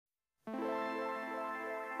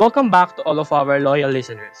Welcome back to all of our loyal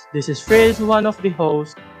listeners. This is Frizz, one of the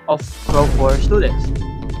hosts of Row for Students.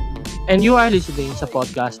 And you are listening sa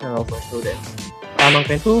podcast ng Row for Students. Tamang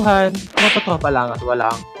kwentuhan, mga totoo pa lang at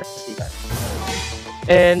walang plastikan.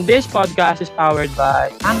 And this podcast is powered by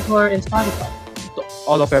Anchor and Spotify. To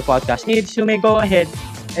all of your podcast needs, you may go ahead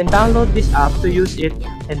and download this app to use it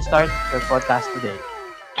and start your podcast today.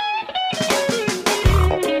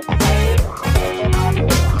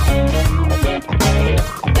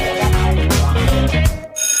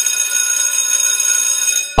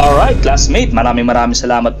 Alright, classmate, maraming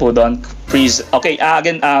salamat po doon. Please, okay,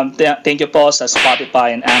 again, thank you po sa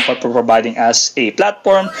Spotify and Anchor for providing us a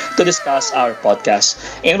platform to discuss our podcast.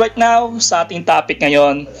 And right now, sa ating topic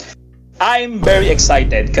ngayon, I'm very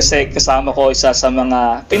excited kasi kasama ko isa sa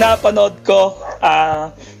mga pinapanood ko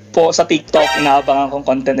po sa TikTok, inaabangan kong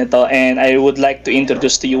content nito, and I would like to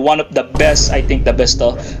introduce to you one of the best, I think the best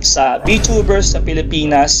to, sa Vtubers sa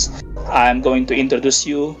Pilipinas. I'm going to introduce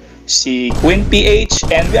you si Queen PH,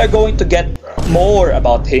 and we are going to get more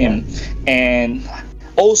about him and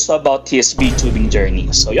also about his VTubing journey.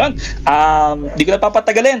 So yun, di ko na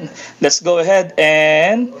papatagalin. Let's go ahead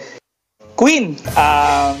and Queen,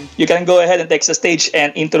 you can go ahead and take the stage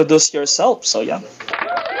and introduce yourself. So yeah.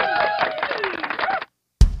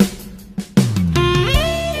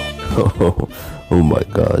 Oh my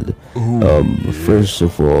God. First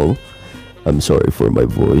of all, I'm sorry for my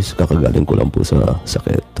voice. Kakagaling ko lang po sa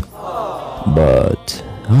sakit. But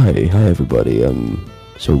hi everybody. I'm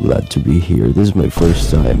so glad to be here. This is my first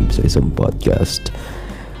time sa isang podcast.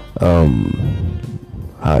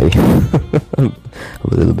 Hi. I'm a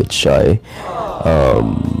little bit shy.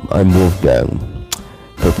 I'm Wolfgang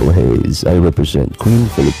Purple Haze. I represent Queen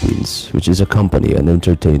Philippines, which is a company, an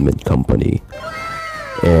entertainment company.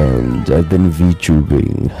 And I've been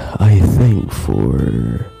VTubing, I think,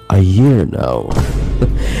 for a year now.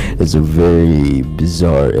 It's a very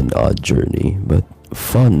bizarre and odd journey, but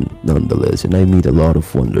fun nonetheless, and I meet a lot of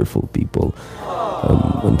wonderful people.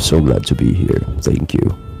 I'm so glad to be here. Thank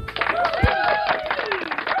you.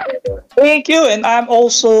 Thank you, and I'm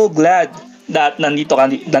also glad that nandito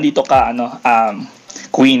ka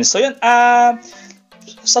Queen. So yun,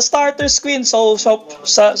 sa starters, Queen, so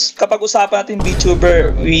kapag usapan natin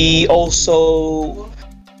VTuber, we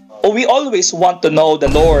always want to know the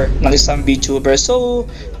lore ng isang VTuber. So,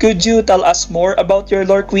 could you tell us more about your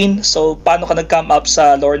lore, Queen? So, paano ka nag-come up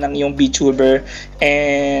sa lore ng iyong VTuber?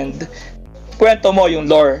 And, kwento mo yung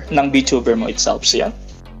lore ng VTuber mo itself. So, yan.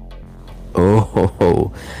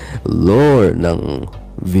 Oh, lore ng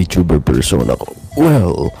VTuber persona ko.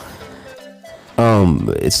 Well,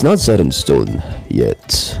 it's not set in stone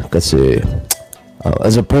yet. Kasi,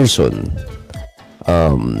 as a person,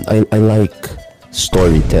 I like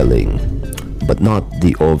storytelling, but not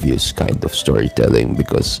the obvious kind of storytelling,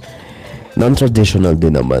 because non-traditional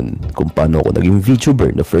din naman kung paano ako naging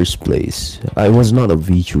VTuber in the first place. I was not a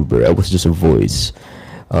VTuber, I was just a voice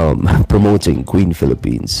promoting Queen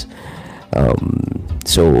Philippines.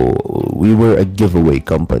 So we were a giveaway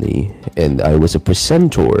company, and I was a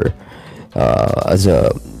presenter as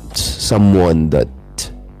someone that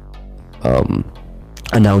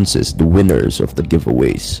announces the winners of the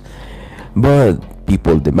giveaways. But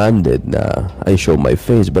people demanded na I show my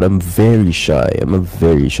face, but I'm very shy. I'm a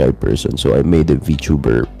very shy person, so I made a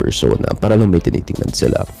VTuber persona para lang may tinitingnan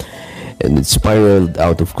sila. And it spiraled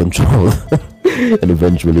out of control. And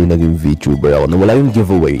eventually naging VTuber ako na wala yung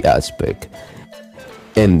giveaway aspect.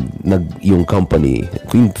 And yung company,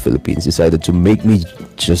 Queen Philippines, decided to make me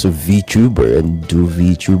just a VTuber and do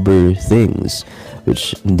VTuber things,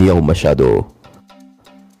 which hindi ako masyado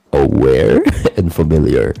aware and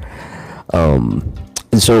familiar.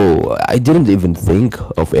 And so I didn't even think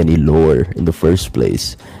of any lore in the first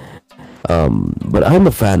place. But I'm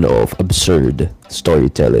a fan of absurd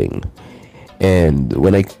storytelling. And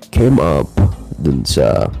when I came up dun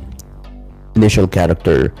sa initial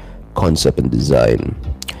character concept and design,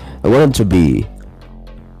 I wanted to be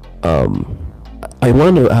I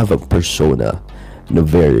wanted to have a persona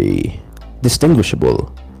very distinguishable,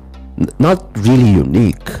 not really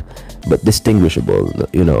unique, but distinguishable.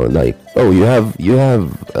 You know, like, oh, you have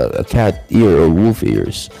a cat ear or wolf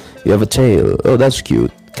ears, you have a tail, oh, that's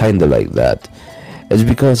cute, kind of like that. It's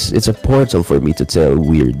because it's a portal for me to tell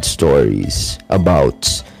weird stories about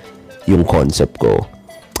yung concept ko.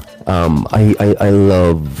 I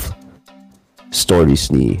love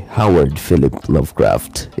stories ni Howard Philip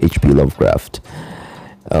Lovecraft, H.P. Lovecraft.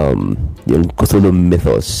 Yung Cthulhu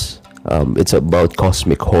mythos. It's about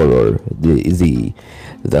cosmic horror,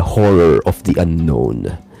 the horror of the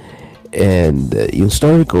unknown. And yung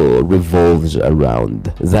story ko revolves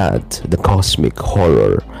around that, the cosmic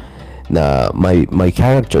horror. Na my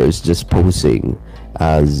character is just posing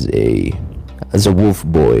as a wolf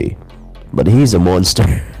boy, but he's a monster.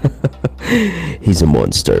 He's a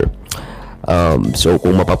monster. So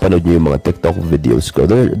kung mapapanood niyo yung mga TikTok videos ko,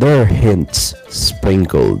 there are hints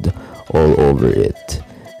sprinkled all over it.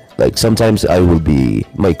 Like sometimes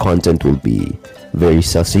my content will be very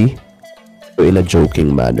sassy, in a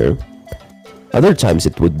joking manner. Other times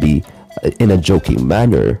it would be in a joking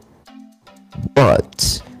manner,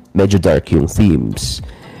 but medyo dark yung themes.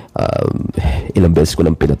 Ilang beses ko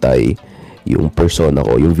nang pinatay yung persona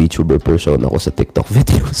ko, yung Vtuber persona ko sa TikTok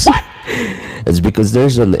videos. It's because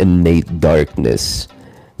there's an innate darkness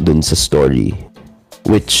dun sa story,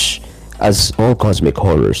 which, as all cosmic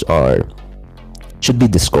horrors are, should be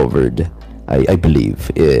discovered. I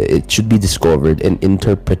believe it should be discovered and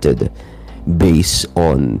interpreted based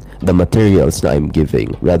on the materials na I'm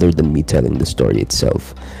giving rather than me telling the story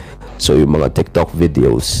itself. So yung mga TikTok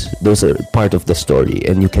videos, those are part of the story,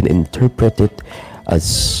 and you can interpret it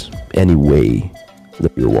as any way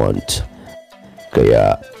that you want.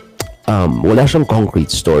 Kaya wala siyang concrete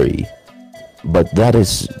story, but that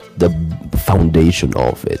is the foundation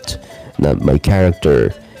of it. Na my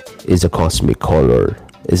character is a cosmic horror,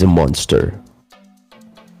 is a monster.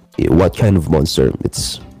 What kind of monster?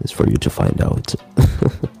 It's for you to find out.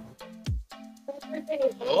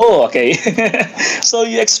 Oh, okay. So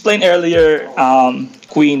you explained earlier,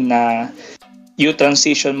 Queen, na you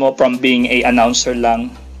transition mo from being a announcer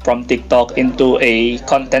lang from TikTok into a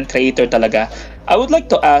content creator talaga. I would like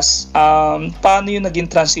to ask, paano yung naging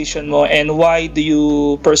transition mo, and why do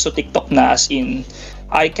you pursue TikTok na, as in,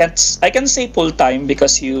 I can say full time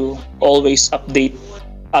because you always update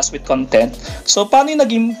us with content. So paano yung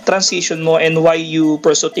naging transition mo, and why you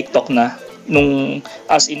pursue TikTok na nung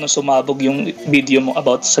sumabog yung video mo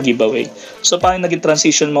about sa giveaway? So paano yung naging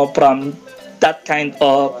transition mo from that kind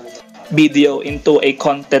of video into a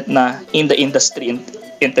content na in the industry,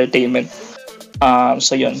 entertainment?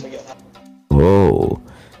 So yun. Oh,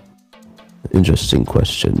 interesting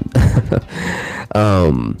question.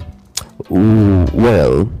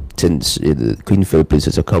 Well, since Queen Philippines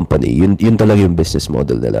is a company, yun talaga yung business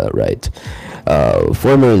model nila, right?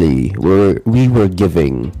 Formerly, we were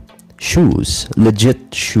giving shoes,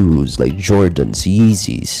 legit shoes like Jordans,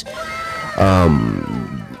 Yeezys.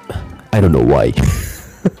 I don't know why.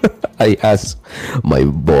 I asked my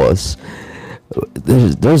boss,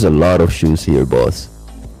 there's a lot of shoes here, boss.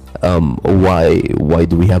 Why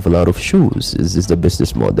do we have a lot of shoes? Is this the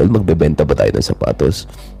business model? Magbebenta ba tayo ng sapatos?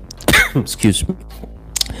 Excuse me.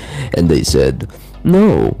 And they said,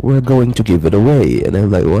 no, we're going to give it away. And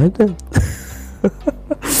I'm like, what?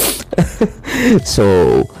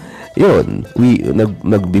 So yun,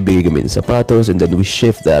 nagbibigay kami ng sapatos, and then we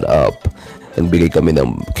shift that up. Nagbigay kami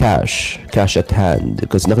ng cash at hand,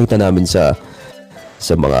 because nakita namin sa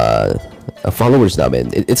mga followers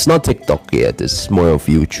namin, it's not TikTok yet, it's more of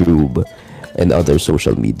YouTube and other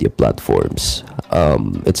social media platforms.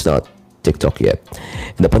 It's not TikTok yet.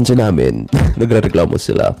 Napansin namin, nagrereklamo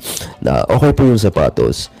sila na okay po yung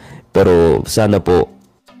sapatos, pero sana po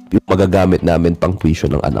yung magagamit namin pang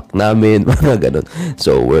tuition ng anak namin, mga ganun.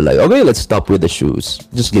 So we're like, okay, let's stop with the shoes.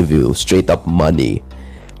 Just give you straight up money.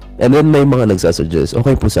 And then may mga nagsasuggest,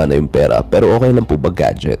 okay po sana yung pera, pero okay lang po ba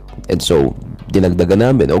gadget? And so, dinagdagan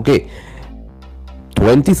namin, okay,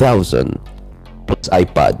 20,000 plus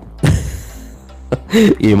iPad.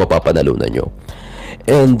 Yung mapapanalunan nyo.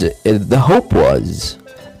 And the hope was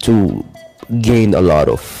to gain a lot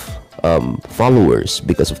of followers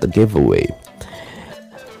because of the giveaway.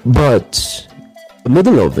 But the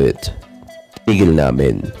middle of it, tigil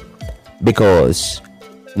namin, because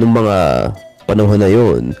nung mga panahon na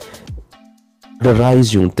yun,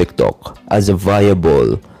 rise yung TikTok as a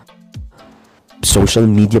viable social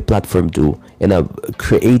media platform too, and a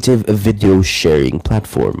creative video sharing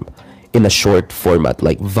platform in a short format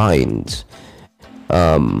like Vines.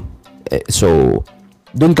 So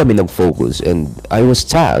dun kami nag-focus, and I was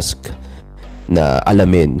tasked na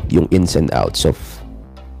alamin yung ins and outs of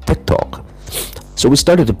TikTok. So we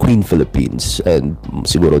started the Queen Philippines, and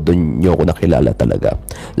siguro dun nyo ako nakilala talaga,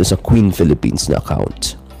 dun sa Queen Philippines na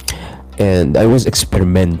account. And I was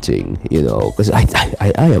experimenting, because I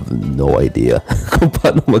have no idea kung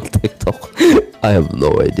paano mag-TikTok. I have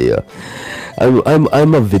no idea.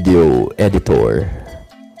 I'm a video editor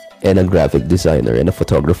and a graphic designer and a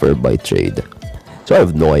photographer by trade. So I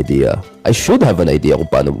have no idea. I should have an idea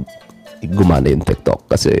kung paano gumana yung TikTok,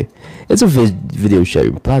 kasi it's a video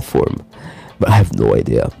sharing platform. But I have no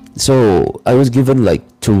idea. So I was given like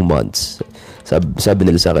 2 months. sabi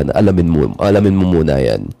nila sa akin, alamin mo muna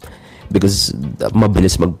yan. Because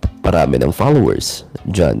mabilis magparami ng followers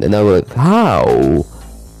dyan. And I was like, how?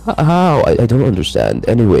 How? I don't understand.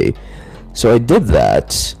 Anyway, so I did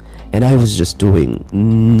that, and I was just doing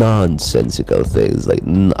nonsensical things. Like,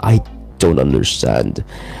 I don't understand.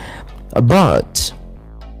 But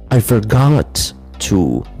I forgot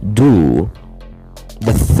to do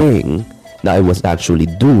the thing that I was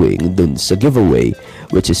actually doing dun sa giveaway,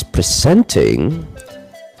 which is presenting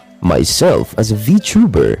myself as a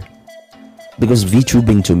VTuber. Because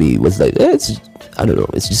VTubing to me was like, it's, I don't know,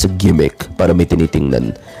 it's just a gimmick para may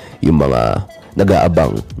tinitingnan yung mga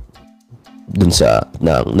nag-aabang dun sa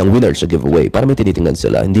ng winner sa giveaway, para may tinitingnan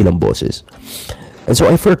sila, hindi lang bosses. And so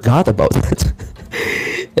I forgot about that.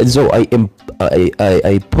 And so I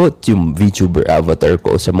put yung VTuber avatar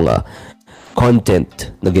ko sa mga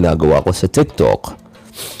content na ginagawa ko sa TikTok.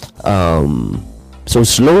 So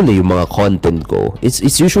slowly yung mga content ko,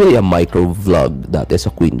 it's usually a micro vlog dati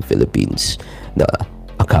sa Queen Philippines na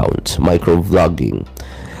account, micro vlogging.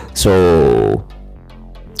 So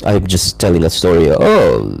I'm just telling a story.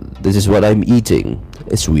 Oh, this is what I'm eating.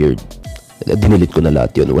 It's weird. Dinilit ko na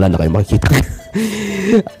lahat yun. Wala na kayong makikita.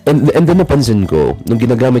 and then napansin ko, nung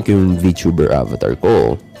ginagamit ko yung VTuber avatar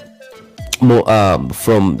ko,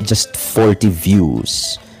 from just 40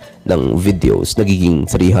 views ng videos, nagiging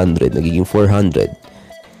 300, nagiging 400,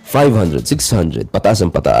 500, 600, pataas ang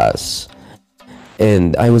pataas.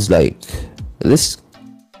 And I was like, this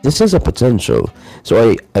has a potential.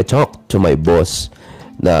 So I talked to my boss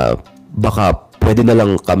na baka pwede na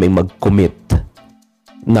lang kami mag-commit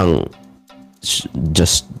ng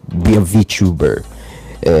just be a VTuber.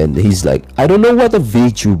 And he's like, I don't know what a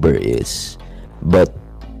VTuber is, but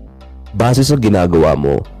base sa ginagawa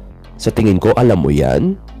mo, sa tingin ko, alam mo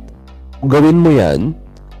yan. Gawin mo yan,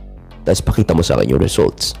 tapos pakita mo sa akin yung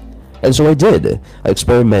results. And so I did. I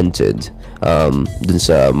experimented dun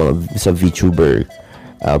sa VTuber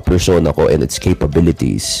persona ko and its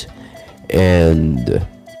capabilities. And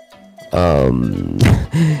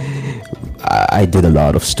I did a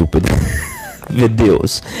lot of stupid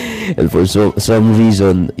videos. And for some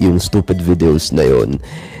reason, yung stupid videos na yun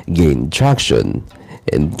gained traction.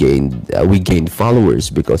 And we gained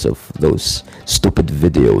followers because of those stupid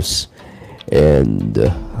videos. And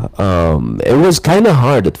it was kind of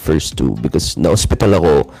hard at first too, because na-hospital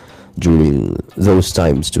ako during those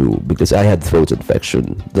times too, because I had throat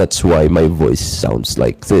infection. That's why my voice sounds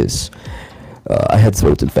like this. I had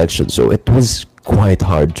throat infection, so it was quite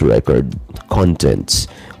hard to record contents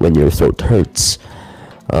when your throat hurts.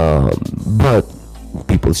 But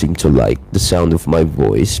people seem to like the sound of my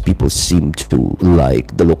voice. People seem to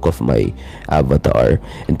like the look of my avatar,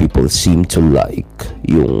 and people seem to like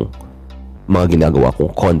yung mga ginagawa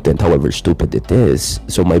kong content, however stupid it is.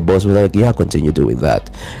 So my boss was like, yeah, continue doing that.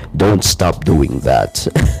 Don't stop doing that.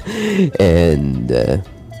 And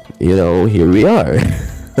here we are.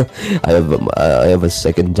 I have a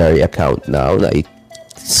secondary account now that I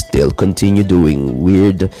still continue doing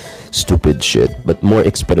weird, stupid shit, but more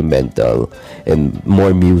experimental and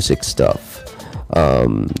more music stuff.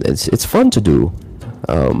 It's fun to do,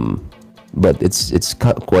 but it's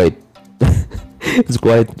quite it's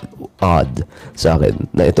quite odd sa akin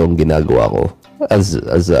na itong ginagawa ko as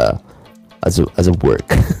a work.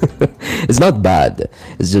 It's not bad.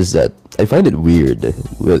 It's just that I find it weird,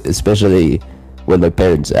 especially when my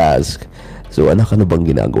parents ask, so anak, ano bang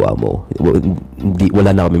ginagawa mo? Wala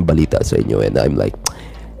na kaming balita sa inyo. And I'm like,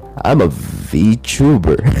 I'm a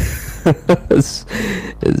VTuber.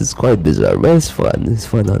 It's quite bizarre, but it's fun. It's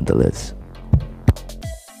fun nonetheless.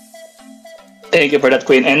 Thank you for that,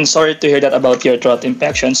 Queen. And sorry to hear that about your throat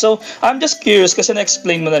infection. So, I'm just curious kasi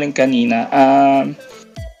na-explain mo na rin kanina.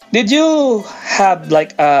 Did you have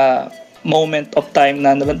like a moment of time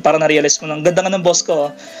na parang na-realize mo ng ganda nga ng boss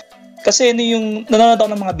ko? Kasi yung nanonood ako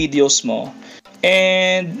ng mga videos mo.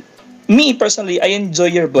 And me personally, I enjoy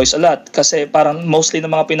your voice a lot. Kasi parang mostly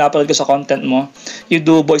ng mga pinapanood ko sa content mo, you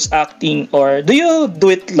do voice acting, or do you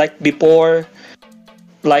do it like before?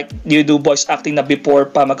 Like, you do voice acting na before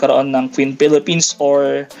pa magkaroon ng Queen Philippines,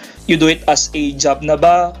 or you do it as a job na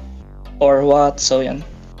ba, or what? So yan,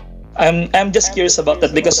 I'm just curious about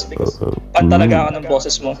that because pan talaga ako ng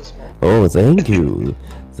boses mo. Oh, thank you.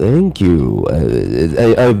 I'm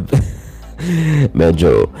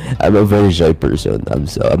a very shy person.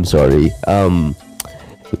 I'm sorry.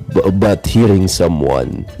 But hearing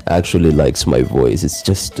someone actually likes my voice, it's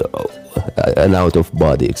just an out of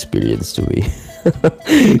body experience to me.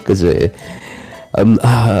 Because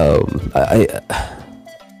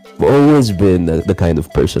always been the kind of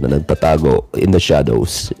person na nagtatago in the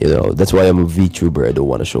shadows. That's why I'm a VTuber. I don't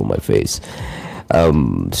want to show my face.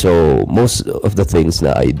 So most of the things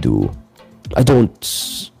that I do, I don't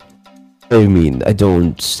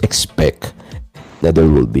expect that there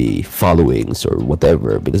will be followings or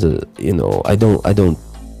whatever, because I don't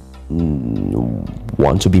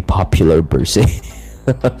want to be popular per se.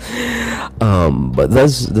 But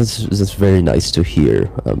that's very nice to hear.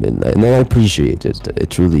 And I appreciate it. I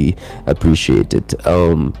truly appreciate it.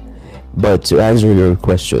 But to answer your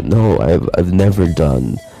question, no, I've never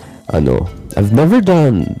done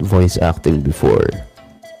voice acting before,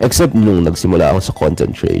 except nung nagsimula ako sa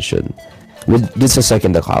content creation with this a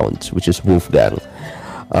second account, which is Wolfgang.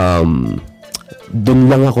 Doon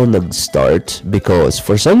lang ako nag-start because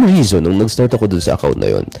for some reason nung nag-start ako dun sa account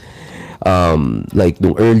na yun, like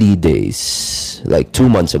nung early days, like 2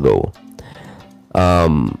 months ago,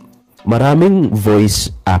 maraming voice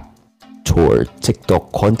actor,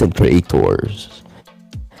 TikTok content creators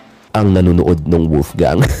ang nanonood ng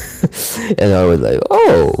Wolfgang. And I was like,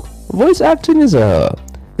 oh, voice acting is a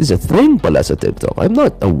thing pala sa TikTok. I'm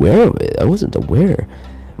not aware of it. I wasn't aware.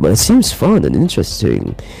 But it seems fun and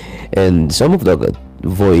interesting. And some of the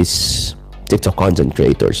voice TikTok content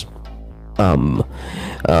creators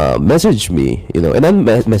message me, and I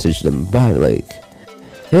message them back like,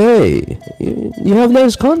 hey, you have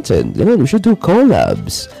nice content. We should do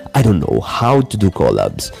collabs. I don't know how to do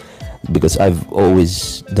collabs because I've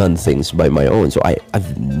always done things by my own. So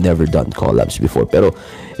I've never done collabs before. Pero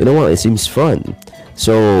you know what? It seems fun.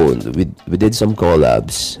 So we did some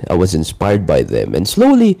collabs. I was inspired by them, and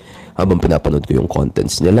slowly habang pinapanood ko yung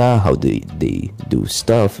contents nila, how they do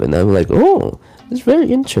stuff, and I'm like, oh, it's very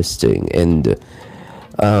interesting. And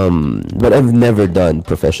but I've never done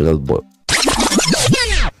professional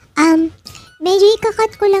Medyo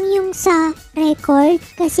ikakat ko lang yung sa record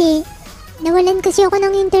kasi nawalan kasi ako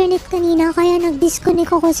ng internet kanina, kaya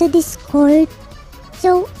nag-disconnect ako sa Discord.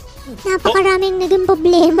 So, napakaraming naging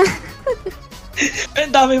problema.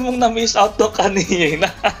 Ang dami mong na-miss out to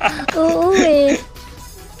kanina. Oo eh.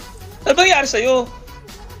 Ano ba nangyari sa'yo?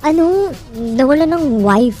 Nawala ng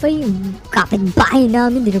wifi yung kapitbahay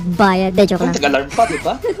namin, di nagbayad. Joke lang. Nag-alarm pa, di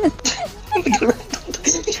ba?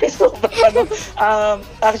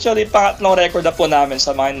 Actually, pangatlong record na po namin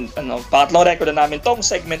sa mga, pangatlong record na namin tong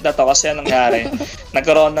segment na to kasi anong nangyari?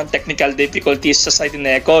 Nagkaroon ng technical difficulties sa side ni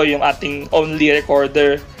Neko, yung ating only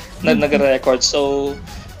recorder na nag-record. So,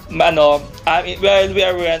 while we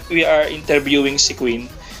are interviewing si Queen,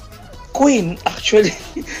 actually,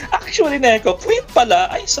 Neko, Queen pala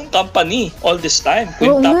ay isang company all this time.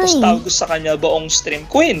 Queen, tapos tawag sa kanya buong stream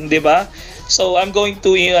Queen, di ba? So, I'm going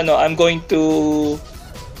to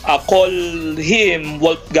call him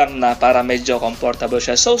Wolfgang na para medyo comfortable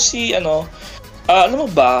siya. So, alam mo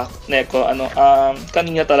ba, Neko,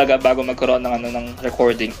 kanina talaga bago magkaroon ng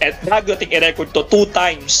recording. At bago nating i-record to 2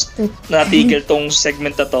 times na natigil tong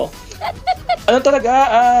segment na to.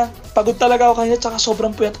 Pagod talaga ako kanina, tsaka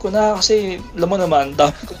sobrang puyat ko na kasi alam mo naman,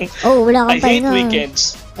 wala kang I hate pahinga.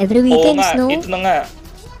 Weekends. Every weekends, Oo nga, no? ito na nga.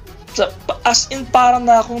 As in, parang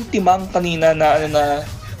na akong timang kanina na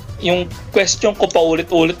yung question ko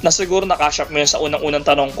paulit-ulit na siguro nakashock mo yun sa unang-unang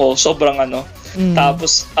tanong ko. Sobrang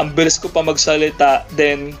Tapos, ang bilis ko pa magsalita.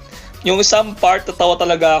 Then, yung isang part, natawa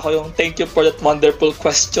talaga ako yung thank you for that wonderful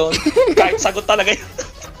question. Kahit sagot talaga yun.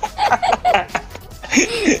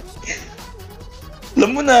 Alam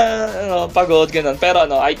mo na, pagod, ganun. Pero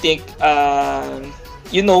I think,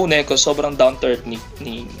 Neko, sobrang down to earth ni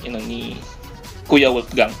Kuya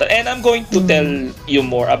Wolfgang. And I'm going to tell you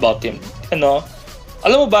more about him.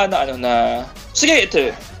 Alam mo ba na sige, ito.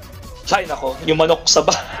 Hay nako, yung manok sa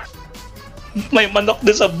may manok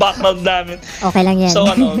din sa background namin. Okay lang yan. So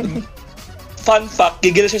fun fact,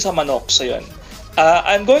 gigil siya sa manok. So yun.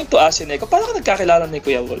 I'm going to ask you, Neko, paano ka nagkakilala ni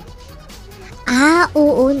Kuya Wolf?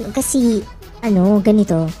 Oo. Kasi,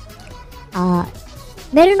 ganito.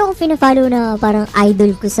 Meron akong pina-follow na parang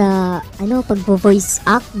idol ko sa, pag-voice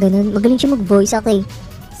act, ganun. Magaling siya mag-voice act eh.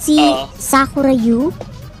 Si Sakura Yu.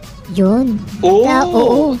 Yun.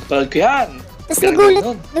 Oo. Pagod ko yan. Tapos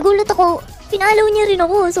nagulat ako. Pinalaw niya rin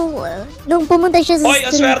ako. So, nung pumunta siya sa stream ko. Oy,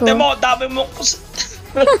 aswerte mo. Dami mo.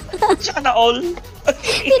 Sana all.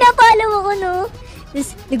 Pinapalaw ako, no?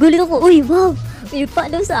 Tapos, nagulat ako. Uy, wow. May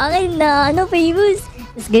follow sa akin na, famous.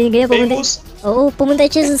 Tapos, ganyan. Famous? Pumunta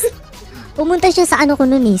siya sa ko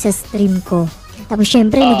nun sa stream ko. Tapos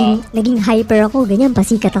syempre, naging hyper ako, ganyan,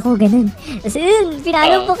 pasikat ako, ganun. Tapos yun,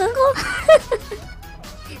 pinalambok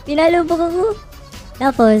ako.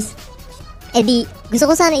 Tapos, gusto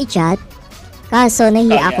ko sana i-chat, kaso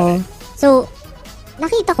nahiya ako. So,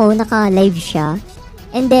 nakita ko, naka-live siya.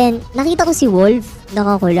 And then, nakita ko si Wolf,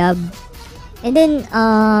 nakakolab. And then,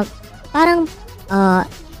 parang,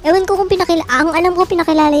 ewan ko kung ang alam ko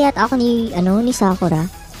pinakilala yata ako ni Sakura.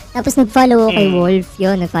 Tapos nag-follow ako kay Wolf.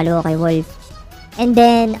 Nag-follow ako kay Wolf. And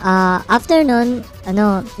then, after nun,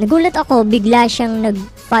 nagulat ako, bigla siyang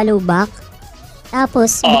nag-follow back.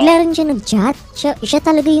 Tapos, bigla rin siya nag-chat. Siya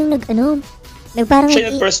talaga yung parang...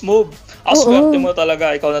 Siya yung first move. Swerte mo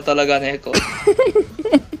talaga, ikaw na talaga, Neko.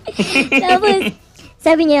 Tapos,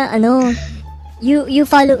 sabi niya, you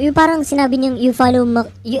follow, yung parang sinabi niyang, you follow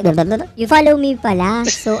me pala,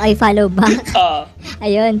 so I follow back.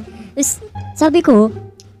 Ayun. Tapos, sabi ko,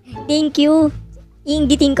 thank you.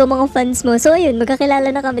 Iinggitin ko mga fans mo. So, ayun,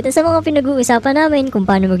 magkakilala na kami. Tapos, sa mga pinag-uusapan namin, kung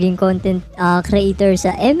paano maging content creator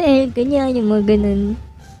sa ML, ganyan, yung mga ganun.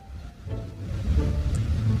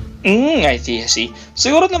 I see.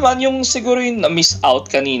 Siguro yung na-miss out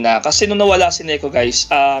kanina kasi nung nawala si Neko, guys,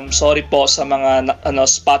 sorry po sa mga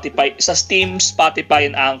Spotify, sa Steam, Spotify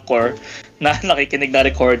and Anchor na nakikinig na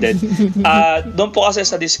recorded. Doon po kasi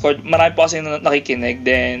sa Discord, marami po kasi nakikinig.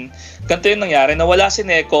 Then, ganito yung nangyari, nawala si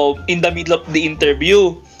Neko in the middle of the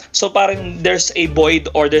interview. So parang there's a void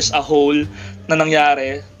or there's a hole na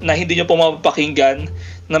nangyari na hindi nyo po mapapakinggan,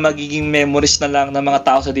 na magiging memories na lang ng mga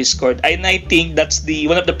tao sa Discord. And I think that's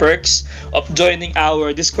one of the perks of joining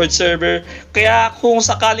our Discord server. Kaya kung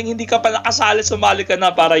sakaling hindi ka pala kasali, sumali ka na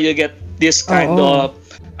para you get this kind of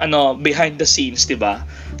behind the scenes, 'di ba?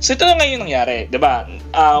 So ito na ngayon nangyari, 'di ba?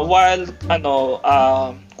 While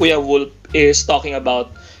Kuya Wolf is talking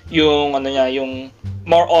about yung yung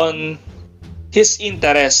more on his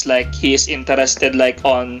interest, like he is interested like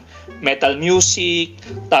on metal music,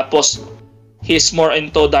 tapos he's more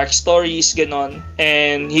into dark stories, ganon.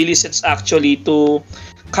 And he listens actually to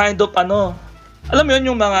kind of alam mo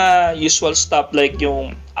yun, yung mga usual stuff like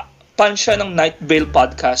yung fan siya ng Night Vale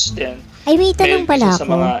podcast din. Ay, may tanong pala ako.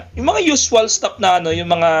 Yung mga usual stuff na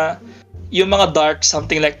yung mga dark,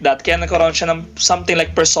 something like that. Kaya nagkaroon siya ng something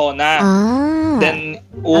like persona. Then,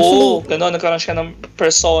 ganon, nagkaroon siya ng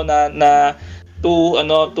persona na who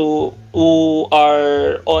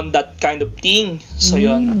are on that kind of thing. So,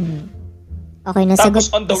 yun. Okay, nasagot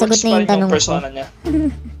na yung tanong ko. Niya.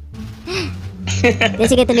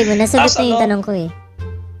 Sige, tuloy mo. Nasagot na yung tanong ko eh.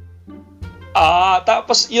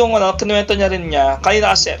 Tapos yung kinuwento niya rin niya,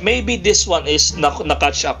 kanina kasi, maybe this one is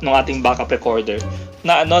na-catch up ng ating backup recorder.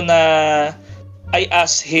 Na I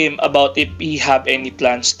asked him about if he have any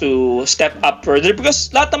plans to step up further.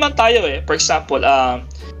 Because lahat naman tayo for example,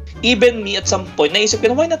 even me at some point, naisip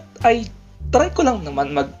ko na, why not, I try ko lang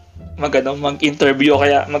naman mag-interview o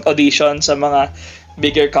kaya mag-audition sa mga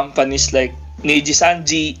bigger companies like Neji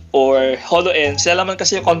Sanji or HoloN. Sila naman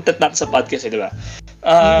kasi yung content natin sa podcast, di ba?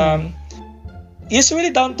 He's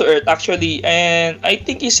really down to earth actually, and I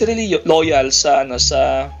think he's really loyal sa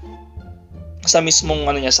mismong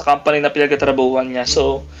sa company na pinagtatrabahuan niya.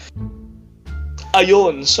 So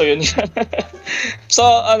ayun, yun. So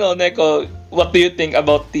Neko, what do you think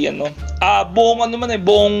about the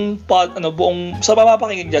buong sa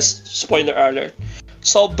papapakinggan, just spoiler alert,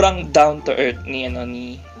 sobrang down to earth ni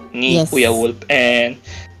yes. Kuya Wolf. And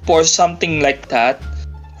for something like that,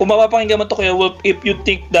 kung mapapakinggan mo to Kuya Wolf, if you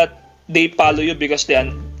think that they follow you because they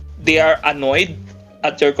are annoyed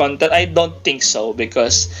at your content, I don't think so,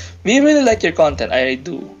 because we really like your content. I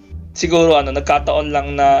do. Siguro nagkataon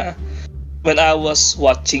lang na when I was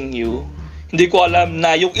watching you, hindi ko alam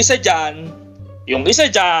na yung isa dyan,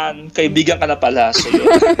 kaibigan ka na pala. So,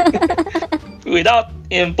 without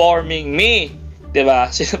informing me,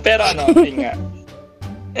 diba? Pero yun nga.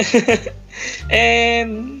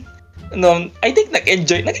 And, I think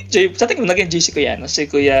nag-enjoy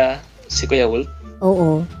si Kuya Wolf.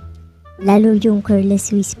 Oo. Lalo yung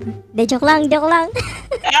Careless Whisper. Joke lang.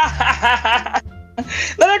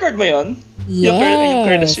 Na-record mo yun? Yes. Yung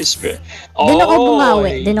Careless Whisper. Doon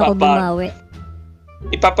ako bumawi.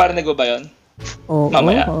 Ipaparinig ko ba yun? Oo.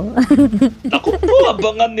 Mamaya. Naku po,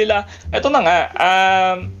 abangan nila. Ito na nga.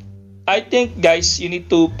 I think, guys, you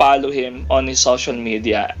need to follow him on his social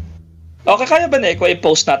media. Okay, kaya ba Neko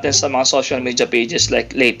i-post natin sa mga social media pages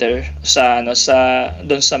like later sa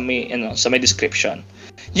doon sa may description.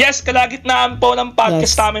 Yes, kalagitnaan po ng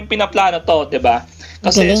podcast namin pinaplano to, 'di ba?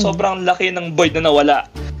 Kasi sobrang laki ng void na nawala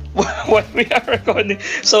when we are recording.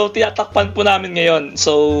 So tiyatakpan po namin ngayon.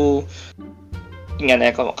 So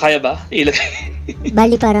Neko, kaya ba? Ilagay.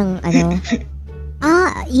 Bali parang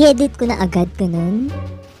i-edit ko na agad ganun.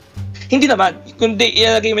 Hindi naman. Kundi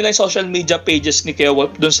ilagay mo lang yung social media pages ni Kuya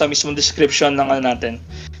Wolf doon sa mismong description ng natin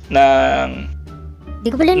ng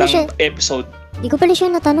episode. Di ko pala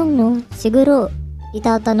siya natanong, no? Siguro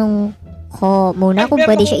itatanong ko muna kung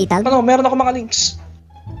pwede siya itag. Meron ako mga links.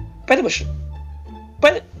 Pwede ba siya?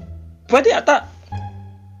 Pwede ata.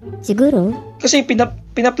 Siguro. Kasi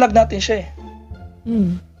pinaplug natin siya eh.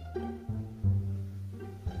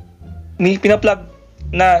 May pinaplug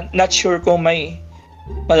na not sure kung may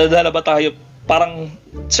madadala ba tayo. Parang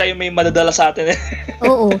siya yung may madadala sa atin eh.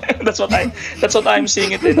 Oo. that's what I'm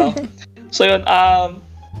seeing it, So yun,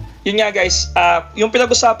 yun nga guys, yung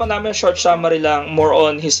pinag-usapan namin, short summary lang, more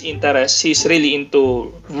on his interest. He's really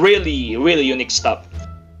into really, really unique stuff.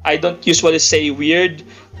 I don't usually say weird.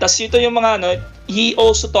 Tas ito yung mga he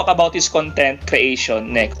also talk about his content creation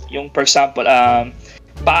next. Yung for example,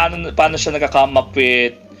 paano siya nagka-come up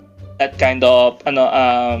with that kind of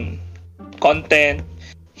content.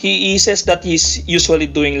 He says that he's usually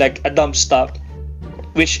doing like a dumb stuff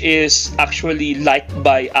which is actually liked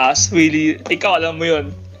by us. Really, ikaw alam mo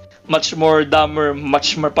yun. Much more dumber,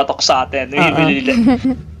 much more patok sa atin. Really,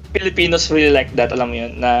 Filipinos really like that, alam mo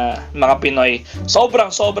yun, na mga Pinoy.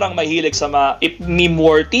 Sobrang mahilig sa mga meme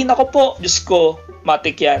worthy. Nako po, Diyos ko,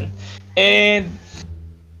 matik yan. And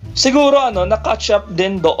siguro na-catch up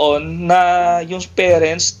din doon na yung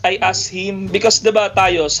parents, I asked him, because diba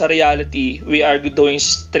tayo sa reality, we are doing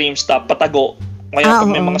stream stuff, patago. Ngayon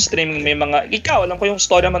pag may mga streaming, may mga, ikaw, alam ko yung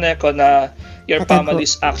story mo na your family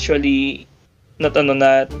is actually not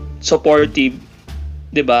supportive,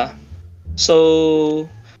 diba? So,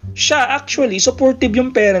 siya actually, supportive yung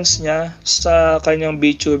parents niya sa kanyang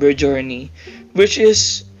Vtuber journey, which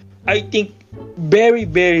is, I think, very,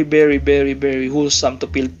 very, very, very, very wholesome to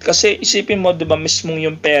feel. Kasi isipin mo, diba, mismong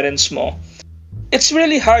yung parents mo, it's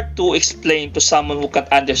really hard to explain to someone who can't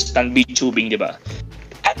understand VTubing, diba?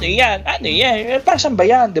 Ano yan? Para saan ba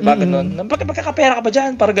yan? Diba? Ganun. Magkakapera ka ba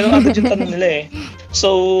dyan? Para ganun agad yung tanong nila eh.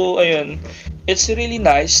 So, ayun. It's really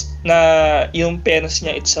nice na yung parents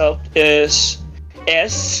niya itself is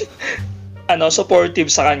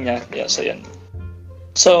supportive sa kanya. Yeah, so yan.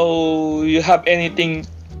 So, you have anything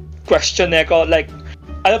question Neko? Like,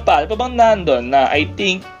 ano pa bang nandun na I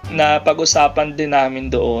think na pag-usapan din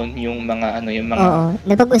namin doon yung mga Oo,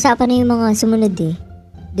 napag-usapan na yung mga sumunod eh.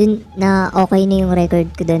 Dun na okay na yung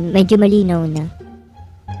record ko dun. Medyo malinaw na.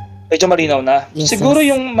 Yes, siguro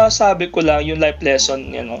yung masabi ko lang, yung life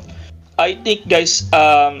lesson, I think guys,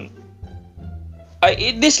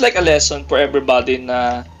 it is like a lesson for everybody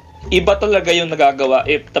na iba talaga yung nagagawa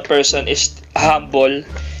if the person is humble,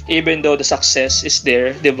 even though the success is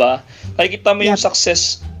there, di ba? Nakikita mo yung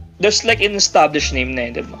success, there's like an established name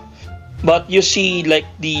na di ba? But you see like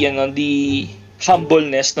the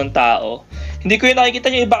humbleness ng tao. Hindi ko yung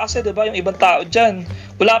nakikita yung iba kasi, di ba? Yung ibang tao dyan,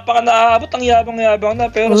 wala pa ka naaabot, ang yabang na,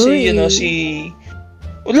 pero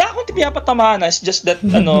wala akong pinapatamaan. It's just that,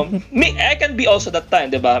 I can be also that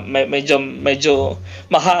time, di ba? Medyo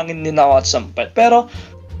mahangin din ako at some point. Pero,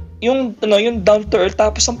 yung down to earth,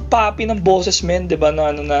 tapos ang papi ng boses, men, di ba?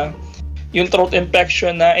 Na yung throat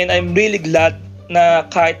infection na, and I'm really glad na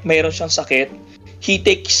kahit mayroon siyang sakit, he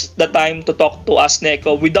takes the time to talk to us,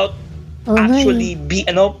 Neko, without actually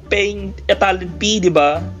paying a talent fee, di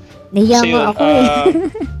ba? Naiya mo ako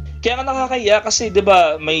Kaya nga nakakaya kasi 'di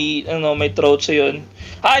ba may throat so yun.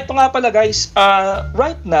 Ito nga pala guys,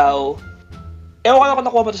 right now, ewan ko na kung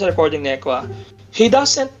nakuha mo to sa recording Neko.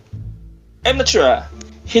 I'm not sure.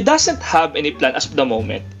 He doesn't have any plan as of the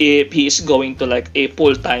moment if he is going to like a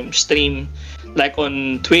full-time stream like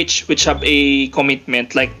on Twitch, which have a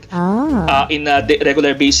commitment like in a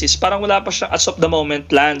regular basis. Parang wala pa siya as of the moment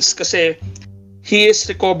plans kasi he is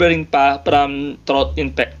recovering pa from throat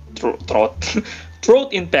infection.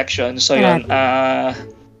 So yun,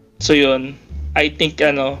 I think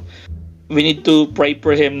we need to pray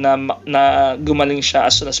for him na gumaling siya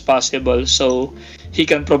as soon as possible so he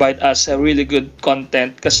can provide us a really good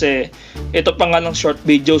content kasi ito pa nga lang short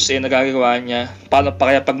videos nagagawa niya. Paano pa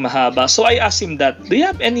kaya pag mahaba? So I asked him that, do you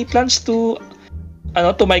have any plans to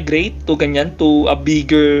migrate to a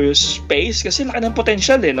bigger space? Kasi laki ng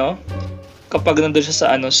potential no? Kapag nandun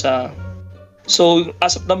siya sa So,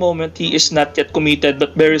 as of the moment, he is not yet committed,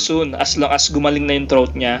 but very soon, as long as gumaling na yung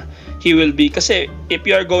throat niya, he will be. Kasi if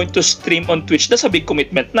you are going to stream on Twitch, that's a big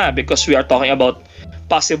commitment na because we are talking about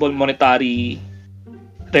possible monetary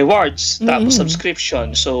rewards, tapos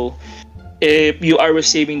subscription. So, if you are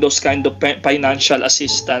receiving those kind of financial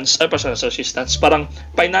assistance, parang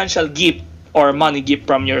financial gift or money gift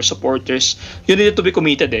from your supporters, you need to be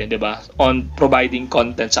committed di ba? On providing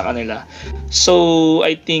content sa kanila. So,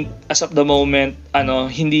 I think as of the moment,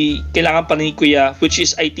 hindi kailangan pa ni Kuya, which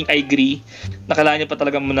is I think I agree, na kailangan niya pa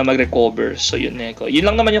talaga muna mag-recover. So, yun Neko. Yun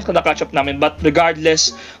lang naman yung na-catch up namin. But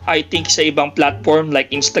regardless, I think sa ibang platform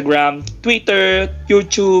like Instagram, Twitter,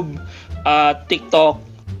 YouTube, TikTok,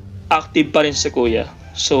 active pa rin si Kuya.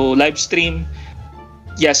 So, live stream,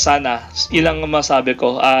 yes, sana. Yun lang ang masabi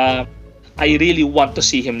ko. I really want to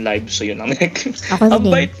see him live. So, yun ang Ako ang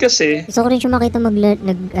din. bait kasi. Gusto ko rin siya makita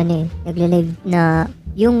nagla-live na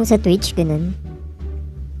yung sa Twitch, ganun.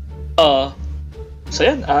 So,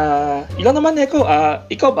 yan. Yun lang naman, Neko.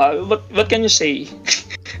 Ikaw ba? What can you say?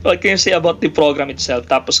 What can you say about the program itself?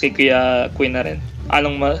 Tapos kay Kuya Queen na rin.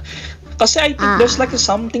 Kasi I think there's like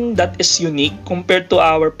something that is unique compared to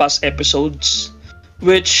our past episodes.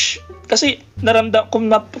 Which, kasi kung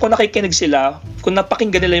nakikinig sila, kung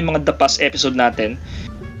napakinggan nila yung mga the past episode natin,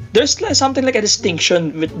 there's like something like a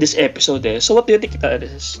distinction with this episode eh. So what do you think that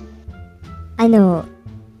is?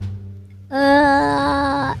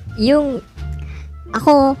 Yung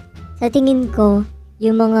ako, sa tingin ko,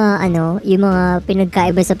 yung mga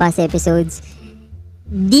pinagkaiba sa past episodes,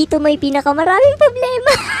 dito may pinakamaraming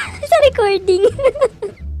problema sa recording.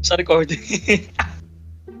 Sa recording.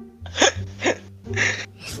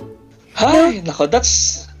 Hay, nako,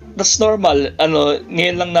 that's normal.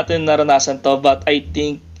 Ngayon lang natin naranasan to, but I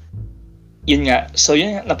think yun nga. So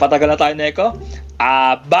yun nga, napatagal na tayo, Neko.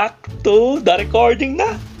 Back to the recording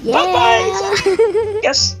na. Yeah. Bye-bye.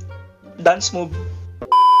 Yes. Dance move.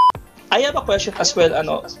 I have a question as well,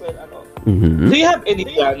 Do you have any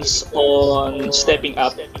plans on stepping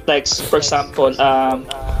up? Like, for example,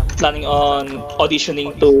 planning on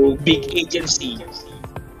auditioning to big agency.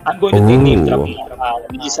 I'm going to name drop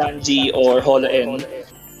Sanji or Holo N.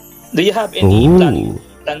 Do you have any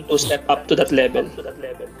plan to step up to that level?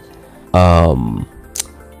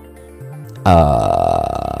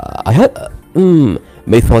 I had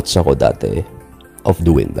may thoughts ako dati of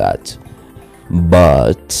doing that,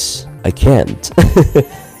 but I can't.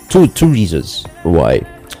 two reasons why.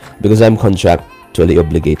 Because I'm contractually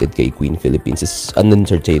obligated kay Queen Philippines. It's an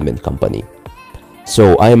entertainment company,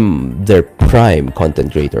 so I'm their prime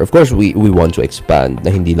content creator. Of course, we want to expand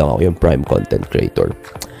na hindi lang ako yung prime content creator.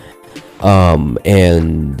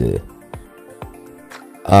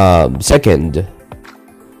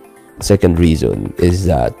 Second reason is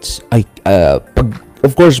that pag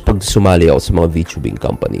sumali ako sa mga VTubing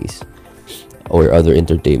companies or other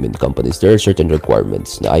entertainment companies, there are certain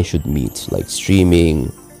requirements na I should meet, like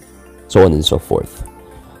streaming, so on and so forth.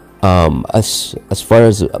 As far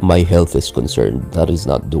as my health is concerned, that is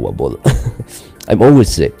not doable. I'm always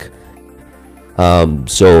sick.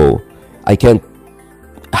 So I can't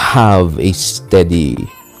have a steady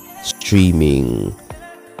streaming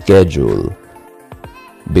schedule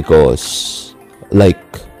because, like,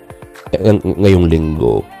 ngayong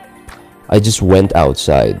linggo, I just went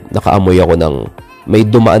outside. Nakaamoy ako ng may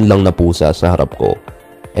dumaan lang na pusa sa harap ko,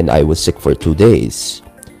 and I was sick for 2 days.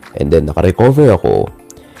 And then naka-recover ako,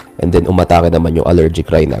 and then umatake naman yung allergic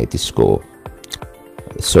rhinitis ko.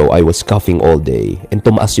 So I was coughing all day, and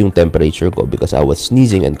tumaas yung temperature ko because I was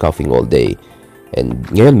sneezing and coughing all day. And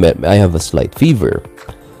ngayon I have a slight fever.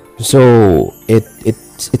 So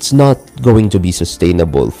it's not going to be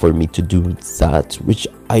sustainable for me to do that, which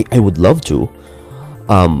I would love to.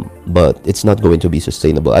 But it's not going to be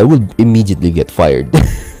sustainable. I will immediately get fired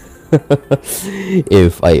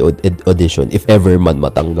if I audition, if ever man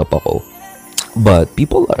matanggap ako. But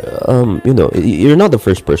people are, you're not the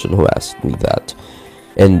first person who asked me that,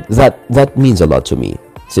 and that means a lot to me,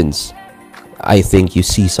 since I think you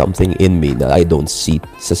see something in me na I don't see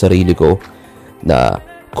sa sarili ko na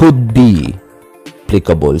could be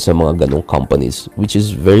applicable sa mga ganong companies, which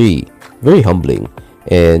is very, very humbling,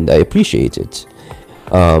 and I appreciate it.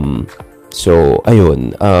 So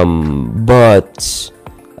ayun, but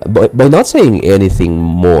by not saying anything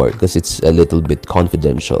more because it's a little bit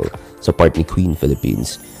confidential sa part ni Queen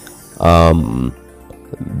Philippines,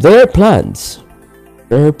 there are plans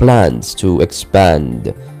to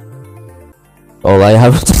expand. All I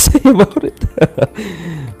have to say about it.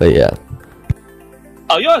 But yeah.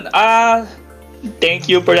 Ayun, thank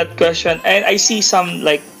you for that question. And I see some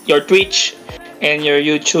like your Twitch and your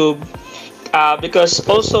YouTube. Because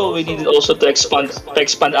also we need also to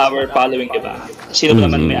expand our following, diba? Sino ba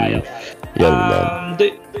naman may ayaw?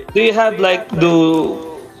 Do you have like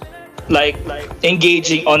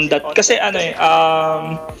engaging on that? Kasi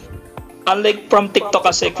unlike from TikTok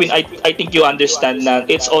kasi Queen, I think you understand na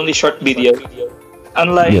it's only short video.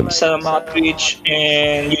 Unlike sa mga Twitch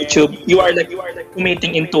and YouTube, you are like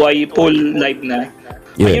committing into a full live na.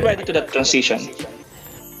 Are you ready to that transition?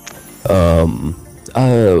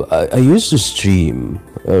 I used to stream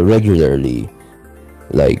regularly,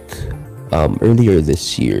 like earlier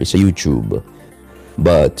this year sa YouTube,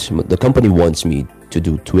 but the company wants me to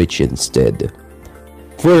do Twitch instead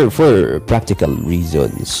for practical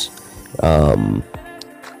reasons.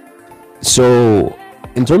 So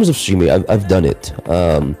in terms of streaming, I've done it,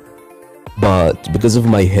 But because of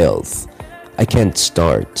my health, I can't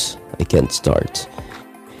start.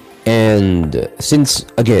 And since,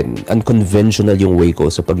 again, unconventional yung way ko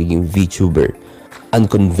sa pagiging VTuber,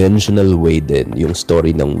 unconventional way din yung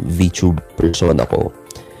story ng VTube persona ko,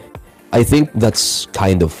 I think that's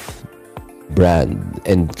kind of brand.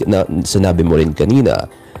 And sinabi mo rin kanina,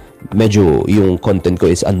 medyo yung content ko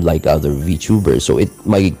is unlike other VTubers. So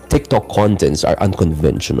my TikTok contents are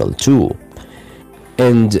unconventional too.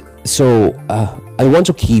 And so I want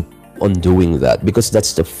to keep on doing that because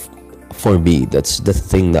that's for me, that's the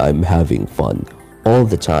thing that I'm having fun all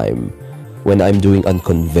the time when I'm doing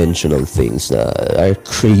unconventional things that are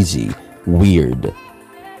crazy, weird,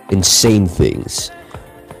 insane things.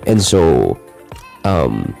 And so,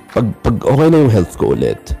 pag okay na yung health ko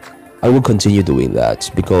ulit, I will continue doing that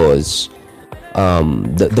because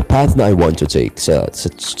the path na I want to take sa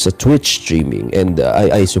Twitch streaming, and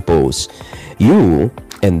I suppose you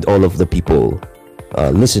and all of the people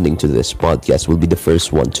listening to this podcast will be the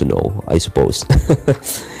first one to know, I suppose.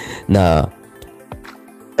 Na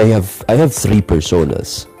I have three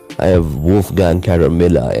personas. I have Wolfgang,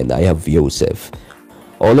 Caramilla, and I have Joseph.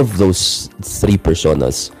 All of those three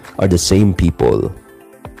personas are the same people,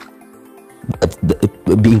 but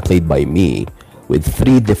being played by me with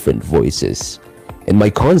three different voices. And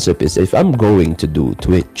my concept is, if I'm going to do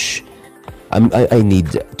Twitch, I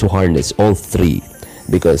need to harness all three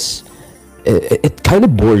because it kind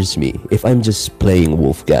of bores me if I'm just playing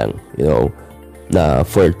Wolfgang, na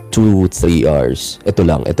for 2-3 hours, ito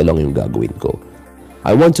lang yung gagawin ko.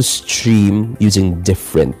 I want to stream using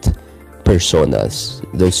different personas,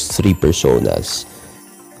 those three personas.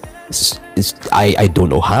 I don't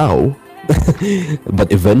know how,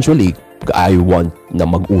 but eventually, I want na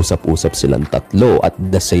mag-usap-usap silang tatlo at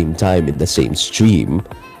the same time in the same stream,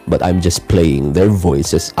 but I'm just playing their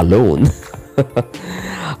voices alone. But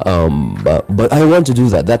I want to do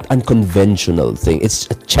that unconventional thing.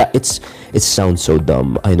 It sounds so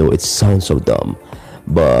dumb. I know it sounds so dumb,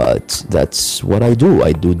 but that's what I do.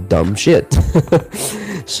 I do dumb shit.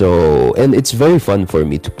 So, and it's very fun for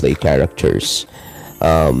me to play characters.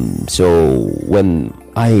 So when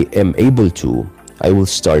I am able to, I will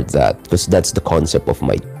start that because that's the concept of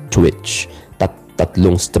my Twitch.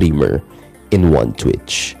 Tatlong streamer in one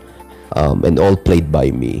Twitch. And all played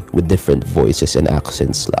by me with different voices and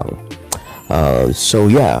accents lang. So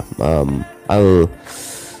yeah,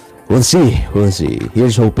 we'll see.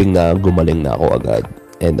 Here's hoping na gumaling na ako agad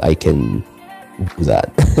and I can do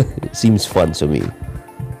that. Seems fun to me.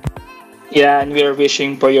 Yeah, and we're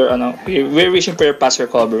wishing for your fast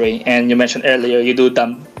recovery. And you mentioned earlier you do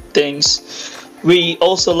dumb things. We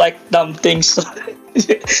also like dumb things.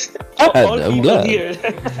 I'm glad. Here.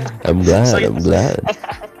 I'm glad. So, I'm glad.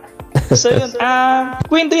 So yun,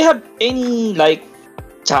 Queen, do you have any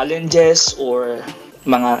challenges or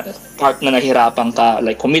mga part na nahirapan ka,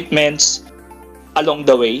 commitments along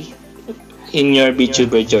the way in your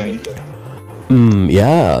VTuber journey?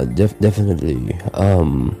 Yeah, definitely.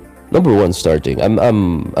 Number one, starting.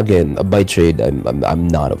 I'm again by trade. I'm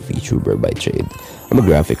not a VTuber by trade. I'm a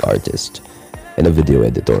graphic artist and a video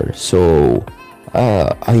editor. So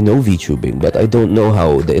I know VTubing, but I don't know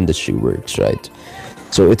how the industry works, right?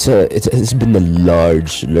 So it's been a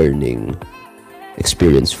large learning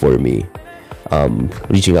experience for me.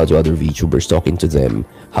 Reaching out to other VTubers, talking to them.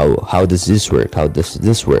 How does this work? How does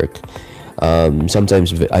this work?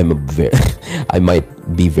 Sometimes I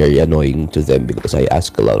might be very annoying to them because I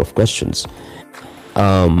ask a lot of questions.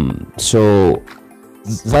 So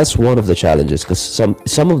that's one of the challenges because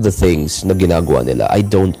some of the things na ginagawa nila I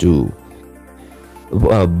don't do.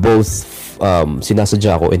 Both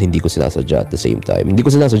sinasadya ko and hindi ko sinasadya at the same time. Hindi ko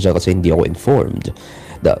sinasadya kasi hindi ako informed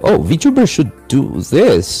that VTubers should do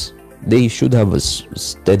this. They should have a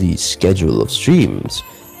steady schedule of streams.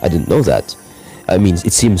 I didn't know that. I mean,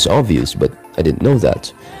 it seems obvious, but I didn't know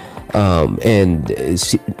that. And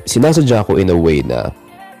sinasadya ko in a way na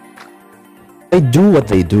I do what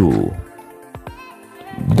they do,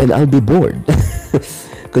 then I'll be bored.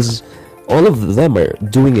 Because all of them are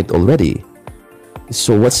doing it already.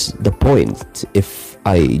 So what's the point if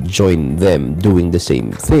I join them doing the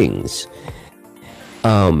same things?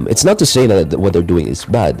 It's not to say that what they're doing is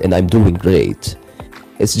bad, and I'm doing great.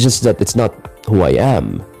 It's just that it's not who I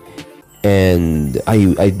am. And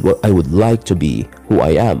I would like to be who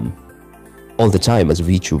I am all the time as a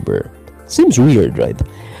VTuber. Seems weird, right?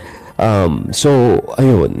 So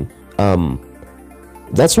ayun,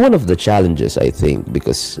 that's one of the challenges, I think,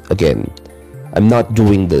 because again, I'm not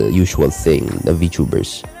doing the usual thing that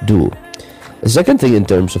VTubers do. The second thing in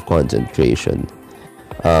terms of content creation,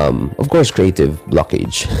 of course, creative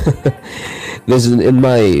blockage. Because in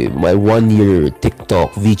my 1 year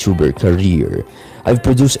TikTok VTuber career, I've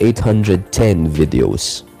produced 810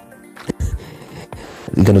 videos.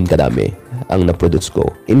 Ganun kadami ang na-produce ko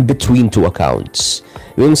in between two accounts.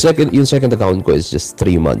 Yung second account ko is just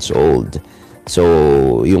 3 months old.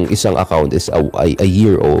 So yung isang account is a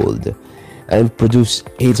year old. I've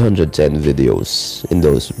produced 810 videos in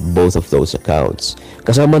both of those accounts.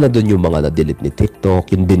 Kasama na dun yung mga na-delete ni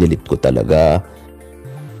TikTok, yung dinilit ko talaga.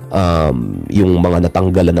 Yung mga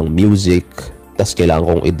natanggalan ng music, tas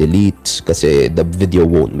kailangan kong i-delete kasi the video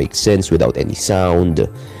won't make sense without any sound.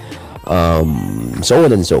 So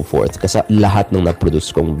on and so forth. Kasi lahat ng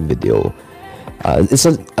na-produce kong video,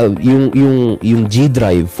 yung G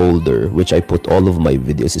Drive folder which I put all of my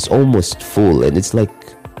videos is almost full, and it's like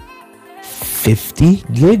 50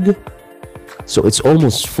 gig. So it's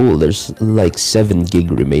almost full. There's like 7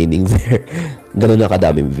 gig remaining there. Ganun na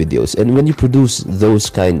kadaming videos. And when you produce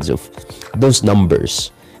those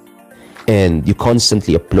numbers and you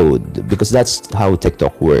constantly upload, because that's how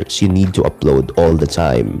TikTok works, you need to upload all the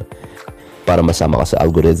time para masama ka sa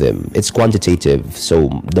algorithm. It's quantitative. So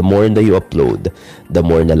the more na you upload, the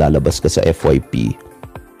more nalalabas ka sa FYP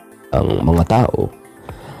ang mga tao.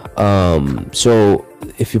 So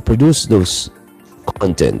if you produce those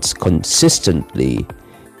contents consistently,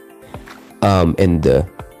 and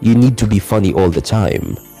you need to be funny all the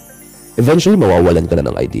time, eventually mawawalan ka na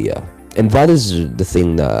ng idea. And that is the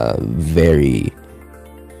thing na very,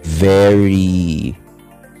 very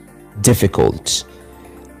difficult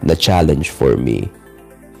na challenge for me,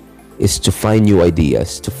 is to find new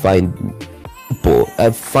ideas, to find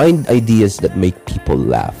ideas that make people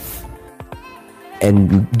laugh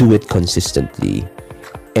and do it consistently.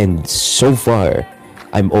 And so far,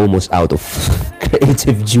 I'm almost out of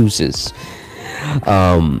creative juices.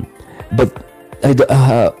 But I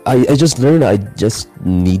just learned I just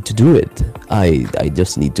need to do it. I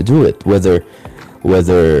just need to do it. Whether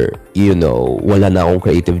wala na akong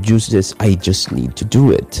creative juices, I just need to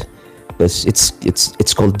do it. Because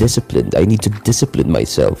it's called discipline. I need to discipline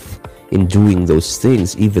myself in doing those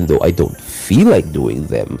things even though I don't feel like doing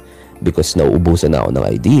them because nauubusan na ako ng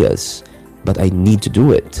ideas. But I need to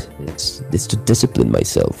do it. It's to discipline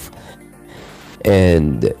myself.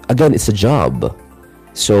 And again, it's a job.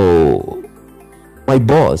 So my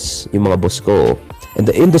boss, yung mga boss ko, and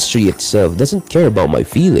the industry itself doesn't care about my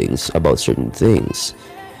feelings about certain things.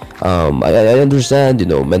 I understand,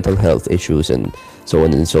 mental health issues and so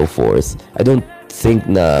on and so forth. I don't think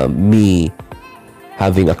na me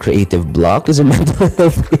having a creative block is a mental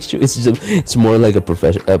health issue. It's more like a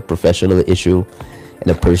professional issue and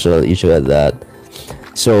a personal issue at that.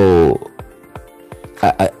 So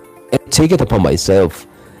I take it upon myself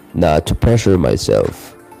to pressure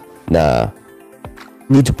myself na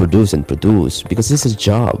need to produce because this is a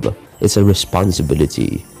job. It's a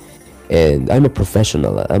responsibility. And I'm a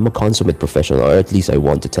professional. I'm a consummate professional, or at least I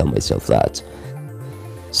want to tell myself that.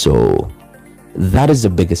 So that is the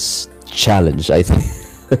biggest challenge, I think.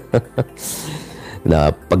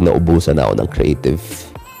 Na pag naubusan ako ng creative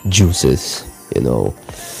juices,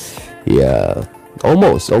 yeah,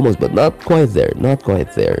 almost, but not quite there.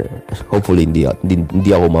 Hopefully hindi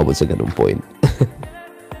ako umabot sa ganung point.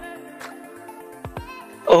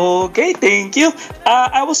 Okay, thank you.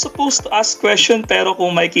 I was supposed to ask question pero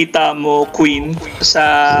kung makita mo Queen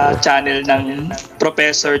sa channel ng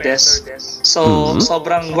Professor Des. So,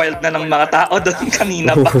 sobrang wild na ng mga tao doon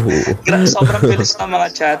kanina pa. Sobrang bilis ng mga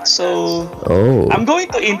chat. So, I'm going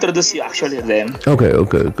to introduce you actually then. Okay.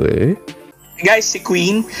 Guys, si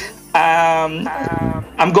Queen,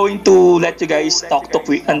 I'm going to let you guys talk to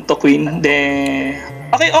Queen. Then,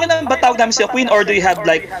 okay naman ba tawag namin si Queen, or do you have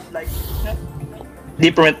like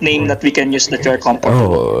different name that we can use that you're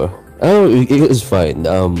comfortable? It's fine.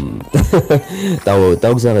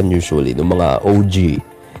 Tawag sa akin usually ng mga OG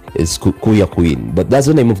is Kuya Queen, but that's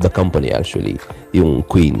the name of the company actually. Yung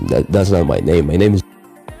Queen, that's not my name. My name is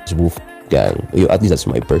Wolfgang. At least that's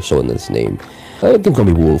my persona's name. You can call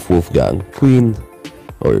me Wolfgang Queen,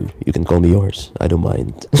 or you can call me yours. I don't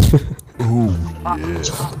mind. Oh yeah.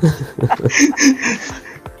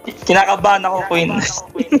 Kinakabahan ako, Queen.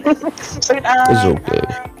 So, It's okay.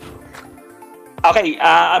 Okay,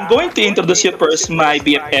 I'm going to introduce you first my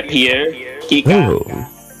BFF here, Kika. Hello.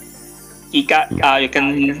 Kika, you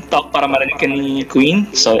can talk para marinig ka ni Queen.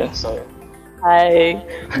 So, Hi.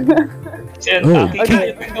 Kika,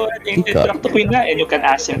 you can go ahead and interact to Queen na and you can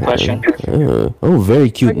ask him question. Very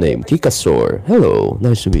cute name, Kika Sor. Hello,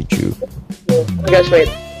 nice to meet you. Oh my gosh, wait.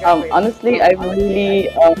 Honestly, I'm really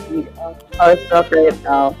starstruck right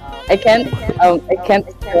now. I can't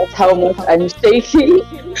express how much I'm shaking.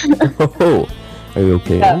 Oh, are you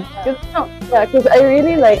okay? Yeah, 'cause, Yeah, because I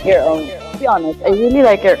really like your to be honest, I really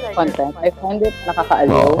like your content. I find it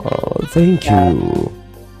nakakaaliw. Oh, thank Yeah. you.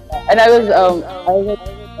 And I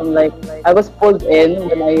was pulled in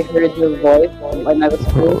when I heard your voice when I was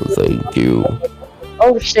Oh, scrolling. thank you.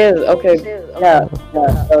 Oh shit, okay. Yeah,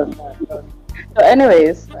 yeah. So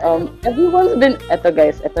anyways, everyone's been eto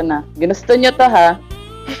guys, eto na. Ginusto nyo to ha.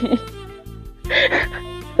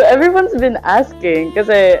 So everyone's been asking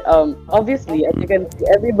kasi obviously as you can see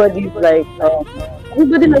everybody likes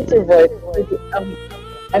your voice.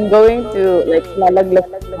 I'm going to like lalaglag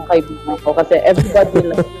ng kaibigan ko kasi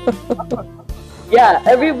everybody like yeah,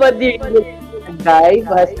 everybody looks a guy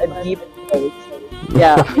who has a deep voice.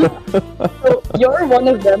 Yeah. So you're one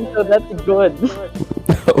of them, so that's good.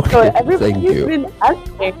 So Okay, thank everybody's you. been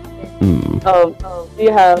asking, Hmm. do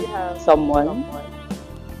you have someone?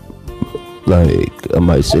 Like, am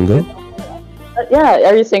I single? Yeah,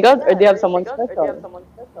 are you single or do you have someone special?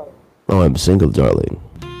 Oh, I'm single, darling.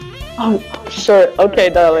 Oh, sure. Okay,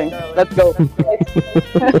 darling. Let's go.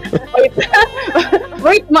 Wait.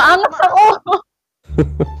 Wait, maangas ako.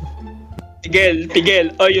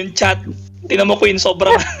 Tigil. O, yung chat. Tinan mo, Queen,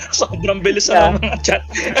 sobrang bilis Yeah. ng mga chat.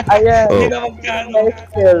 Ayan. Oh. Hindi na magkano. Nice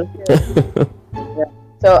skill. Yeah.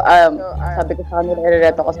 So, sabi ko sa kanila,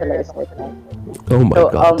 irereto ko sila isa. Oh my So,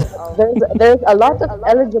 god. there's a lot of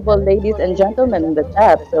eligible ladies and gentlemen in the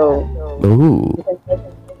chat. So, Ooh.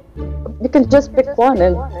 you can just pick one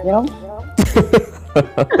and, you know,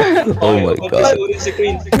 Oh my god. Sorry si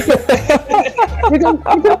Queen. you can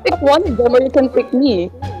pick one of them or you can pick me.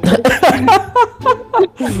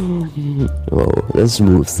 Oh, that's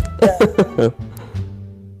smooth.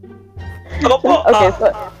 Ako po, Okay, so,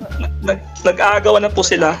 nag-aagawan na po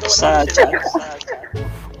sila sa chat.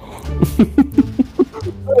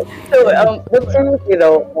 but seriously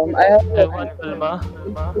though, I have Ewan ko ba?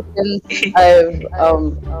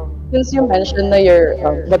 since you mentioned that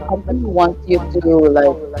the company wants you to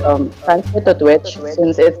like transfer to Twitch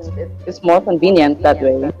since it's more convenient that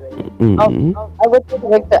way. Mhm. I would just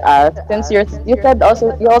like to ask, since you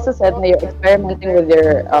also said that you're experimenting with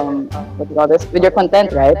your what do you call this, with your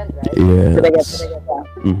content, right? Did I get Yes. yeah.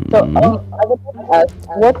 Mhm. So I would like to ask,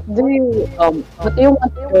 what do you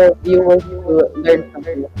want your viewers to learn from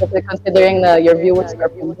you? Kasi considering that your viewers are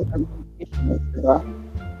from different locations, diba?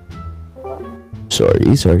 Sorry.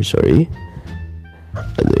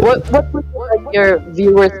 Ano yun? What would you like your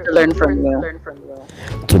viewers to learn from you?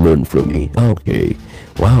 To learn from me. Okay.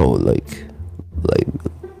 Wow, like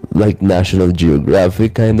National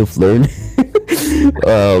Geographic kind of learn.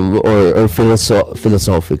 Or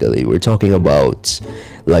philosophically, we're talking about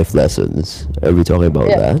life lessons. Are we talking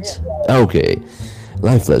about Yeah. that? Okay,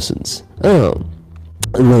 life lessons. Oh,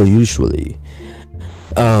 well, usually,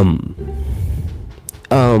 um,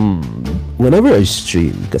 whenever I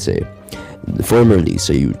stream, kasi formerly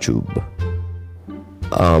sa YouTube,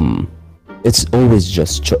 it's always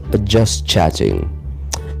just chatting.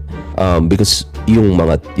 Because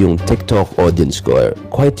yung TikTok audience ko are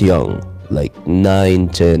quite young, like 9,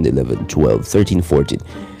 10, 11, 12, 13, 14.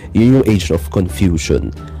 Yung age of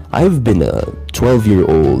confusion. I've been a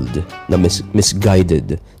 12-year-old na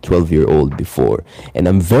misguided 12-year-old before, and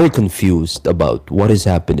I'm very confused about what is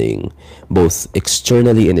happening both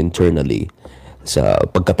externally and internally sa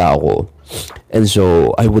pagkatao ko. And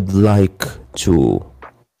so I would like to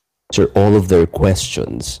answer all of their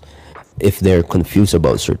questions if they're confused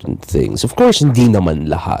about certain things. Of course, hindi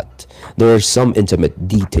naman lahat. There are some intimate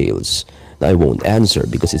details that I won't answer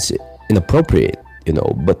because it's inappropriate,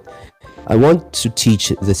 but I want to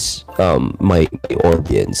teach this my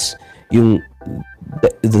audience yung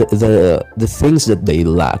the things that they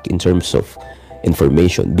lack in terms of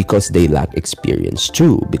information because they lack experience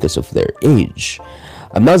too because of their age.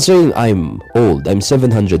 I'm not saying I'm old. I'm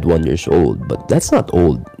 701 years old, but that's not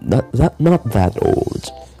old. Not that old.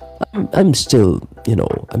 I'm still,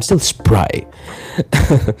 I'm still spry.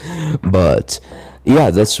 But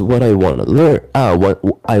yeah, that's what I want to learn. What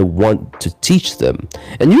I want to teach them.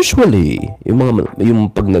 And usually, yung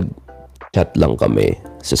pag nag-chat lang kami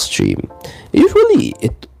sa stream, usually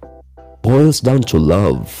it boils down to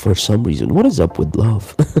love for some reason. What is up with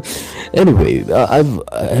love? Anyway, I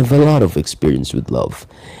have a lot of experience with love,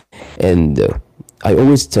 and I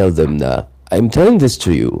always tell them that I'm telling this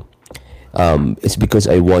to you. It's because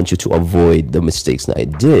I want you to avoid the mistakes that I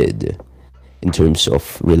did in terms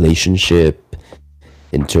of relationship,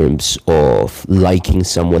 in terms of liking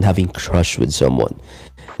someone, having crush with someone.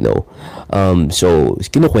 So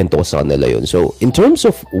kinukwento ko sa kanila yun. So in terms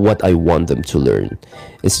of what I want them to learn,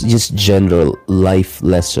 it's just general life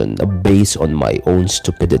lesson based on my own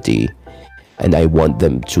stupidity, and I want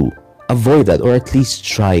them to avoid that, or at least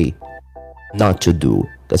try not to do.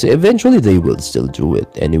 Because eventually they will still do it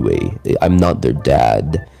anyway. I'm not their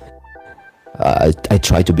dad. I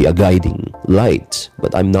try to be a guiding light,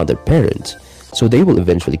 but I'm not their parent. So they will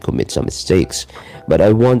eventually commit some mistakes. But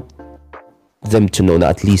I want them to know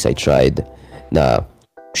that at least I tried na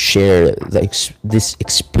share these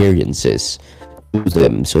experiences to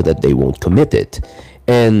them so that they won't commit it.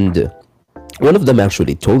 And one of them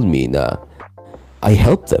actually told me na I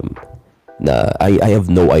helped them. Na I have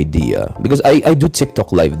no idea. Because I do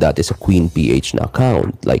TikTok live that is a Queen PH na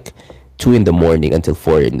account. Like 2 in the morning until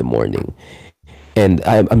 4 in the morning. And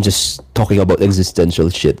I'm just talking about existential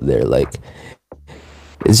shit there. Like,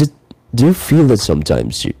 do you feel that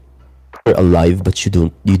sometimes you're alive but you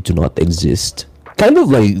do not exist? Kind of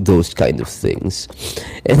like those kind of things.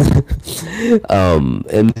 And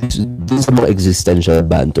this mga existential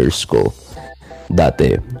banters ko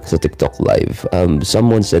dati sa TikTok live.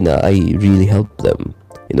 Someone said na I really helped them,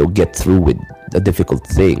 get through with a difficult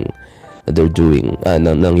thing that they're doing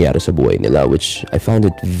nangyari sa buhay nila, which I found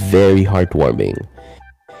it very heartwarming.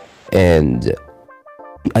 And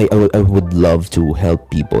I would love to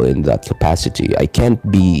help people in that capacity. I can't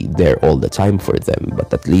be there all the time for them,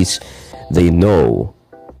 but at least they know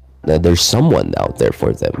that there's someone out there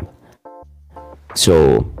for them.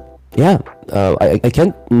 So yeah, I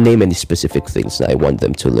can't name any specific things that I want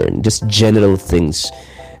them to learn. Just general things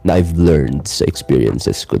that I've learned sa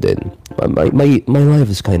experiences ko din. My life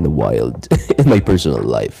is kind of wild. My personal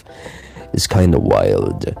life is kind of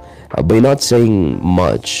wild. By not saying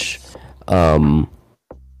much,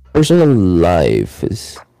 personal life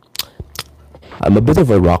is... I'm a bit of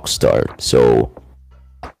a rock star, so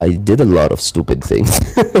I did a lot of stupid things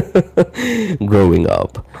growing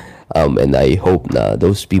up. And I hope na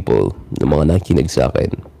those people, the mga nakikinig sa akin,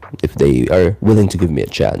 if they are willing to give me a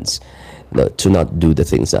chance, to not do the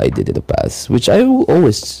things that I did in the past, which I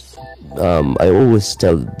always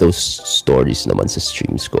tell those stories naman sa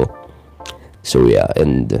streams ko. So yeah,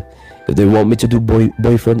 and if they want me to do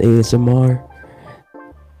boyfriend ASMR,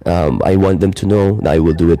 I want them to know that I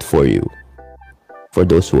will do it for you. For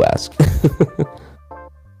those who ask.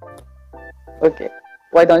 Okay.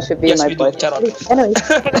 Why don't you be Yes, my we do. boyfriend? Charot.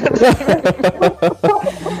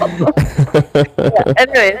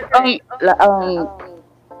 Anyway.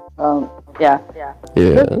 Yeah, yeah.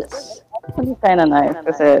 Yes. It's kind of nice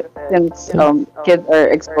kasi since kids are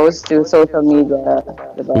exposed to social media,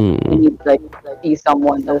 diba? You need like see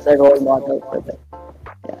someone as a role model for them.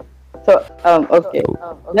 Yeah. So okay,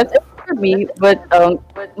 that's it for me. But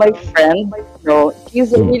my friend,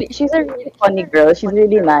 she's a really funny girl. She's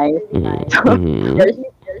really nice. So, yeah, she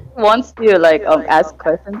wants to like ask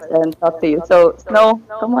questions and talk to you. So Snow,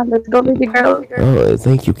 come on, let's go, baby girl. Oh,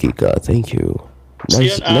 thank you, Kika. Thank you. So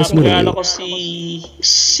yun, Nice meeting kilala you. ko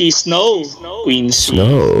si Snow. Queen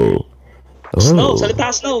Snow. Snow, Oh.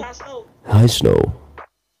 salita Snow. Hi, Snow.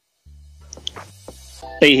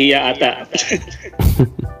 Nahihiya ata.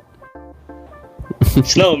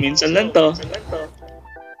 Snow, minsan lang to.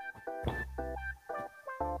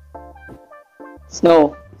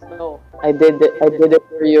 Snow, I did it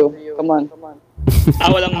for you. Come on.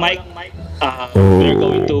 Walang mic. We're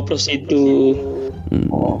going to proceed to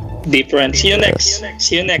different. See you next.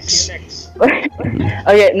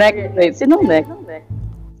 Okay, next. Wait, sino next?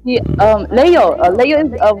 Leo. Leo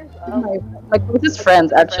is my closest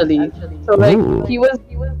friends actually. So like Ooh. he was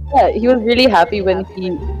really happy when he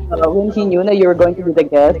knew that you were going to be the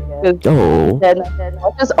guest. Oh. Then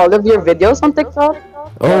watches all of your videos on TikTok.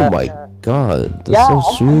 Oh my God. That's so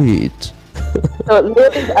sweet. So Leo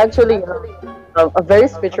is actually a very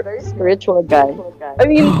spiritual guy. I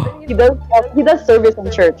mean, he does service in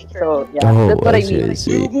church. So yeah, Oh, that's what I I mean.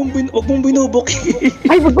 see. Huwag mong binubok.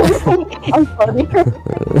 I'm sorry.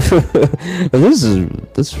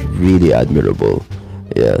 That's really admirable.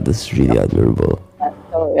 Yeah, that's really admirable.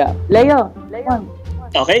 So yeah, Leo.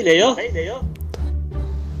 Okay, Leo.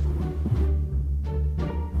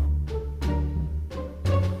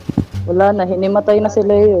 Wala na, hinimatay na si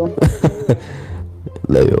Leo.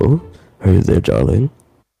 Leo, are you there, darling?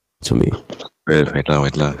 To me. Wait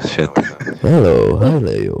lang. Shit. Hello, hi,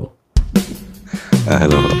 Leo.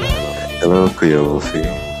 Hello. Hello, Kuya Wolfie.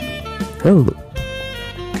 Hello.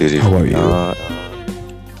 Good How are evening. you?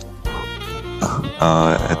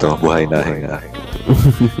 Ito, buhay na hinga.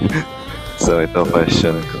 So, ito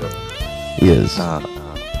question ko. Yes.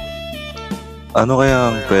 Ano kaya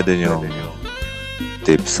ang pwede nyo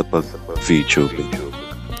tips sa pag-VTubing?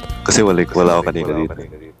 Kasi wala ako kanina dito.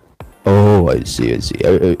 Oh, I see.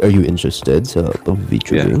 Are you interested sa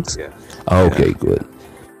VTubing? Yeah. Okay, good.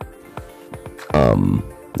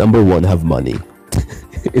 Number one, have money.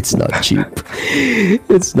 It's not cheap.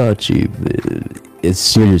 It's not cheap. It's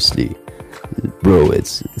seriously, bro.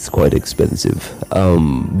 It's quite expensive.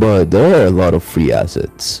 But there are a lot of free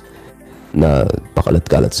assets na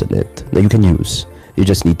pakalat-kalat sa net na you can use. You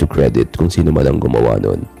just need to credit kung sino man ang gumawa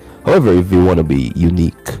nun. However, if you want to be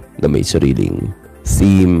unique, na may sariling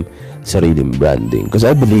theme, sariling branding, because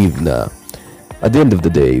I believe na at the end of the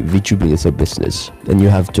day, VTubing is a business and you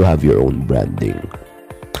have to have your own branding.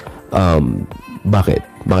 Bakit?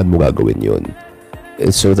 Bakit mo gagawin yun?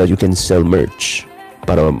 It's so that you can sell merch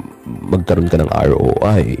para magkaroon ka ng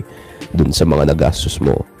ROI dun sa mga nagastos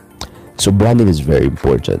mo. So branding is very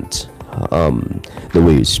important. The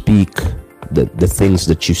way you speak, the things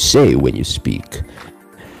that you say when you speak,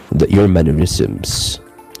 your mannerisms,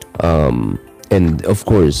 and of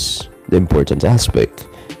course, the important aspect,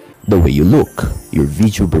 the way you look, your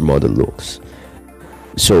VTuber model looks.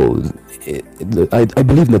 So, I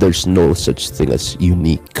believe that there's no such thing as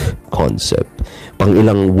unique concept. Pang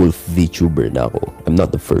ilang wolf VTuber na ako. I'm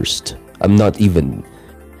not the first. I'm not even...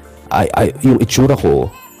 yung itsura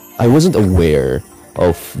ko, I wasn't aware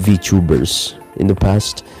of VTubers in the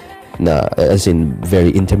past, na as in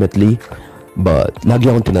very intimately, but lagi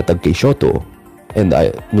akong tinatag kay Shoto, and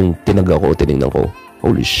nung tinag ako, tinignan ko,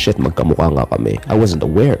 holy shit, magkamukha nga kami. I wasn't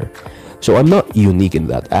aware. So I'm not unique in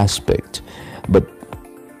that aspect, but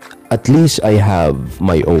at least I have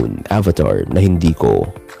my own avatar na hindi ko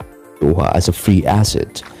tuha as a free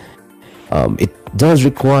asset. It does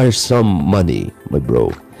require some money, my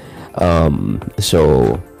bro.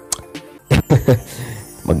 So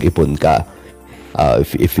mag-ipon ka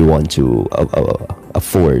if you want to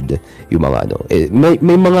afford yung mga ano.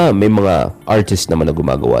 May mga artists naman na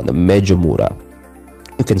gumagawa na medyo mura.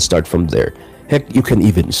 You can start from there. Heck, you can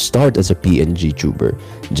even start as a PNG tuber.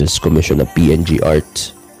 Just commission a PNG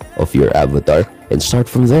art of your avatar and start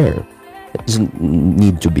from there. It doesn't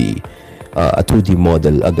need to be a 2D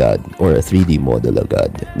model agad or a 3D model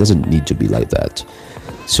agad. It doesn't need to be like that.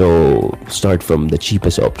 So start from the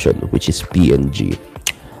cheapest option, which is PNG.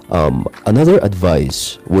 Another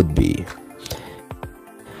advice would be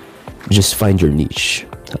just find your niche.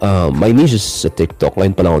 My niche is sa TikTok.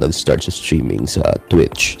 Ngayon pa lang ako nag-start sa streaming sa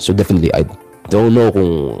Twitch. So definitely, I don't know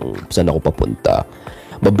kung saan ako papunta.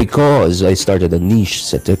 But because I started a niche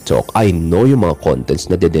sa TikTok, I know yung mga contents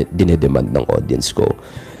na dinedemand ng audience ko.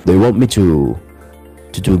 They want me to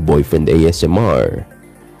do boyfriend ASMR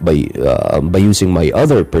by using my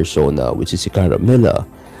other persona, which is si Caramella.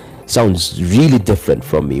 Sounds really different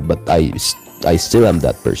from me, but I still am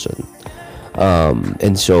that person.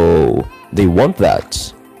 And so they want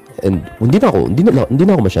that. And hindi na ako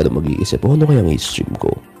masyado mag-iisip, ano kaya ang i-stream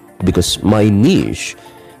ko? Because my niche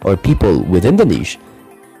or people within the niche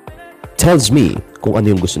tells me kung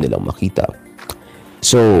ano yung gusto nilang makita.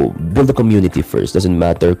 So, build a community first. Doesn't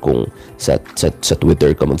matter kung sa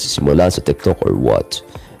Twitter ka magsisimula, sa TikTok or what.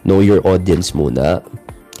 Know your audience muna.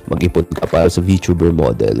 Mag-ipon ka para sa VTuber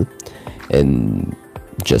model and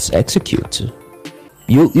just execute.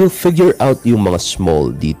 You'll figure out yung mga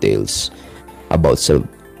small details about sa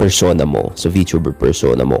persona mo, sa VTuber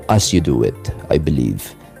persona mo as you do it, I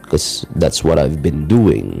believe. Because that's what I've been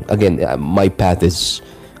doing. Again, my path is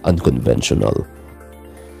unconventional.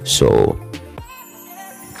 So,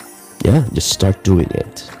 yeah, just start doing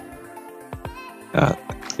it.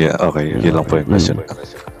 Yeah, okay. Yun lang po yung question.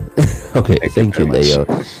 Okay, thank you, Leo.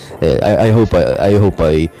 I hope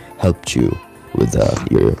I helped you with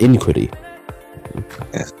your inquiry.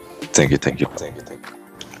 Yeah. Thank you.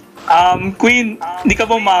 Queen, hindi ka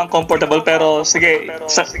po comfortable pero sige.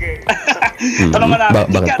 Tanong mo na.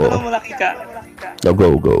 Bakit po? Tanong mo na, Kika. No,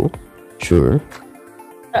 go. Sure.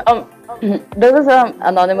 There was an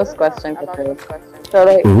anonymous question. So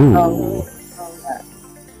like,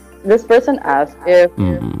 this person asked if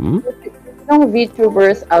yung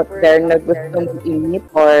VTubers out there na gusto mag-meet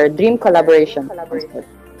or dream collaboration.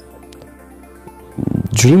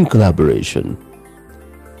 Dream collaboration.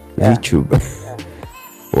 Yeah. VTuber.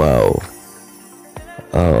 Wow.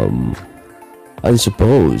 I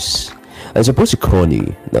suppose si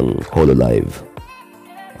Connie ng HoloLive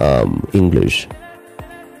English,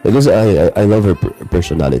 because I love her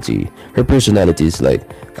personality. Her personality is like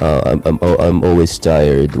I'm always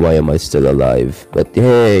tired, why am I still alive? But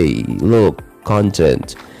hey, look,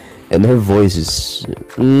 content. And her voice is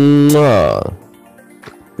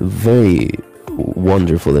very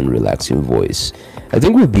wonderful and relaxing voice. I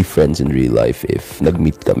think we'll be friends in real life if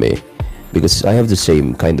nag-meet kami, because I have the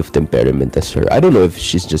same kind of temperament as her. I don't know if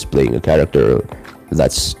she's just playing a character or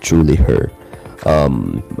that's truly her.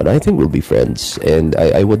 But I think we'll be friends, and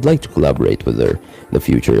I would like to collaborate with her in the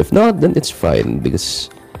future. If not, then it's fine, because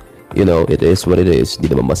you know, it is what it is. Di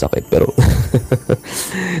naman masakit, pero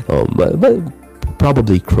but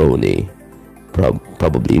probably crony.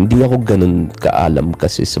 Probably. Hindi ako ganun kaalam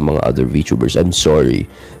kasi sa mga other VTubers. I'm sorry,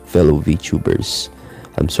 fellow VTubers.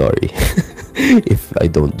 I'm sorry. If I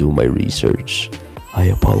don't do my research,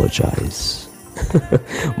 I apologize.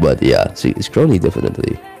 But yeah, see, it's crony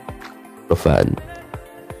definitely. A fan.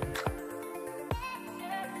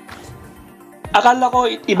 Akala ko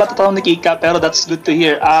iba to tanong ni Kika, pero that's good to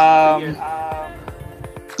hear.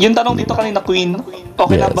 Yung tanong dito kanina, Queen,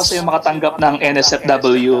 okay lang ba Yes. sa'yo makatanggap ng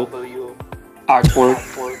NSFW artwork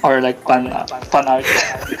or like fan art?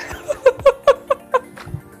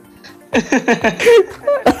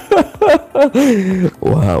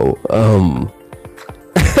 Wow.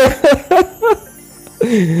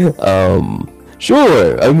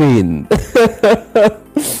 Sure. I mean,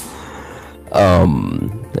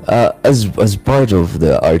 as part of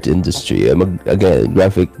the art industry, again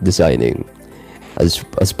graphic designing.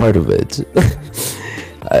 As part of it,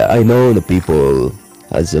 I know the people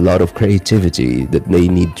has a lot of creativity that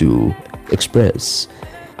they need to express,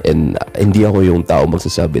 and hindi ako yung tao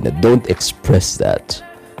magsasabi na don't express that.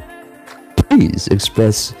 Please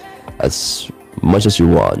express as much as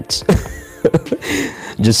you want.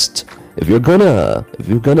 Just if you're gonna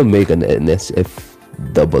make an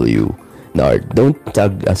NSFW na art, don't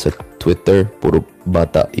tag us at Twitter. Puro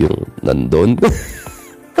bata yung nandun.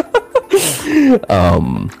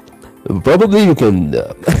 Probably you can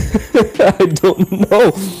I don't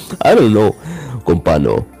know kung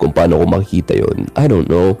paano ko makikita yun. I don't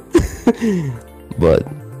know. But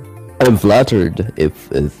I'm flattered if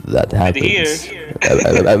that happens.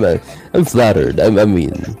 I'm flattered. I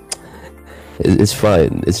mean, it's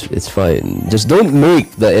fine. It's fine. Just don't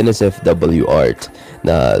make the NSFW art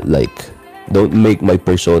na like, don't make my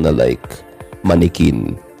persona like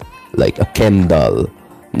mannequin, like a Ken doll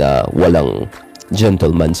na walang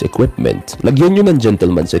gentleman's equipment. Lagyan nyo ng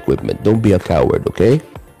gentleman's equipment. Don't be a coward, okay?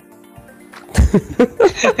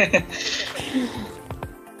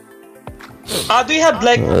 Do you have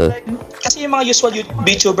like, kasi yung mga usual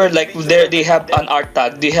VTuber, like they have an art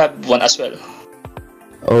tag, do you have one as well?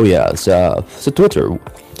 Oh yeah, sa Twitter,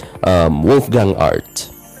 Wolfgang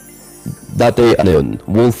Art. Dati ano yun,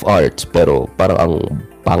 Wolf Art, pero parang ang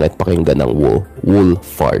pangit pakinggan ng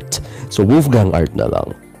wolf art. So Wolfgang Art na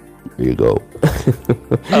lang. There you go.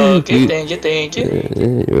 Okay, thank you.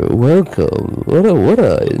 You're welcome. What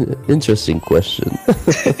a interesting question.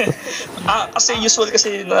 Kasi usual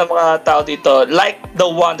kasi ng mga tao dito, like the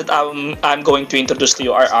one that I'm going to introduce to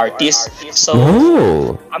you are artists. So,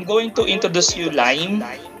 I'm going to introduce you Lime.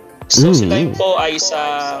 So, si Lime po ay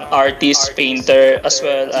isang artist, painter, as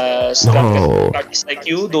well as graphic artist like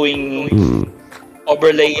you, doing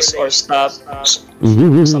overlays or stuff,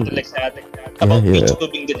 something like that. About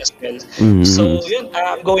VTubing din as well. So, yun,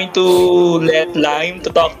 I'm going to let Lime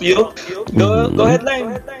to talk to you. Go ahead,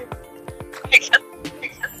 Lime.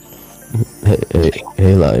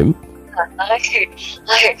 Hey, Lime. Hi.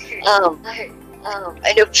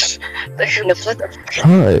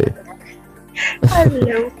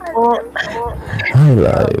 Hello po. Hi,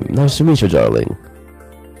 Lime. Nice to meet you, darling.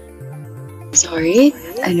 Sorry?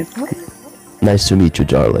 Ano po? Nice to meet you,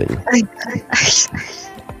 darling.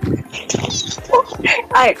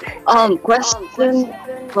 Question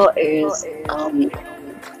po is,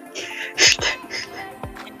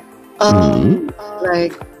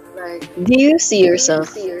 like, do you see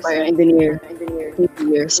yourself parang in the near 2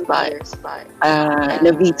 years by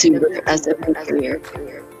na VTuber as a career?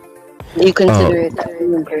 Do you consider it as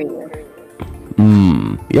a career?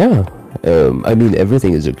 Yeah. I mean,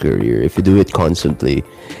 everything is a career. If you do it constantly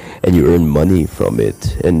and you earn money from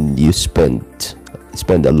it and you spend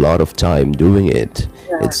a lot of time doing it,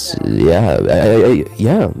 it's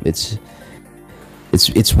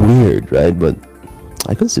it's weird, right? But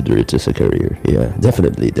I consider it as a career. Yeah,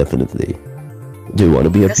 definitely. Do you want to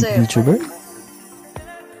be a VTuber?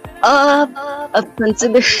 I'm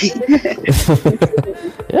considering.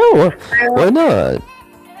 Yeah, why not?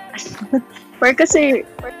 Pero kasi,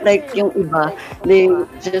 like, yung iba, they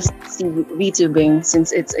just see VTubing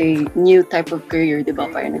since it's a new type of career, di ba?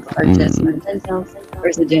 Parang nag-artist,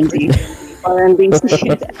 or sa Gen Z. Parang they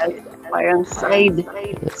see it as parang side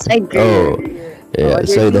career. Yeah,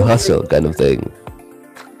 so the hustle kind of thing.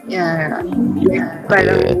 Yeah.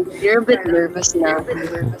 Parang you're a bit nervous na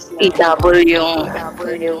i-double yung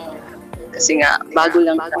kasi nga, bago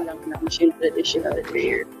lang yung traditional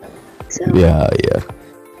career. So, Yeah.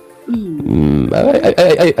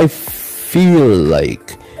 I feel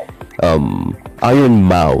like Iron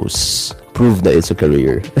Mouse proved that it's a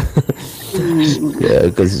career.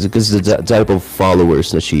 Yeah, because the type of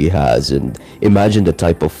followers that she has, and imagine the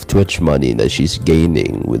type of Twitch money that she's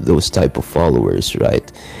gaining with those type of followers,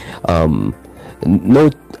 right? Um, no,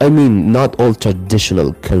 I mean, not all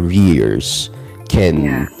traditional careers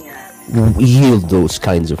can yield those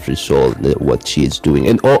kinds of results what she is doing,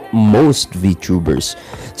 and most VTubers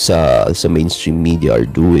sa mainstream media are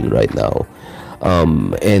doing right now.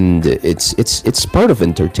 And it's part of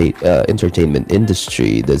entertainment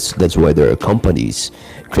industry. That's why there are companies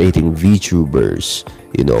creating VTubers.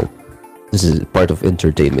 You know, this is part of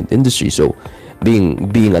entertainment industry. So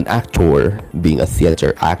being an actor, being a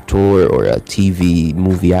theater actor or a TV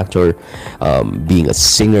movie actor, being a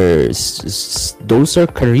singer, those are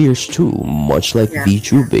careers too, much like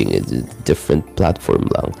VTubing. It's a different platform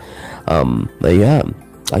lang. But yeah,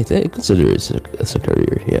 I think I consider it as a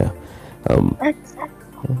career. Yeah.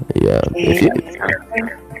 Yeah. If you,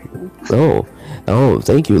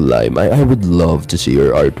 thank you, Lime. I would love to see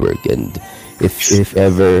your artwork, and if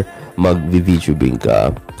ever mag-VTubing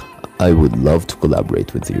ka, I would love to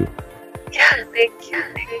collaborate with you. Yeah, thank you.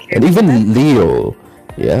 And even Leo.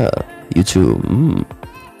 Yeah, you too.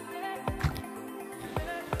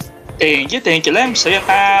 Thank you, Lem. So yun,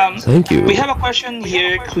 Thank you. we have a question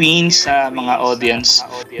here, Queen, sa mga audience.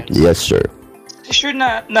 Yes, sir. Sure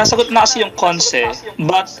na nasagot na kasi yung conce,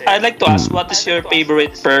 but I'd like to ask, what is your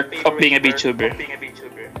favorite perk of being a VTuber?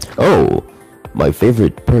 Oh, my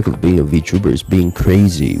favorite perk of being a VTuber is being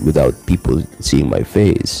crazy without people seeing my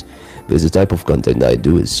face. Because the type of content I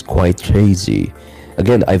do is quite crazy.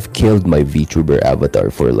 Again, I've killed my VTuber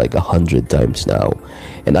avatar for like 100 times now.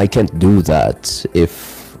 And I can't do that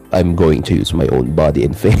if I'm going to use my own body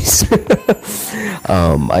and face.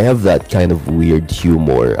 I have that kind of weird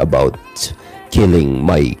humor about killing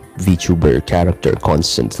my VTuber character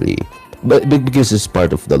constantly, but because it's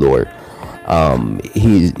part of the lore.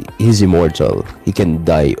 He's immortal. He can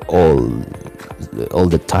die all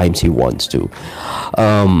the times he wants to.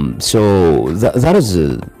 So that is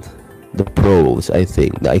the pros. I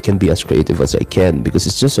think that I can be as creative as I can because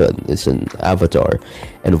it's an avatar,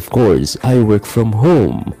 and of course I work from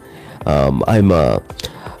home. I'm a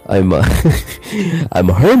I'm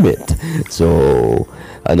a hermit. So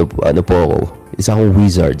ano po ako? Isa akong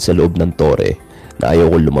wizard sa loob ng tore na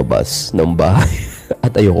ayaw ko lumabas ng bahay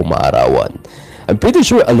at ayaw ko maarawan. I'm pretty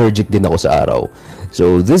sure allergic din ako sa araw.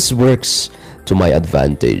 So this works to my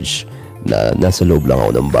advantage na nasa loob lang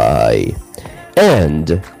ako ng bahay.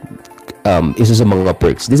 And isa sa mga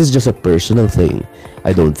perks, this is just a personal thing.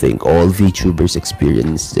 I don't think all VTubers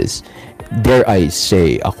experience this. Dare I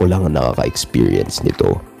say, ako lang ang nakaka-experience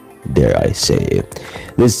nito. Dare I say.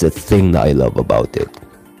 This is the thing na I love about it.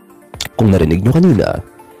 Kung narinig nyo kanina,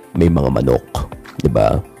 may mga manok.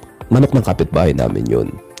 Diba? Manok ng kapitbahay namin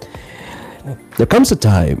yun. There comes a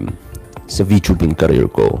time sa VTubing career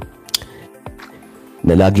ko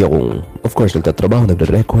na lagi akong, of course, nagtatrabaho,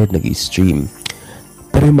 nagre-record, nag-stream.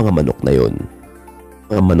 Pero yung mga manok na yun,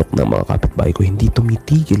 mga manok ng mga kapitbahay ko, hindi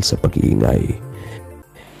tumitigil sa pag-iingay.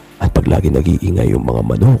 At pag lagi nag-iingay yung mga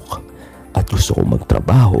manok at gusto kong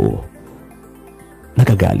magtrabaho,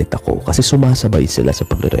 nagagalit ako kasi sumasabay sila sa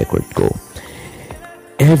pagre-record ko.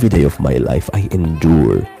 Every day of my life, I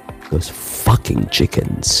endure those fucking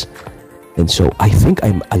chickens. And so, I think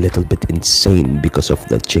I'm a little bit insane because of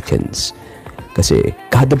the chickens. Kasi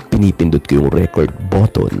kada pinipindot ko yung record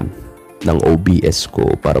button ng OBS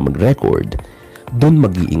ko para mag-record, doon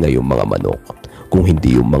mag-iingay yung mga manok. Kung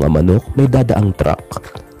hindi yung mga manok, may dadaang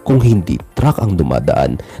truck. Kung hindi truck ang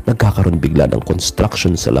dumadaan, nagkakaroon bigla ng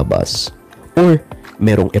construction sa labas. Or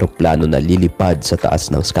merong eroplano na lilipad sa taas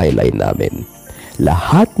ng skyline namin.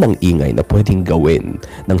 Lahat ng ingay na pwedeng gawin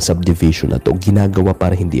ng subdivision na to, ginagawa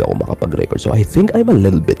para hindi ako makapag-record. So I think I'm a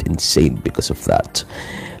little bit insane because of that.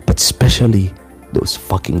 But especially those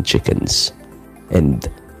fucking chickens. And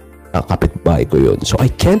kapitbahay ko yun. So I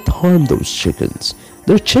can't harm those chickens.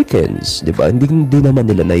 They're chickens, di ba? Hindi naman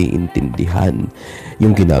nila naiintindihan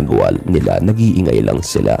yung ginagawa nila. Nag-iingay lang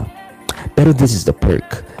sila. Pero this is the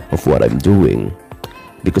perk of what I'm doing.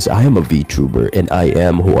 Because I am a VTuber and I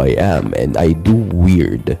am who I am and I do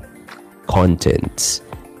weird contents.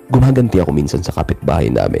 Gumaganti ako minsan sa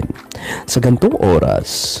kapitbahay namin. Sa gantong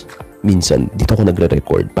oras, minsan dito ako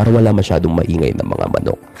nagre-record para wala masyadong maingay na mga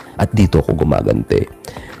manok. At dito ako gumaganti.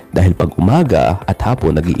 Dahil pag umaga at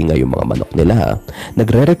hapon nag-iingay yung mga manok nila,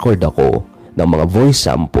 nagre-record ako ng mga voice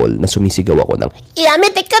sample na sumisigaw ako ng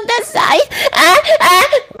 "Yamete kadasai!"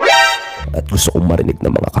 At gusto kong marinig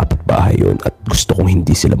ng mga kapitbahay yun at gusto kong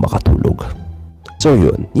hindi sila makatulog. So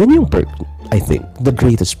yun, yan yung perk, I think, the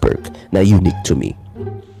greatest perk na unique to me.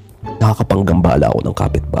 Nakakapanggambala ako ng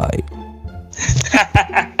kapitbahay.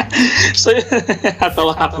 So,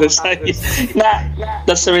 natawa ako sa na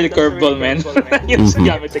that's a really curveball, man. Yung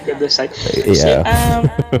gamit ko doon sa Yeah.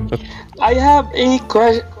 I have a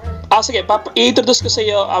question. Sige, i-introduce ko sa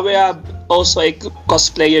iyo. We have also a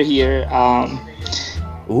cosplayer here.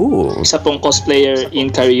 Ooh. Isa pong cosplayer in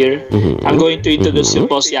career. I'm going to introduce you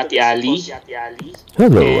po si Ate Ali.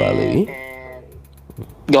 Hello, Ali.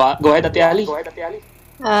 Go ahead, Ate Ali.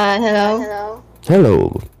 Hello.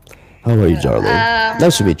 Hello. How are you, darling?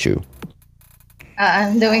 Nice to meet you.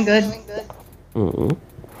 I'm doing good. Mm-hmm.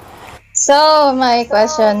 So, my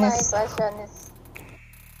question is,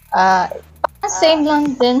 same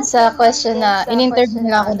lang din sa question na in-interview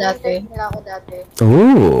nila ako dati.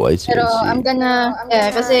 Oh, I see. Pero I see. I'm gonna,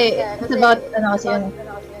 kasi it's about, kasi yun,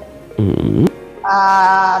 Mm-hmm.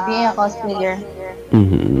 being a cosplayer.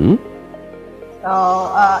 Mm-hmm. So,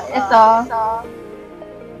 ito,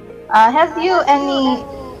 have you any,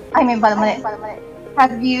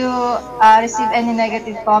 have you received any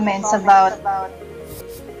negative comments about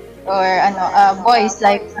or voice,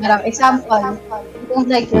 like parang example, you don't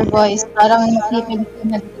like your voice, parang nakipid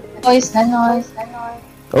na voice na noise,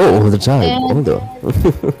 Oh, all the time. And-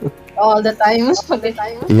 all the time.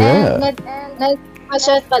 Yeah. And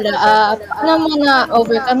question pala, paano mo na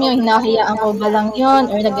overcome yun? Hinahayaan ko ba lang yun?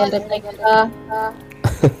 Or nag-reply ka?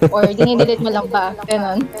 Or dinidelete mo lang ba?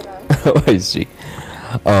 Ganon. Oh, I see.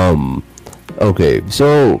 Okay.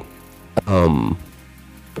 So,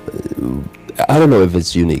 I don't know if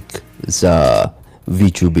it's unique sa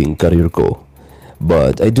VTubing career ko.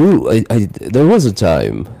 But there was a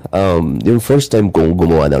time, yung first time kong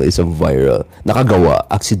gumawa ng isang nakagawa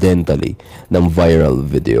accidentally ng viral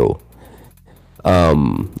video.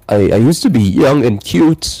 I used to be young and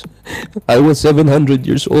cute. I was 700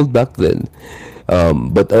 years old back then.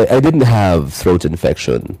 But I didn't have throat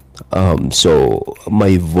infection. So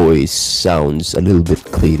my voice sounds a little bit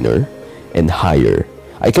cleaner and higher.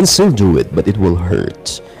 I can still do it, but it will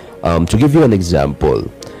hurt. To give you an example,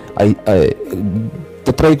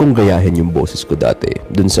 tatry kong gayahin yung boses ko dati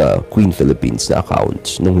dun sa Queen Philippines na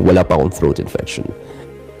account nung wala pa akong throat infection.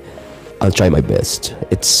 I'll try my best.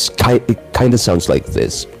 It kind of sounds like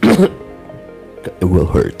this. It will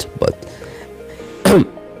hurt, but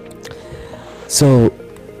so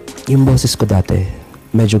yung boses ko dati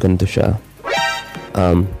medyo ganito siya.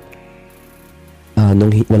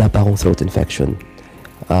 Nung wala pa akong throat infection.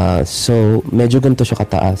 So medyo ganito siya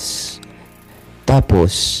kataas.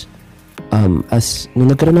 Tapos nung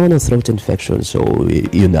nagkaroon ako ng throat infection, so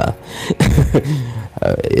yun na.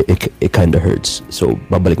 It kind of hurts. So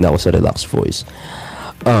babalik na ako sa relaxed voice.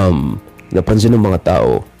 Napansin ng mga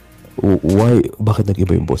tao, bakit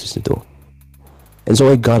nag-iba yung boses nito? And so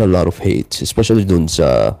I got a lot of hate, especially dun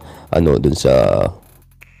sa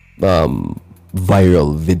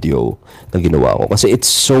viral video na ginawa ko. Kasi it's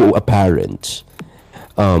so apparent.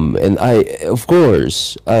 And of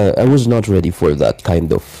course, I was not ready for that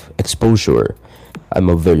kind of exposure. I'm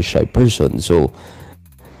a very shy person, so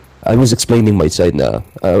I was explaining my side na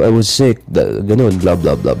I was sick, ganun, blah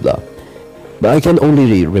blah blah blah. But I can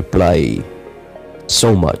only reply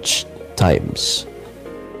so much times.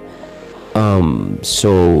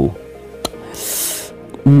 So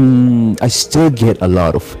I still get a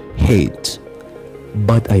lot of hate,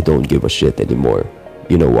 but I don't give a shit anymore.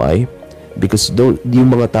 You know why? Because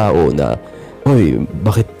yung mga tao na, oy,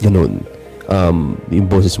 bakit ganun? Yung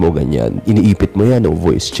boses mo ganyan, iniipit mo yan, o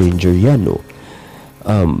voice changer yan, no?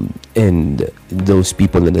 And those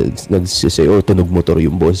people na nagsisay, oh, tunog motor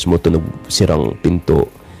yung boses mo, tunog sirang pinto.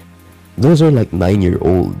 Those are like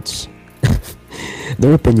 9-year-olds.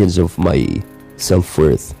 Their opinions of my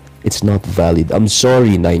self-worth, it's not valid. I'm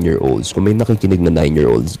sorry, 9-year-olds. Kung may nakikinig na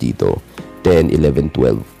 9-year-olds dito, 10, 11,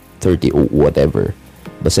 12, 30, or whatever,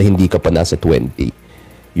 basta hindi ka pa nasa 20,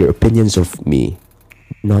 your opinions of me,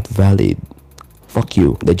 not valid. Fuck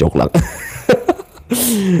you. The joke lang.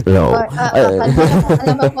 No.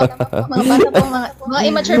 Alam mo po, mga bata po, mga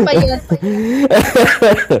immature pa yun.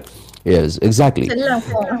 Yes, exactly.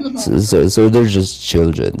 So they're just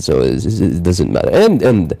children, so it doesn't matter.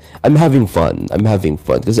 And I'm having fun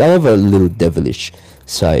because I have a little devilish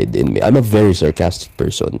side in me. I'm a very sarcastic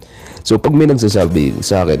person. So pag may nagsasabi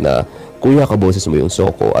sa akin na, kuya, kaboses mo yung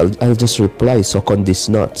soko, I'll just reply, suck on these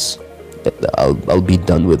nuts. I'll be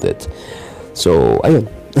done with it. So ayun.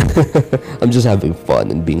 I'm just having fun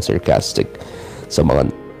and being sarcastic sa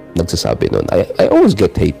mga nagsasabi nun. I always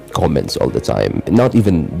get hate comments all the time, not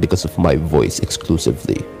even because of my voice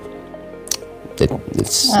exclusively.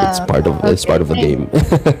 It's part of the game.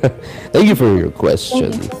 Thank you for your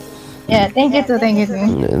question. Thank you too.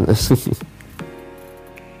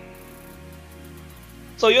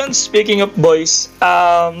 So yun, speaking of boys,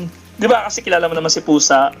 di ba kasi kilala mo naman si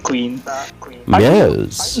Pusa, Queen?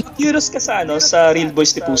 Yes. Curious ka sa sa Real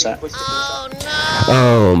Boys ni Pusa?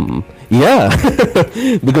 Yeah.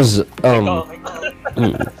 Because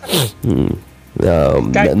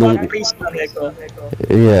Kahit nung, parang praise lang ako.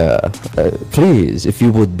 yeah, please, if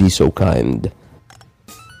you would be so kind.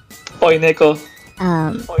 Oy, Neko.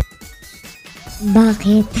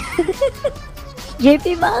 Bakit?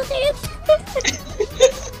 JP, bakit?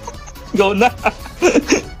 Go na.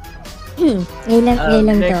 Ngayon lang to.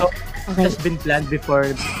 Neko, Okay. has been planned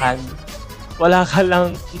beforehand. Wala ka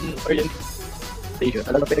lang orientation.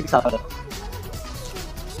 Alam mo, pinag-usapan na.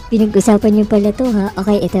 Pinag-usapan niyo pala to, ha?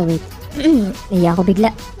 Okay, ito, wait. Naiya ako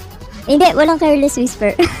bigla. Hindi, walang careless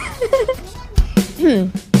whisper.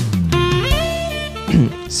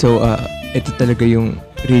 So, ito talaga yung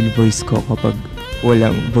real voice ko kapag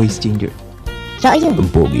walang voice changer. So, ayun. Ang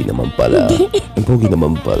pogi naman pala. Ang pogi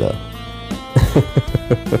naman pala.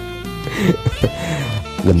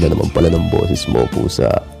 Ganda naman pala ng boses mo, Pusa.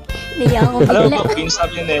 Naiya ako Alam bigla. mo, Queen,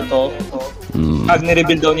 sabi niya Neko, pag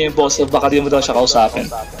nireveal daw niya yung boss, baka di mo daw siya kausapin.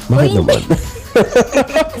 Bakit naman?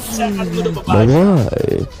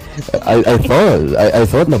 Babae. I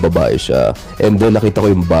thought na babae siya. And then nakita ko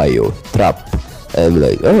yung bio, trap. I'm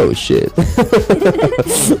like, oh shit.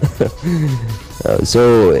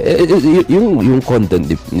 So, yung content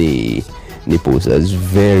ni Pusa is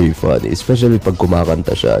very funny, especially pag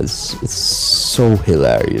kumakanta siya. It's so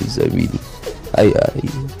hilarious. I mean,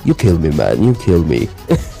 you kill me, man. You kill me.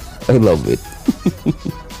 I love it.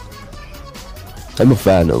 I'm a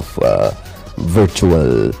fan of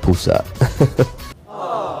virtual Pusa.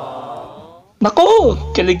 Naku!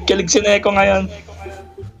 Kilig si Neko ngayon.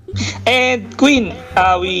 And Queen,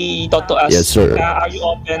 we thought to ask, Yes, sir. are you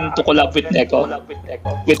open to collab with Neko?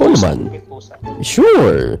 With Oo Pusa? naman.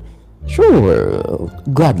 Sure.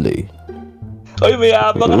 Gladly. Oy, may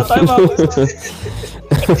abang na tayo mga Pusa.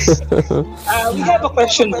 We have a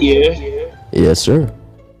question here. Yes, sir.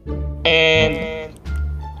 And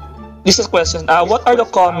this is a question. What are the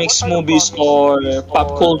comics, movies, or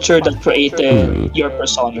pop culture that created your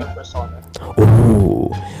persona?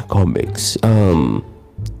 Oh, comics.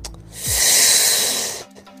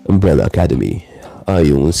 Umbrella Academy.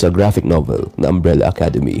 Yung sa graphic novel na Umbrella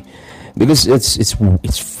Academy. Because it's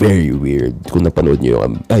very weird kung napanood niyo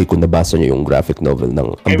kung nabasa niyo yung graphic novel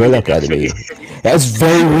ng Umbrella Academy. It's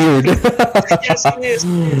very weird. Yes, it is.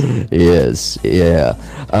 Yes, yeah.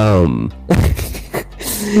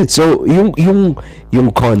 So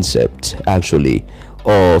yung concept actually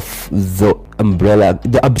of the umbrella,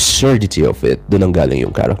 the absurdity of it, doon ang galing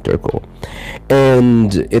yung character ko.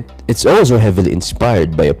 And it's also heavily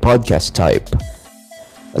inspired by a podcast type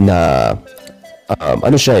na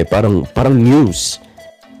ano siya parang news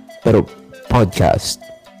pero podcast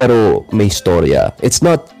pero may storya. It's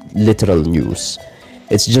not literal news.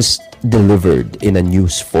 It's just delivered in a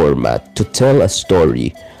news format to tell a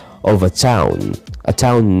story of a town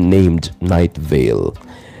named Night Vale.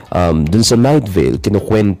 Dun sa Night Vale,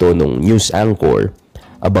 kinukwento nung news anchor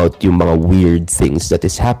about yung mga weird things that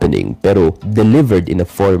is happening, pero delivered in a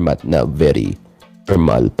format na very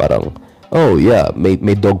normal. Parang, oh yeah, may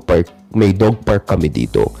dog park kami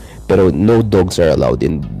dito, pero no dogs are allowed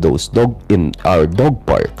in our dog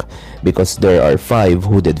park because there are 5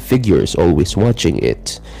 hooded figures always watching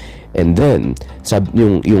it. And then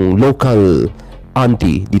yung local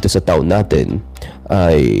auntie dito sa town natin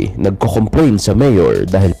ay nagko-complain sa mayor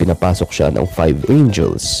dahil pinapasok siya ng 5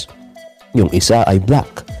 angels. Yung isa ay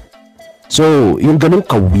black. So, yung ganun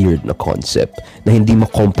ka-weird na concept na hindi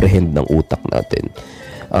ma-comprehend ng utak natin,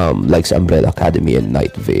 like sa Umbrella Academy and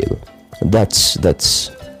Night Vale. That's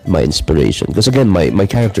my inspiration. Because again, my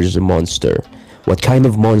character is a monster. What kind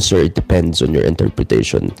of monster, it depends on your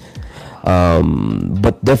interpretation.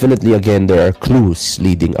 But definitely, again, there are clues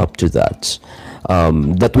leading up to that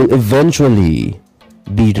that will eventually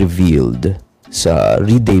be revealed sa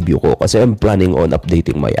re-debut ko, kasi I'm planning on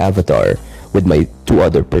updating my avatar with my 2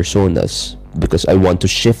 other personas because I want to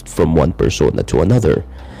shift from one persona to another.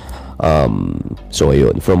 So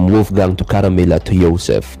ayun, from Wolfgang to Caramilla to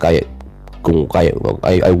Joseph, I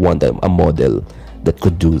want a model that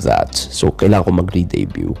could do that. So kailangan ko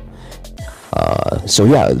mag-re-debut. So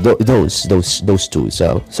yeah, those 2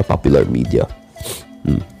 sa popular media.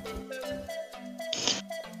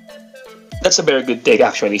 That's a very good take,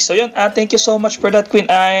 actually. So yun, thank you so much for that, Queen.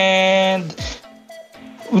 And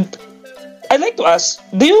I'd like to ask,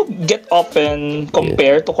 do you get often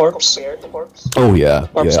compared to Corpse? Oh yeah,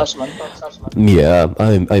 Corpse yeah. Husband? Yeah,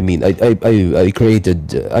 I mean, I created,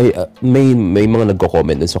 may mga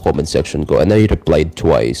nagko-comment sa comment section ko, and I replied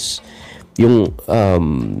twice. yung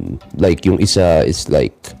like yung isa is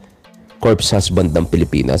like corpse husband ng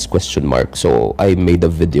Pilipinas question mark. So I made a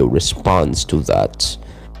video response to that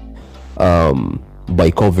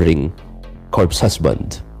by covering corpse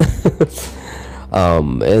husband.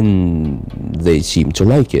 And they seem to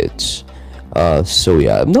like it. So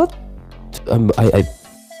yeah, I'm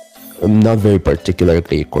not very particular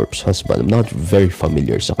kay corpse husband. I'm not very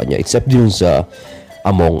familiar sa kanya except yung sa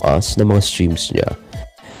Among Us na mga streams niya.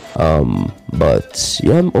 But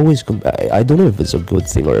yeah, I'm always I don't know if it's a good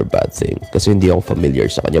thing or a bad thing kasi hindi ako familiar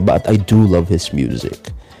sa kanya, but I do love his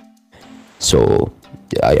music. So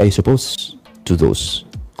I suppose to those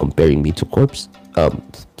comparing me to corpse,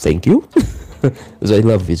 thank you. Because I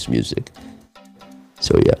love his music.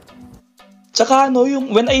 So yeah. Tsaka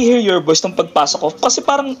yung when I hear your voice nung pagpasok ko, kasi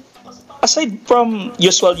parang aside from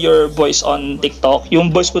usual your voice on TikTok,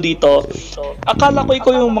 yung voice ko dito, akala ko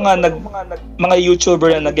ikaw yung mga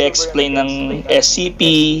YouTuber na nag-explain ng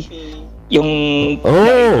SCP, yung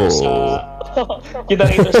narrator sa yung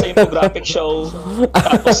narrator sa infographic show,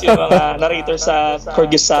 tapos yung mga narrator sa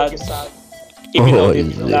Kyrgyzstan.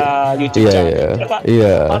 Na YouTube channel.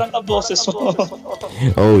 Yeah. Parang kaboses mo.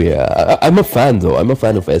 Oh yeah, I'm a fan though. I'm a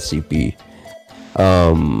fan of SCP.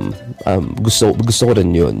 Gusto ko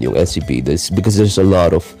rin yun, yung SCP. Because there's a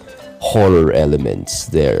lot of horror elements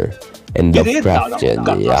there and Lovecraftian.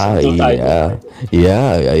 I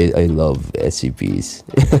love SCPs.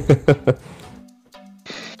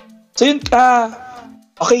 So yun,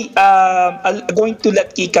 okay, I'm going to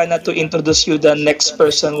let Kika na to introduce you the next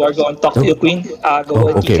person who are going to talk to you, Queen.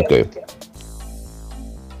 Go ahead, Kika.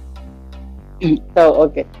 Okay. So,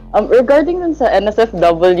 okay. Regarding dun sa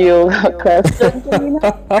NSFW question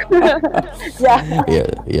kanina.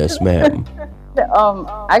 Yes, ma'am.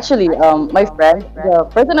 Actually, my friend, the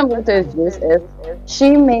person I'm going to introduce is,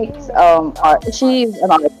 she makes art. She's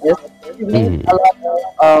an artist. She makes a lot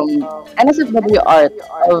of NSFW art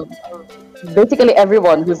of basically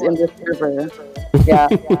everyone who's in this server.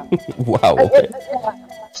 Yeah. Wow. Okay.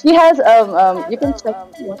 She has you can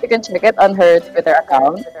check it on her Twitter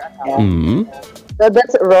account. Yeah. So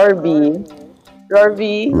that's Rorby.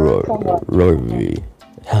 Rorby.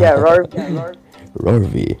 Yeah, Rorby.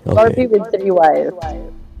 Rorby. Okay. Rorby with 3 Y's.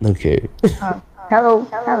 Okay. Hello.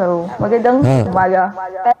 Magandang umaga.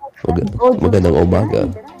 Magandang umaga.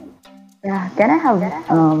 Yeah, can I have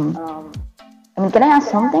can I ask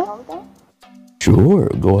something? Sure,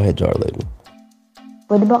 go ahead, darling.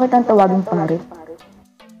 Pwede ba kitang tawagin pare?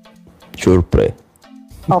 Sure, pre.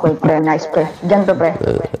 Okay, pre. Nice, pre. Diyan to, pre.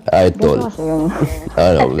 Tol.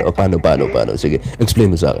 Paano? Sige,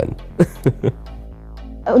 explain mo sa akin.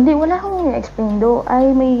 Hindi, wala akong explain though. I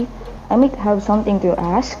may have something to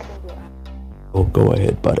ask. Oh, go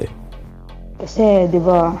ahead, pare. Kasi, di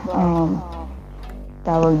ba,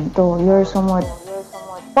 tawag dito, you're somewhat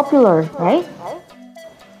popular, right?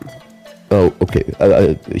 Oh, okay.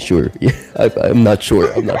 Sure. I'm not sure.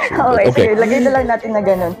 Okay. Lagay na lang natin na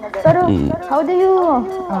ganun. Pero, how do you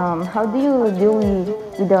deal with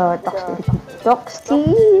the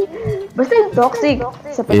basta yung toxic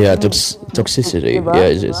sa pag- Yeah, toxicity. Diba?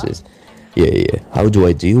 Yes. Yeah. How do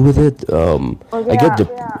I deal with it?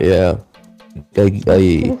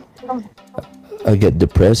 I get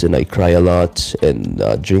depressed and I cry a lot and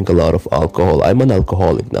drink a lot of alcohol. I'm an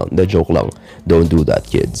alcoholic now. The joke lang. Don't do that,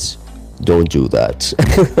 kids. Don't do that.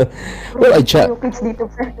 Well, I chat.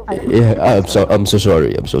 Yeah, I'm so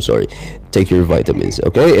sorry. Take your vitamins,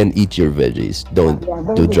 okay, and eat your veggies. Don't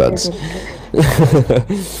do drugs.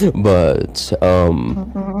 But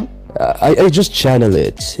I just channel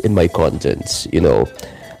it in my contents,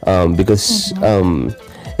 because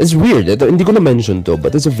it's weird. Hindi ko na mention to,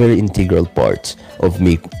 but it's a very integral part of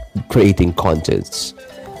me creating contents.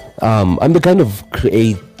 I'm the kind of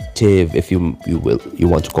creative, if you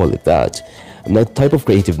want to call it that. I'm that type of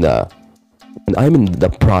creative na, and I'm in the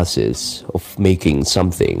process of making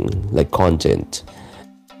something like content.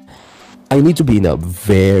 I need to be in a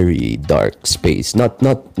very dark space, not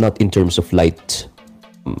in terms of light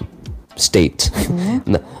state,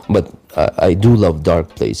 but I do love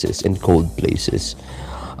dark places and cold places.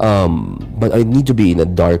 But I need to be in a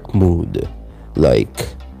dark mood, like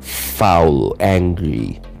foul,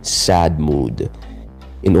 angry, sad mood,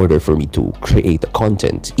 in order for me to create a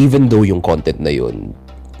content, even though yung content na yun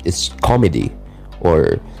is comedy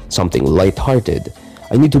or something lighthearted.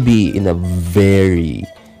 I need to be in a very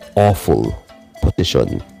awful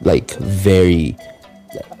position, like very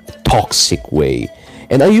toxic way,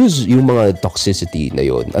 and I use yung mga toxicity na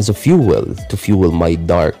yun as a fuel to fuel my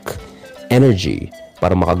dark energy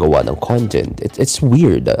para makagawa ng content. It's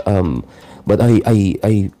weird, but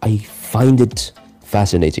I find it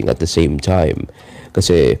fascinating at the same time.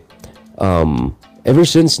 Kasi ever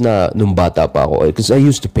since na nung bata pa ako, because I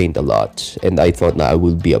used to paint a lot and I thought na I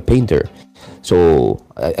will be a painter. So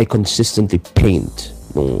I consistently paint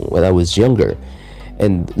when I was younger.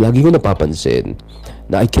 And lagi ko napapansin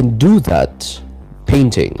na I can do that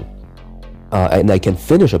painting and I can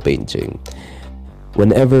finish a painting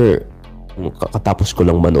whenever katapos ko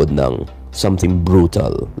lang manood ng something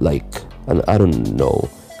brutal like, I don't know,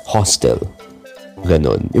 Hostel.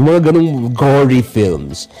 Ganon. Yung mga ganong gory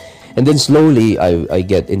films. And then slowly, I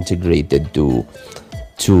get integrated to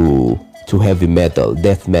heavy metal,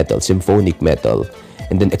 death metal, symphonic metal,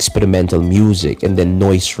 and then experimental music, and then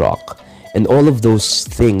noise rock. And all of those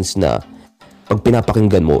things na pag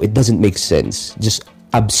pinapakinggan mo, it doesn't make sense. Just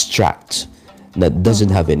abstract. Na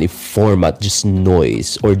doesn't have any format, just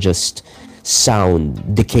noise or just sound,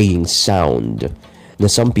 decaying sound. Na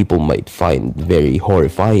some people might find very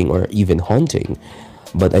horrifying or even haunting.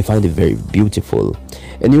 But I find it very beautiful.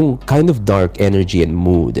 And yung kind of dark energy and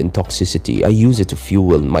mood and toxicity, I use it to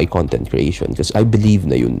fuel my content creation because I believe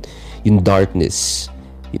na yung darkness,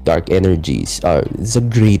 yung dark energies is a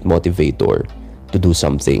great motivator to do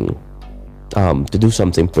something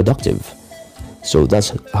productive. So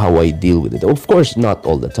that's how I deal with it. Of course, not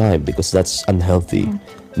all the time because that's unhealthy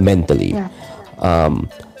mentally.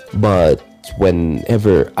 But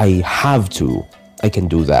whenever I have to, I can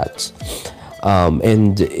do that.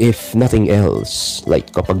 And if nothing else,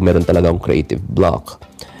 like kapag meron talagang creative block,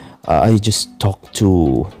 I just talk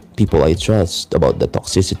to people I trust about the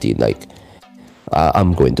toxicity. Like,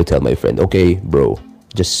 I'm going to tell my friend, okay, bro,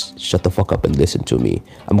 just shut the fuck up and listen to me.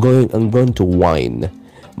 I'm going to whine.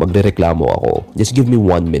 Magrereklamo ako. Just give me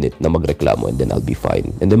 1 minute na magreklamo and then I'll be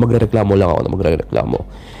fine. And then magrereklamo lang ako na magrereklamo.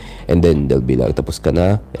 And then they'll be like, tapos ka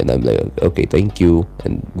na? And I'm like, okay, thank you.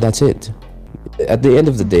 And that's it. At the end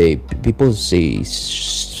of the day, people say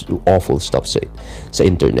awful stuff sa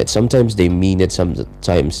internet. Sometimes they mean it,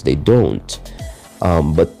 sometimes they don't.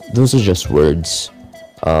 But those are just words.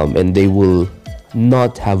 And they will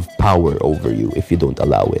not have power over you if you don't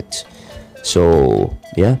allow it. So,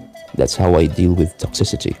 yeah, that's how I deal with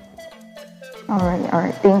toxicity.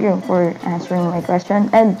 Alright. Thank you for answering my question.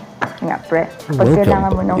 And, nga, pre, pag Welcome.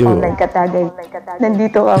 kailangan mo ng online katagay,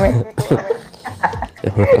 nandito kami.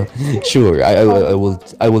 Sure, I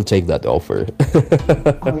will take that offer.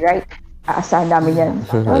 Alright. Aasahan namin yan.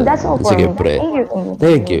 Well, that's all for Sige, me. pre.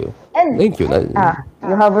 Thank you. And, Thank you.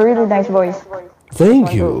 you have a really nice voice.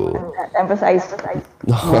 Thank you. Emphasize.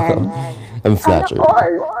 I'm flattered.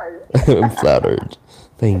 I'm flattered.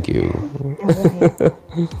 Thank you.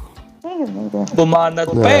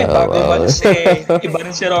 Bumanat pa eh. Bago umalis eh. Iba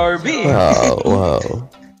rin si Rorby. Wow.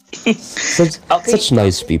 Such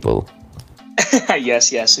nice people.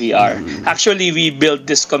 Yes, we are. Actually, we built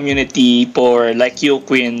this community for like you,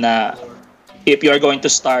 Queen. If you are going to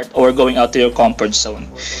start or going out to your comfort zone,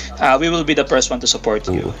 we will be the first one to support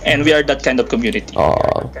you, and we are that kind of community.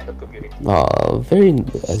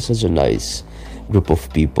 Such a nice group of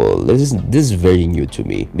people. This is very new to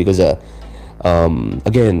me because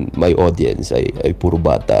again, my audience ay puro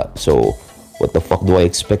bata. So what the fuck do I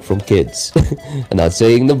expect from kids? I'm not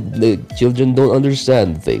saying the children don't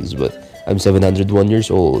understand things, but I'm 701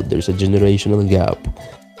 years old. There's a generational gap.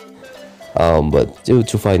 But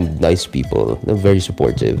to find nice people, they're very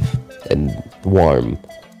supportive and warm.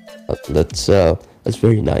 That's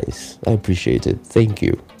very nice. I appreciate it. Thank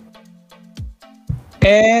you.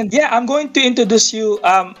 And yeah, I'm going to introduce you.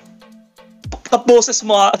 Boses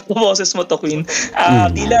mo to, Queen.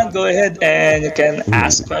 Dylan, go ahead and you can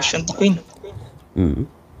ask question to Queen.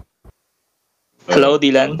 Hello,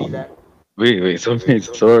 Dylan. Wait,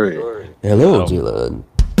 sorry. Hello, Dylan.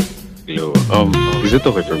 Hello. Is it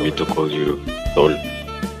okay for me to call you Tol?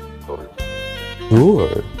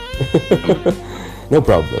 Sure. No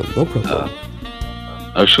problem.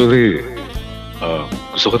 Actually,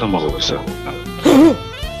 gusto ko na mag-usap.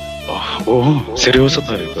 Seryoso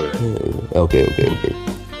talaga. Okay.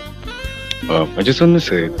 I just want to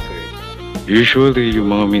say, usually yung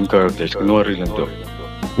mga main characters, kunwari lang to,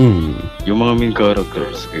 yung mga main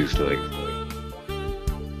characters is like,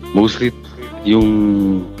 mostly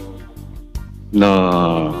yung na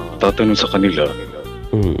tatanong sa kanila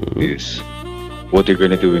is what they're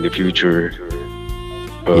gonna do in the future,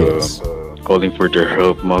 Yes. calling for their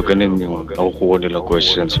help, mga ganun yung nakukuha nilang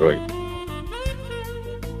questions, right?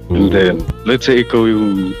 And then, let's say ikaw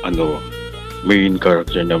yung main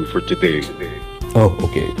character namin for today. Oh,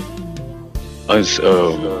 okay. As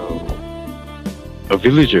a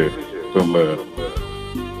villager from a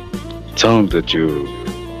town that you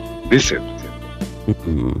visit,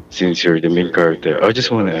 Since you're the main character, I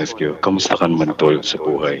just wanna ask you, kamusta ka naman tol sa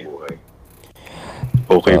buhay?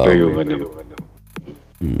 Okay ba yung ano?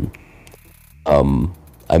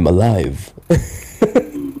 I'm alive.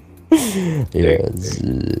 Yes,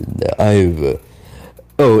 I've.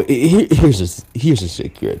 Here's a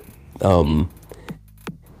secret.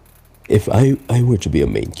 If I were to be a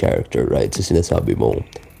main character, right? Sa sinasabi mo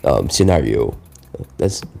scenario,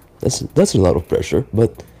 that's a lot of pressure.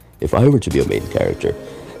 But if I were to be a main character,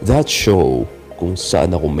 that show kung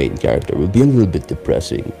saan ako main character would be a little bit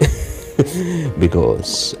depressing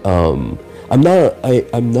because I'm not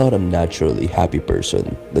a naturally happy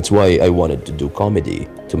person. That's why I wanted to do comedy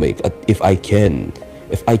to make if I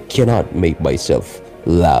cannot make myself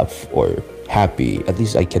laugh or happy, at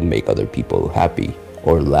least I can make other people happy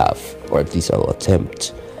or laugh, or at least I'll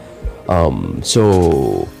attempt.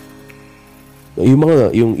 So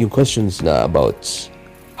yung questions na about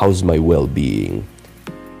how's my well-being,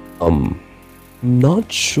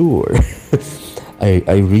 not sure. I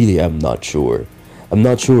really am not sure. I'm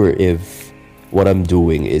not sure if what I'm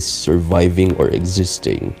doing is surviving or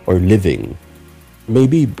existing or living.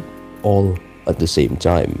 Maybe all at the same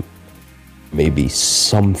time. Maybe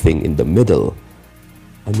something in the middle.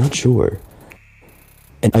 I'm not sure.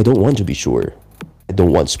 And I don't want to be sure. I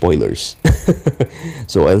don't want spoilers.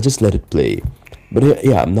 So I'll just let it play. But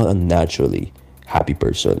yeah, I'm not a naturally happy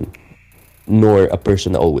person. Nor a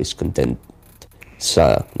person always content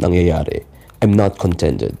sa nangyayari. I'm not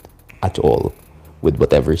contented at all with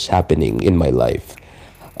whatever's happening in my life.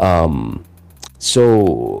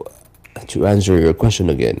 So to answer your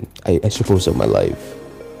question again, I suppose I'm alive.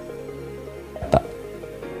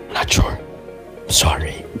 Not sure.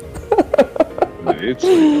 Sorry. It's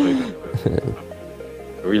like,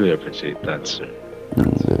 I really appreciate that, sir.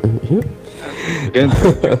 Again,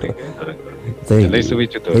 Thank you. Nice to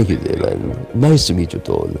meet you, Tol. Thank you, Dylan. Nice to meet you,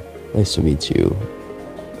 Tol. Nice to meet you.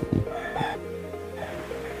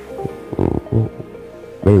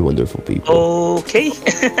 Very wonderful people. Okay.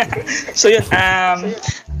 So yun,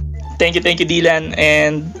 thank you Dylan,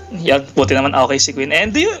 and yan, buti naman okay si Queen.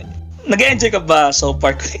 And do you nag-enjoy ka ba so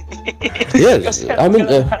far? Yes, I'm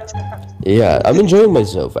enjoying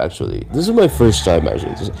myself actually. This is my first time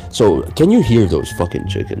actually. So, can you hear those fucking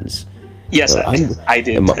chickens? Yes, I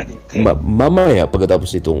did. Mamaya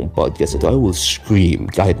pagkatapos nitong podcast ito, I will scream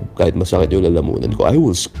kahit masakit yung lalamunan ko. I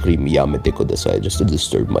will scream Yamete Kodasai just to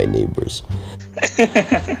disturb my neighbors.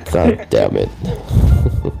 God damn it.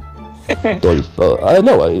 Tol,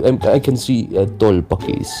 no, I can see Tol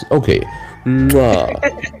Pakis. Okay. Mwah.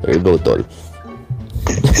 There you go, Tol.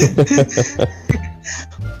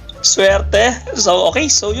 Swerte. So, okay.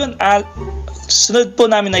 So, yun. Sunod po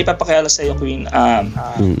namin na ipapakilala sa iyo, Queen.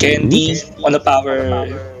 Candy, one of our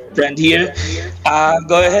friend here.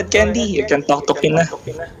 Go ahead, Candy. You can talk to Queen na.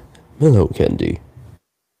 Hello, Candy.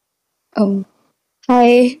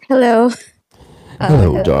 Hi. Hello.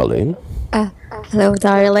 Hello, darling. Hello,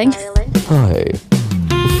 darling. Hi.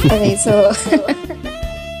 Okay, so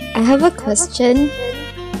I have a question.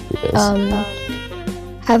 Yes.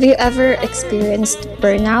 Have you ever experienced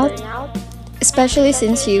burnout? Especially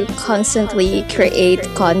since you constantly create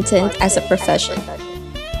content as a profession.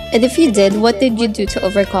 And if you did, what did you do to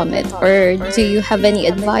overcome it? Or do you have any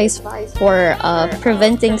advice for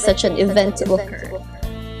preventing such an event to occur?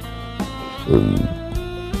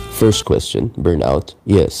 First question, burnout.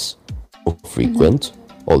 Yes. Frequent,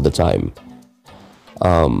 all the time.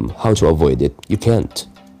 How to avoid it? You can't.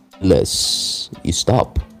 Unless you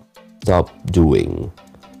stop doing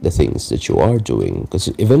the things that you are doing.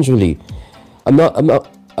 Because eventually, I'm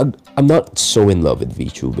not so in love with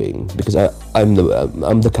VTubing because I'm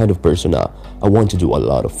the kind of person I want to do a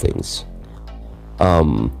lot of things.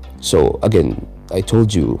 So again, I told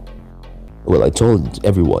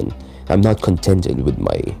everyone I'm not contented with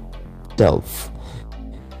myself.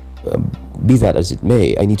 Be that as it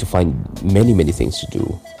may, I need to find many things to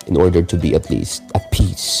do in order to be at least at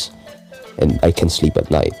peace, and I can sleep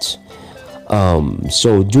at night.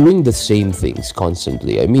 So doing the same things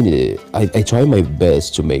constantly, I mean, I try my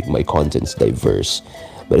best to make my contents diverse,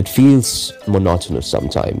 but it feels monotonous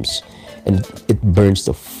sometimes, and it burns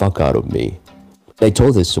the fuck out of me. I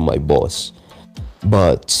told this to my boss,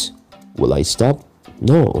 but will I stop?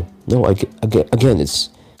 No. Again,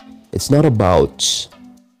 it's not about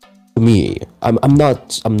me. I'm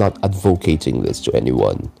not advocating this to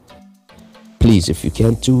anyone. Please, if you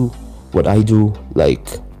can't do what I do,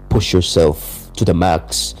 like push yourself to the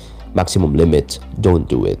maximum limit, don't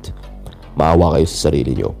do it. Maawa kayo sa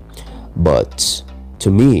sarili nyo. But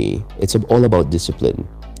to me, it's all about discipline.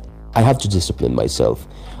 I have to discipline myself.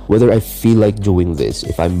 Whether I feel like doing this,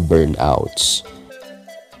 if I'm burned out,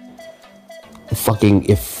 fucking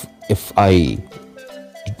if I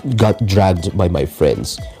got dragged by my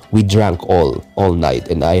friends. We drank all night,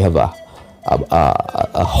 and I have a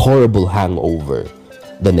horrible hangover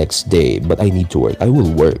the next day. But I need to work. I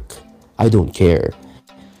will work. I don't care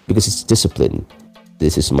because it's discipline.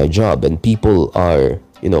 This is my job, and people are,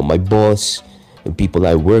 my boss and people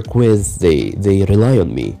I work with. They rely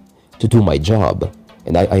on me to do my job,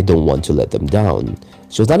 and I don't want to let them down.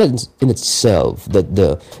 So that in itself, that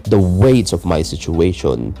the weight of my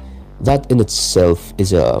situation, that in itself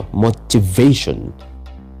is a motivation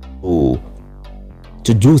to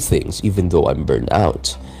do things even though I'm burned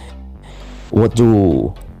out. What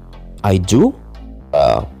do I do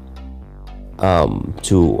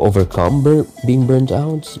to overcome being burned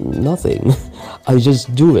out? Nothing. I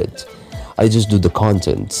just do it. I just do the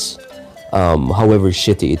contents, however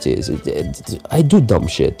shitty it is. I do dumb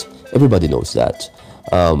shit. Everybody knows that.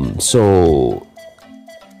 So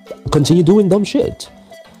continue doing dumb shit.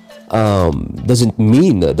 Doesn't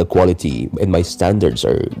mean that the quality and my standards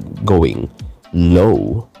are going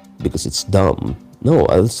low because it's dumb. No,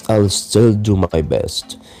 I'll still do my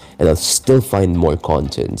best, and I'll still find more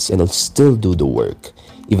contents, and I'll still do the work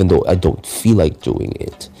even though I don't feel like doing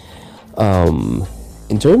it.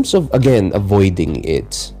 In terms of, again, avoiding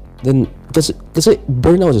it, then because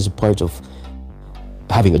burnout is a part of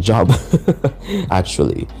having a job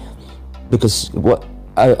actually, because what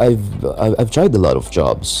I've tried a lot of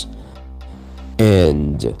jobs,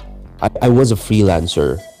 and I was a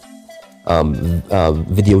freelancer,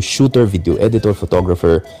 video shooter, video editor,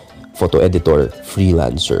 photographer, photo editor,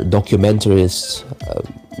 freelancer, documentarist.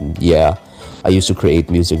 I used to create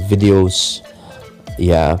music videos.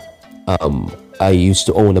 I used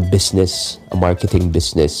to own a business, a marketing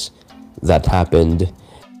business. That happened.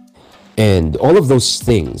 And all of those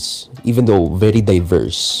things, even though very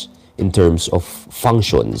diverse in terms of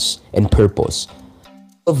functions and purpose,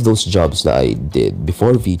 of those jobs that I did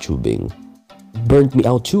before VTubing burnt me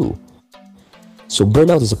out too. So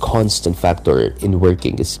burnout is a constant factor in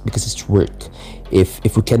working, is because it's work. If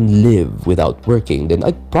we can live without working, then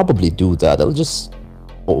I'd probably do that.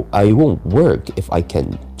 I won't work if I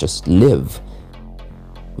can just live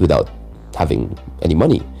without having any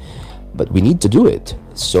money. But we need to do it.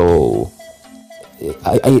 So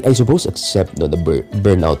I suppose accept the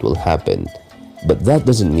burnout will happen, but that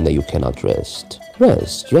doesn't mean that you cannot rest.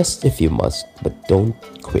 Rest if you must, but don't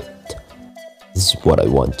quit. This is what I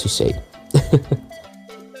want to say.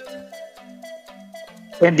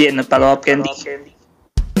 Candy, ano follow-up, Candy?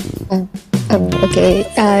 Okay.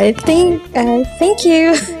 Thank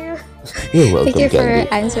you. You're welcome, Thank you for Candy.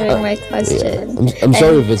 answering my question. I'm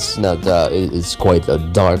sorry if it's not. It's quite a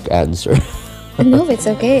dark answer. No, it's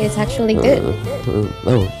okay. It's actually good.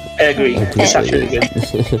 I agree. It's actually good.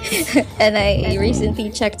 And I recently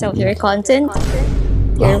checked out your content.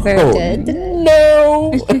 You're very good.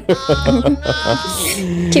 No.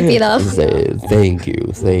 Keep it up. Thank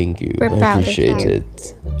you. We're I proud of appreciate you.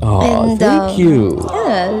 it. Oh, And, thank you.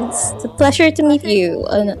 Yeah, it's a pleasure to meet you.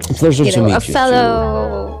 Pleasure to meet a you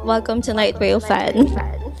fellow Welcome to Night Whale fan.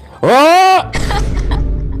 Oh!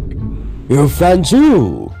 You're a fan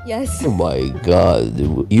too. Yes. Oh my God,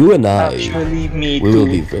 you and I. Actually, me we too. will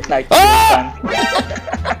be friends. Like,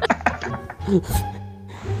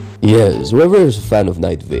 Yes, whoever is a fan of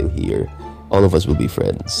Night Vale here, all of us will be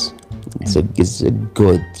friends. It's a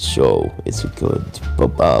good show. It's a good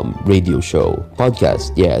radio show.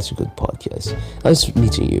 Podcast. Yeah, it's a good podcast. Nice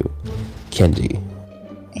meeting you, Candy.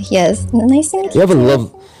 Yes, nice to meet You have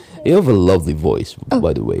a lovely voice,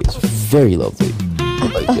 by the way. It's very lovely. I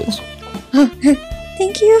like it.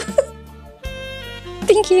 Thank you.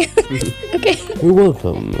 Thank you. Okay. You're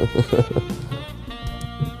welcome.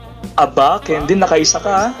 Aba, Candy, nakaisa ka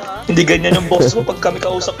ha? Hindi ganyan yung boss mo pag kami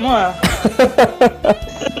kausap mo ha?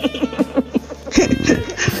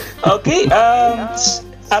 Okay,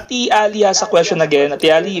 Ate Ali has a question again. Ate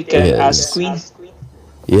Ali, you can ask Queen.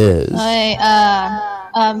 Yes. Okay,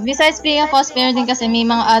 besides being a cosplayer din kasi may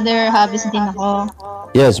mga other hobbies din ako.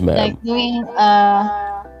 Yes, ma'am. Like doing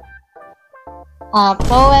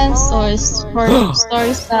poems or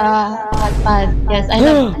stories sa Wattpad. Yes, I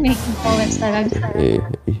love making poems talaga.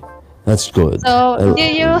 That's good. So, do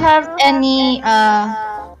you have any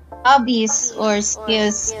hobbies or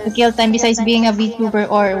skills to kill time besides being a VTuber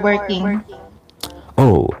or working?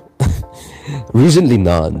 Oh, recently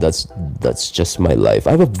none. That's just my life.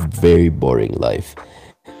 I have a very boring life.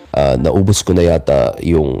 Naubos ko na yata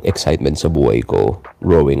yung excitement sa buhay ko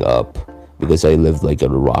growing up because I lived like a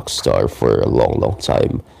rock star for a long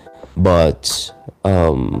time. But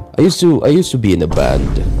I used to be in a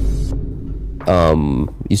band.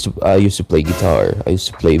 I used to play guitar. I used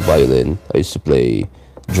to play violin. I used to play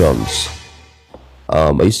drums.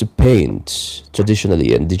 I used to paint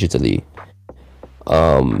traditionally and digitally.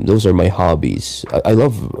 Those are my hobbies. I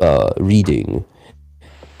love reading.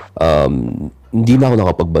 Hindi na ako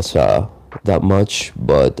nakapagbasa that much,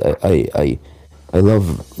 but I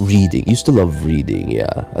love reading. Used to love reading,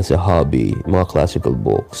 yeah, as a hobby. Mga classical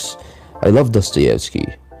books. I love Dostoevsky.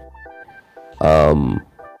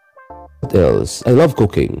 What else? I love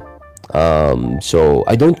cooking. So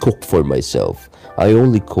I don't cook for myself. I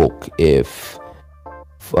only cook if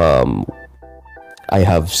I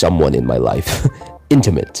have someone in my life,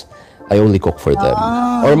 intimate. I only cook for them,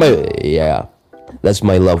 or my yeah. That's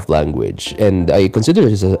my love language, and I consider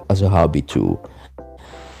it as a hobby too.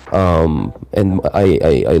 And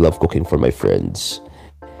I love cooking for my friends.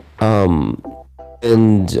 And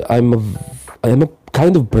I'm a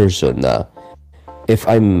kind of person na if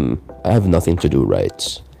I have nothing to do,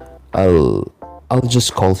 right, I'll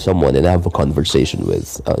just call someone and have a conversation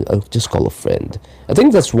with. I'll just call a friend. I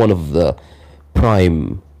think that's one of the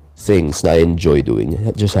prime things that I enjoy doing,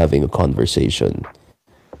 just having a conversation,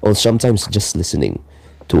 or sometimes just listening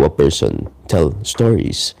to a person tell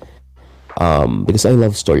stories. Because I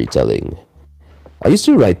love storytelling. I used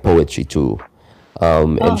to write poetry too,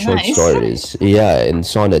 and short nice. stories. Yeah, and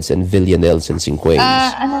sonnets and villanelles and cinquains.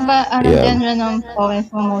 Ano ba, Yeah. genre ng poem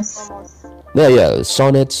mo most? Yeah,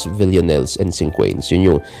 sonnets, villanelles, and cinquains.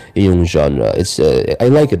 Yun yung genre. It's I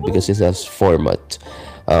like it because it has format.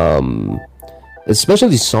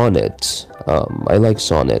 Especially sonnet. I like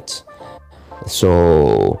sonnet.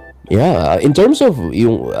 So yeah, in terms of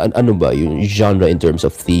yung genre in terms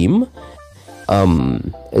of theme,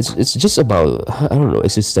 it's just about, I don't know,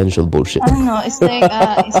 existential bullshit. I don't know, it's like,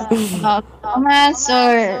 is it about romance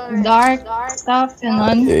or dark stuff,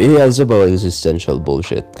 Yeah, it's about existential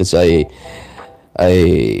bullshit because I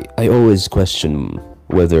always question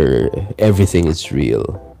whether everything is real.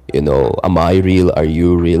 Am I real? Are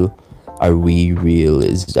you real? Are we real?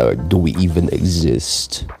 Do we even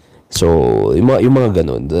exist? So, yung mga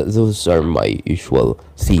ganun, those are my usual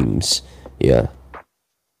themes. Yeah.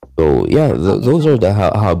 So, yeah, those are the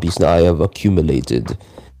hobbies that I have accumulated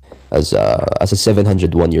as a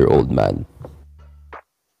 701-year-old man.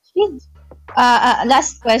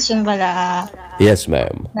 Last question pala. Yes,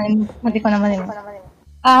 ma'am. Hindi ko naman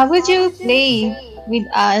would you play with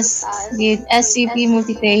us with SCP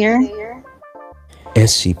multiplayer?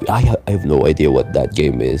 SCP? I have no idea what that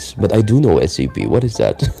game is, but I do know SCP. What is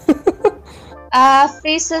that?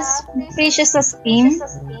 Faces of Steam.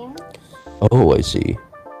 Oh, I see.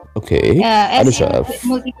 Okay. Yeah, Ano siya?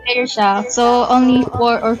 multiplayer siya. So, only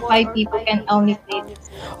 4 or 5 people can only play this.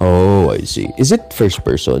 Oh, I see. Is it first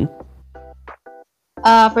person?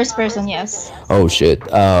 First person, yes. Oh shit.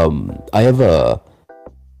 I have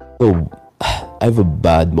a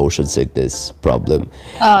bad motion sickness problem.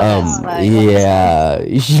 That's why. Yeah.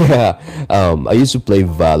 I used to play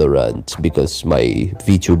Valorant because my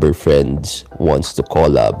Vtuber friend wants to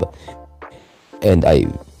collab, and I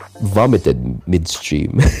vomited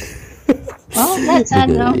midstream. Oh, that's sad,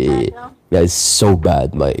 no? Yeah, it's so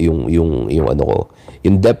bad. Yung ano ko,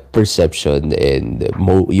 yung depth perception and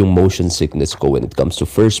yung motion sickness ko when it comes to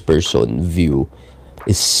first person view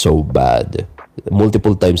is so bad.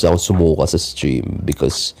 Multiple times ako sumuka sa stream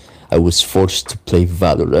because I was forced to play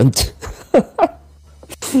Valorant.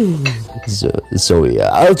 so yeah,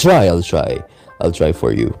 I'll try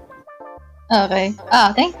for you. Okay.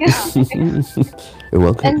 Thank you. You're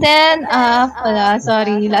welcome. And then,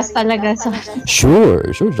 sorry, last talaga. Sorry.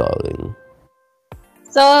 Sure, darling.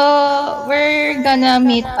 So, we're gonna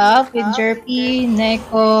meet up with Jerpy,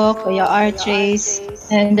 Neko, Kuya Artrace,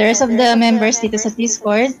 and the rest of the members dito sa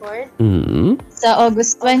Discord. Mm-hmm. Sa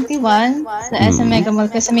August 21, sa SM Mega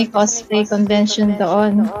Mall kasi may cosplay convention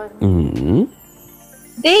doon. Mm-hmm.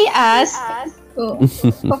 They asked kung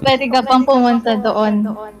pwede ka pang pumunta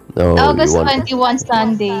doon. Oh, August 21,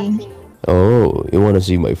 Sunday. Oh, you wanna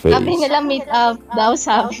see my face? Sabi nila meet up daw,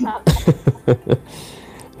 sabi.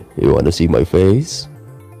 You wanna see my face?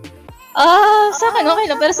 Sa akin okay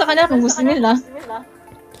lang, pero sa kanila kung gusto nila.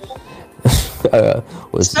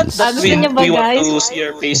 What's Not this? that Gusto niyo ba, we want guys? to see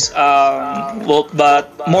your face, but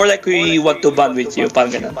more like we want to bond with you,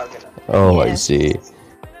 parang ganun. Oh, I Yes. see.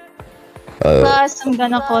 Plus, I'm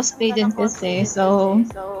gonna cosplay din kasi, so...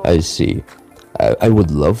 I see. I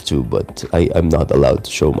would love to, but I'm not allowed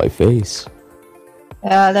to show my face.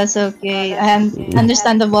 Yeah, that's okay. And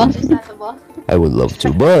understandable. I would love to,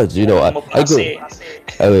 but I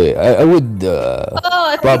would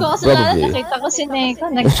Hindi ko kasi probably nakita ko si Neko,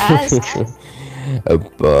 nag-ask.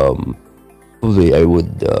 Probably I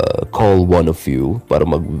would call one of you para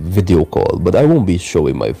mag-video call, but I won't be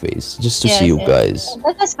showing my face just to see you guys.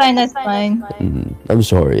 That's fine, that's fine. I'm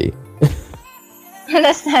sorry.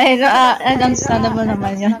 That's fine. Understandable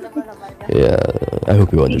naman yun. Yeah, I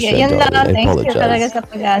hope you Sige, understand, yun lang. darling. I Thanks you talaga apologize. sa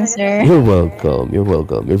pag-answer. You're welcome. You're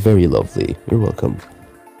welcome. You're very lovely. You're welcome.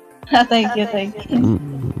 Thank you, thank you.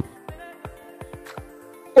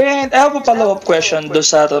 And I have a follow-up question do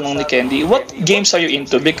sa tanong ni Candy. What games are you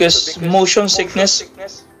into? Because motion sickness,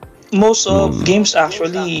 most of games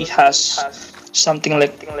actually has something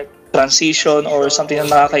like transition or something na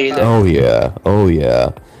nakakailan. Oh yeah. Oh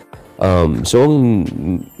yeah. So ang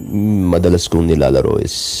madalas kong nilalaro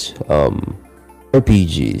is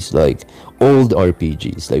RPGs, like old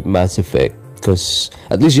RPGs, like Mass Effect, because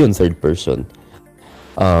at least yun third person.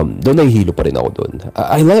 Doon nahihilo pa rin ako doon.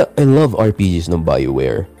 I love RPGs ng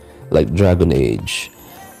BioWare, like Dragon Age,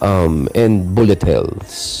 and bullet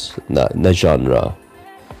hells na genre.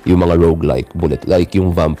 Yung mga roguelike bullet, like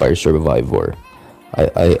yung Vampire Survivor.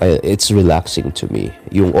 It's relaxing to me.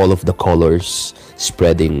 Yung all of the colors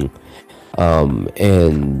spreading,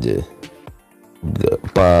 and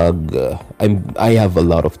I have a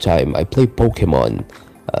lot of time. I play Pokemon.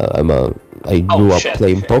 I grew up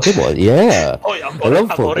playing Pokemon. Yeah, I love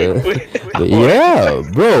Pokemon. Yeah,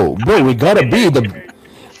 bro, we gotta be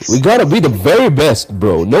the very best,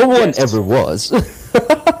 bro. No one ever was.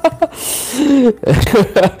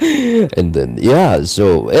 And then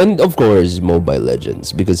and of course Mobile Legends,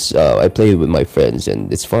 because I play with my friends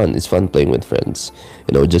and it's fun playing with friends,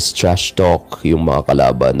 just trash talk yung mga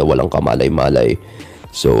kalaban na walang kamalay-malay,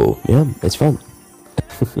 so yeah, it's fun.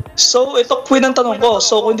 So, ito Queen ang tanong ko.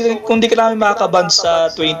 So, kung di ka namin makakaband sa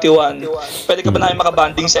 21, pwede ka ba namin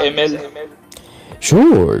makabanding sa ML?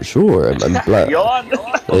 Sure.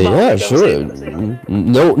 Yeah, sure.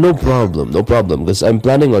 No problem. Because I'm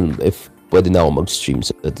planning on, if pwede na ako mag-stream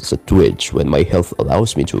sa Twitch when my health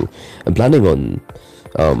allows me to. I'm planning on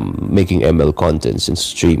making ML contents in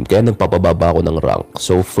stream. Kaya nagpapababa ako ng rank.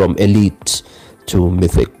 So from elite to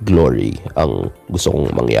mythic glory ang gusto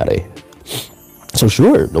kong mangyari. So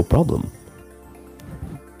sure, no problem.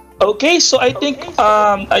 Okay, so I think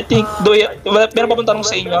meron pa bang tanong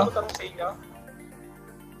sa inyo?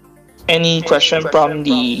 Any question from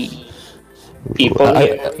the people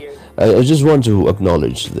here? I just want to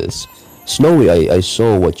acknowledge this. Snowy, I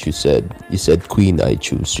saw what you said. You said, Queen, I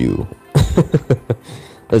choose you.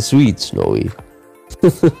 That's sweet, Snowy.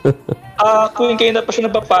 Queen, kayo na pa siya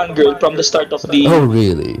nagpa-fangirl from the start of the... Oh,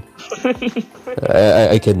 really?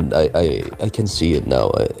 I can see it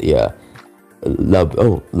now. Yeah.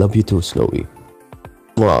 Love you too, Snowy.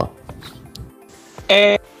 Mwah.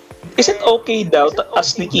 Is it okay daw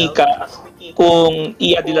as ni Kika kung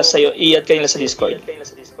i-add kayo nila sa Discord?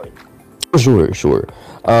 Sure.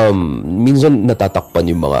 Minsan natatakpan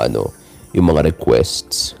yung mga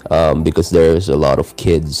requests, because there's a lot of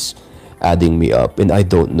kids adding me up and I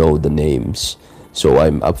don't know the names. So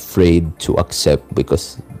I'm afraid to accept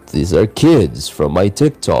because these are kids from my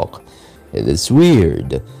TikTok and it's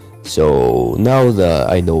weird. So now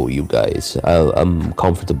that I know you guys, I'm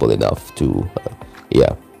comfortable enough to, you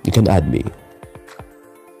can add me.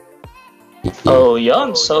 Oh,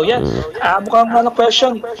 yun. So, yeah. Mukhang ano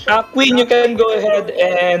question. Queen, you can go ahead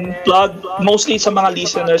and plug mostly sa mga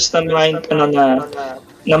listeners na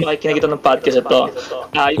makikinig ito ng podcast ito.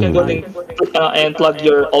 You can go and plug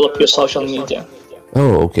all of your social media.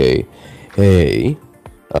 Oh, okay. Hey,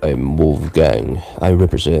 I'm Wolfgang. I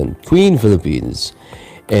represent Queen Philippines.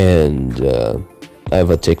 And I have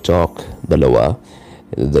a TikTok, dalawa.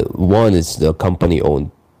 The one is the company-owned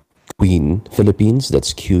Queen Philippines,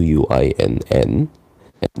 that's Quinn, and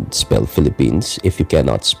spell Philippines. If you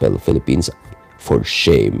cannot spell Philippines, for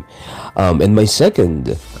shame. And my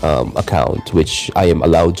second account, which I am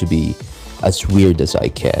allowed to be as weird as I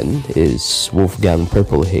can, is Wolfgang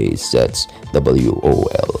Purple Haze. That's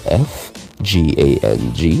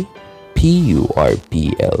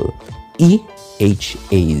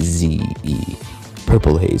WOLFGANGPURPLEHAZE,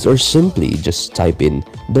 Purple Haze, or simply just type in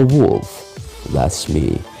the Wolf. That's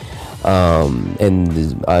me.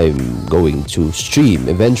 And I'm going to stream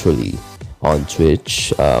eventually on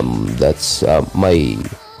Twitch. That's my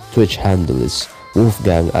Twitch handle is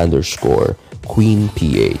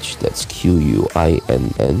Wolfgang_QueenPH. That's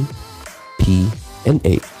QUINNPNH.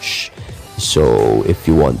 So if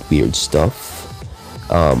you want weird stuff,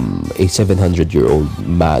 a 700-year-old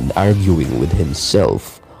man arguing with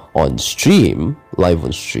himself on stream, live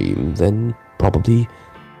on stream, then probably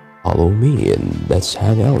follow me and let's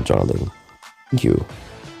hang out, darling. Thank you.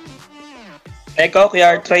 Eko,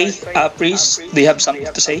 Kuya Trey, Priest, do you have something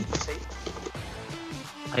to say?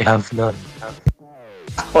 I have none.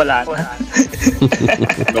 Wala na.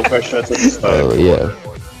 No questions at this time. Oh, yeah.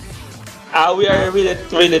 We are really,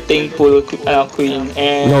 really thankful, Queen.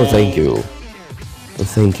 And No, thank you.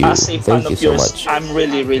 Thank you. as a fan Thank you of so yours, much. I'm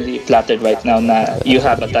really, really flattered right now na you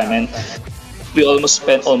have a time. And we almost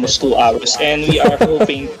spent almost 2 hours. And we are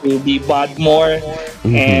hoping to be bond more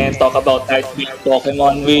and talk about that with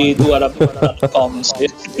Pokemon. We do a lot of comments.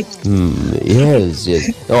 Yes, yes.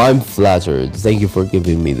 No, I'm flattered. Thank you for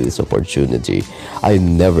giving me this opportunity. I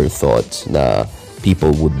never thought na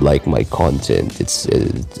people would like my content.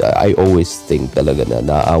 I always think talaga na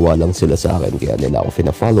naawa lang sila sa akin kaya nila ako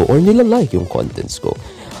fina-follow or nila like yung contents ko.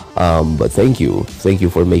 But thank you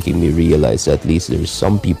for making me realize that at least there's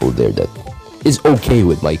some people there that is okay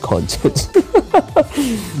with my content.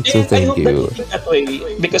 So And I thank hope that you. you think that way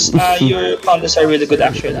because your contents are really good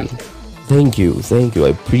actually. Thank you.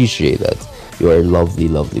 I appreciate that. You are lovely,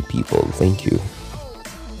 lovely people. Thank you.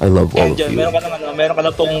 I love all And of dyan, you. meron ka na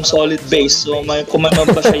tong solid base. So, kung may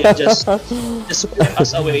mabasa yan, just put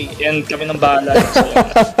us away and kami nang bahala. So,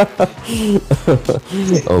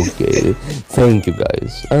 Okay. Thank you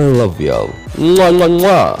guys. I love y'all. Mwah, mwah,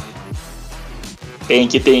 mwah.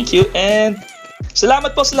 thank you. And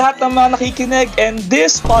salamat po sa lahat ng mga nakikinig. And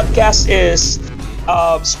this podcast is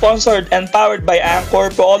sponsored and powered by Anchor.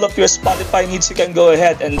 For all of your Spotify needs, you can go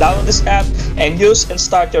ahead and download this app and use and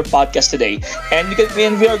start your podcast today. And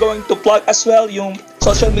we are going to plug as well yung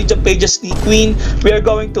social media pages ni Queen. We are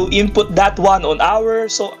going to input that one on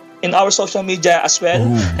in our social media as well.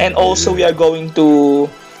 And also we are going to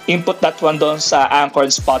input that one doon sa Anchor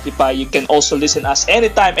and Spotify. You can also listen us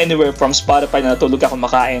anytime, anywhere from Spotify na natulog ka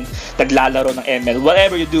kumakain, naglalaro ng ML.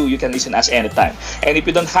 Whatever you do, you can listen us anytime. And if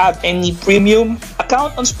you don't have any premium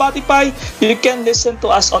account on Spotify, you can listen to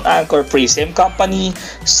us on Anchor free. Same company,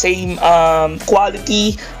 same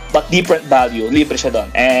quality, but different value. Libre siya doon.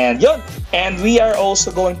 And yun. And we are also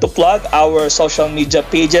going to plug our social media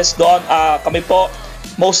pages doon. Kami po,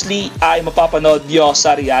 mostly ay mapapanood nyo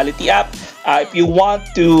sa reality app. If you want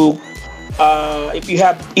to, if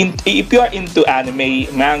you are into anime,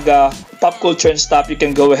 manga, pop culture and stuff, you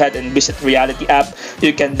can go ahead and visit reality app.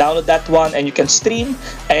 You can download that one and you can stream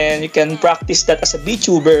and you can practice that as a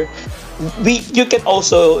Vtuber. You can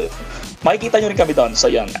also, makikita nyo rin kami doon. So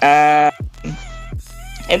yun.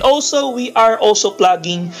 And also, we are also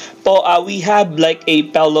plugging po, we have like a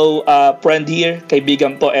fellow friend here,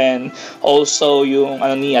 kaibigan po, and also yung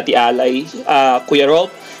ni Ate Alay, Kuya Rolf.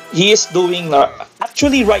 He is doing,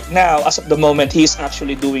 actually right now, as of the moment, he is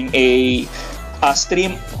actually doing a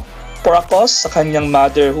stream for a cause sa kanyang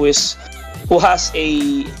mother who has a,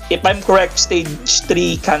 if I'm correct, stage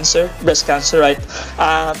 3 cancer, breast cancer, right?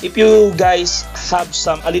 If you guys have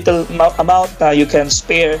a little amount that you can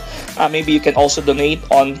spare, maybe you can also donate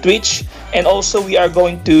on Twitch. And also we are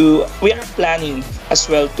planning as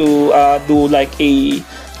well to do like a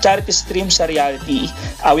charity stream sa reality.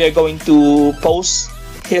 We are going to post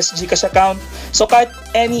his Gcash account. So kahit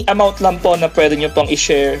any amount lang po na pwede nyo pong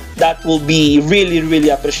i-share, that will be really, really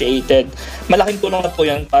appreciated. Malaking tulong na po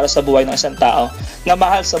yan para sa buhay ng isang tao na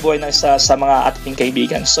mahal sa buhay ng isa sa mga ating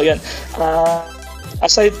kaibigan. So yan.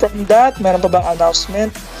 Aside from that, meron pa bang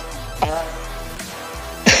announcement?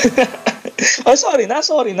 Sorry na.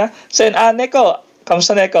 So yan, Neko,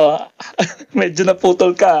 kamusta Neko? Medyo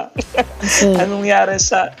naputol ka. Anong nangyari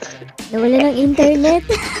sa... Nawala ng internet.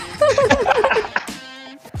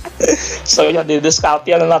 So yun, didiscount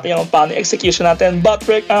yan natin yung paano execution natin. But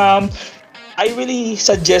I really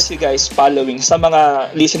suggest you guys following sa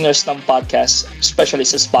mga listeners ng podcast, especially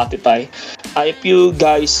sa Spotify. If you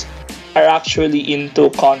guys are actually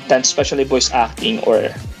into content, especially voice acting,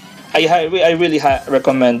 or I really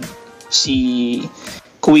recommend si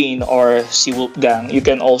Queen or si Wolfgang. You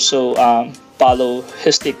can also follow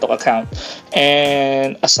his TikTok account.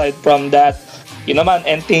 And aside from that, yun naman,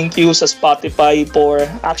 and thank you sa Spotify for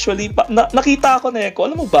actually, nakita ko na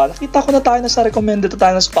alam mo ba, nakita ko na tayo na sa recommended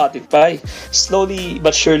tayo ng Spotify. Slowly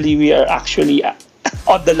but surely, we are actually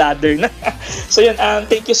on the ladder na. So yun,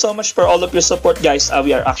 thank you so much for all of your support, guys.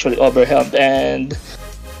 We are actually overwhelmed, and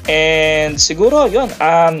siguro yun,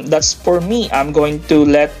 that's for me. I'm going to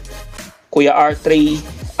let Kuya R3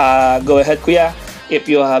 go ahead, Kuya, if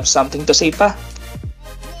you have something to say pa.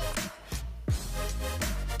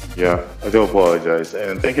 Yeah, I do apologize.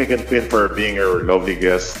 And thank you again, Quinn, for being our lovely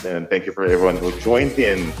guest. And thank you for everyone who joined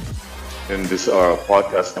in this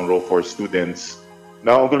podcast on Row for Students.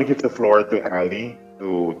 Now I'm going to give the floor to Ali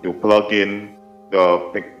to plug in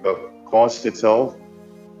the cost itself.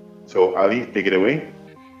 So Ali, take it away.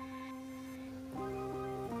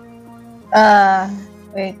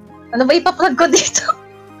 Wait. Ano ba ipa-plug ko dito?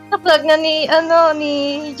 Na-plug na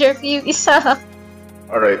ni Jerpy yung isa.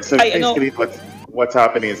 All right. So Ay, basically, what's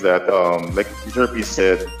happening is that, like Jerpy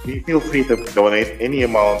said, feel free to donate any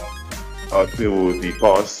amount to the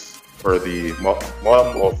cause for the mom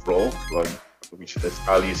of Roll, which is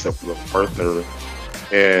Ali's partner,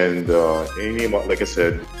 and any amount, like I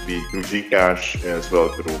said, be through Gcash as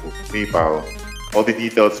well through PayPal. All the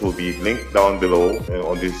details will be linked down below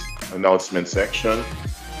on this announcement section.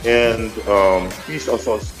 And please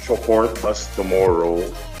also support us tomorrow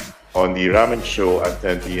on the Ramen Show at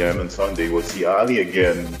 10 p.m. on Sunday. We'll see Ali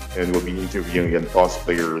again, and we'll be interviewing again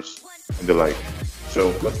cosplayers and the like. So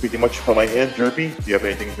that's pretty much from my end. Jerpy, do you have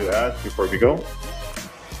anything to add before we go?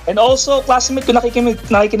 And also, classmate, kung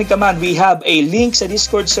nakikinig ka man, we have a link sa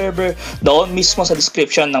Discord server doon mismo sa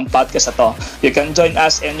description ng podcast na to. You can join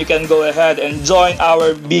us and you can go ahead and join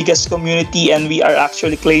our biggest community, and we are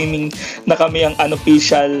actually claiming na kami ang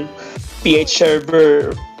unofficial PH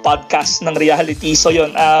server podcast ng reality. So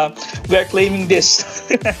yun, we are claiming this.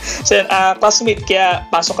 So yun, classmate, kaya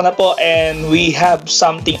pasok ka na po, and we have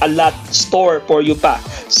something, a lot store for you pa.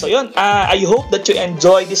 So yun, I hope that you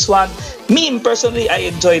enjoy this one. Me personally, I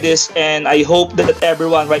enjoy this, and I hope that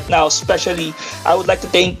everyone right now, especially, I would like to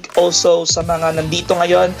thank also sa mga nandito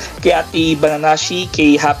ngayon, kay Ate Bananashi,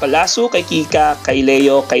 kay Hapalasu, kay Kika, kay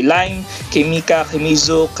Leo, kay Lime, kay Mika, kay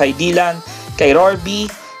Mizu, kay Dylan, kay Rorby,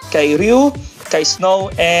 kay Ryu, kay Snow,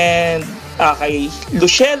 and kay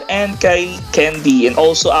Luciel, and kay Candy, and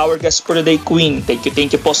also our guest for today, Queen. Thank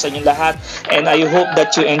you po sa inyong lahat, and I hope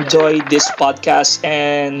that you enjoy this podcast,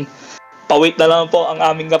 and pawait na lang po ang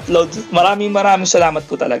aming upload. Maraming salamat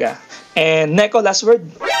po talaga. And Neko, last word.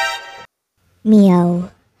 Meow.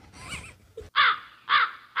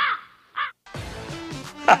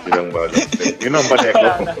 Yun ang ba, Neko?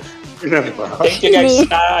 Thank you guys.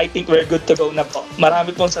 I think we're good to go na po.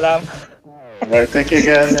 Marami pong salamat. Alright, thank you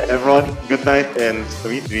again, everyone. Good night and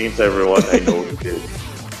sweet dreams, everyone. I know you did.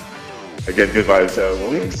 Again, good vibes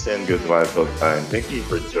always, and good vibes all the time. Thank you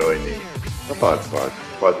for joining the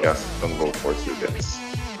podcast from Go for Students.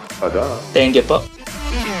 Tada! Thank you po.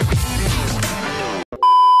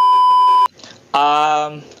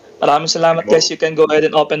 Maraming salamat guys. You can go ahead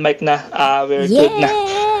and open mic na. We're good na.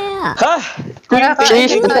 Ha!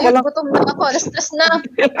 Gutom na ako. Alas na.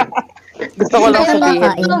 Gusto ko lang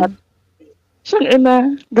sabihin.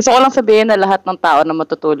 Gusto ko lang sabihin na lahat ng tao na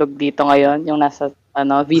matutulog dito ngayon, yung nasa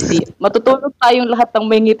VC, matutulog tayong lahat ng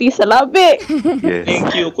may ngiti sa labi. Yes.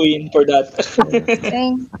 Thank you, Queen, for that.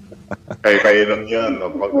 Kayo lang yan.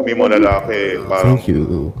 Pag kami mo lalaki, parang Thank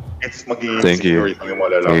you. it's magiging security kami mo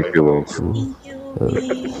lalaki. Thank you also.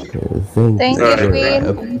 Thank you,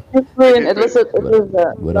 Queen. Queen, it was a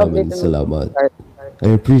Maraming salamat. I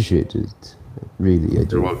appreciate it. Really, I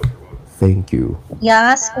do. Thank you.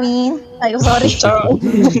 Yes, Queen. Ay, sorry.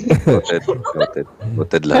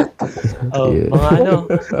 Noted lahat. Yes.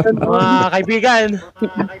 Mga kaibigan.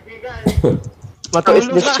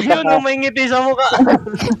 Matulog na kayo nung may ngiti sa mukha.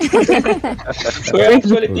 We're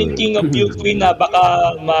actually thinking of you, Queen, na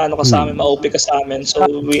baka ka sa amin, ma-OP ka sa amin. So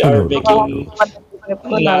we are making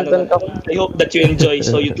I hope that you enjoy.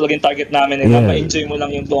 So yun talagang target namin, na ma-enjoy mo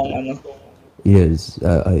lang yung buong Yes,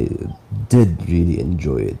 I did really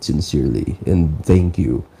enjoy it sincerely, and thank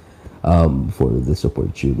you for this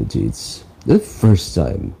opportunity. It's the first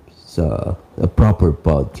time sa a proper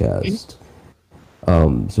podcast.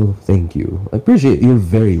 So thank you. I appreciate you're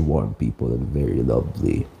very warm people and very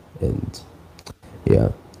lovely, and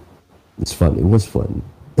yeah, it's fun. It was fun.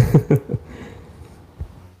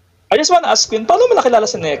 I just want to ask Queen, paano mo nakilala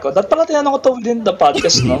si Neko? Dahil pala tinanong ko to within the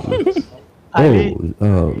podcast, no?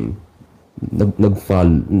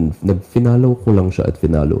 Nag-finalo ko lang siya at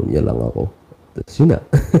finalo niya lang ako. Tapos yun na.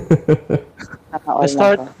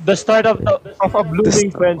 The start of a blooming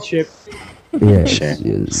friendship. Yes.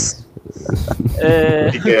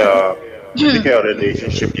 Hindi kaya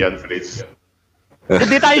relationship yan, Fritz.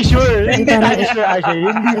 Hindi tayo sure actually.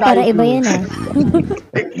 Para iba yun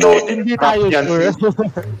Hindi tayo sure.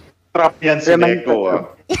 Trap yan si Neko,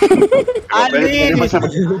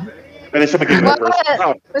 Pwede siya maging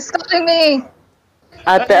reverse. Gusto ko me.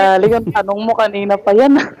 Ate Ali, yung tanong mo kanina pa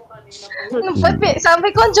yan.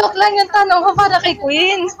 Sabi ko, joke lang yung tanong ko para kay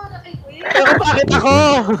Queen. Pero bakit ako?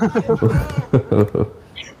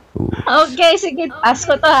 Okay, sige.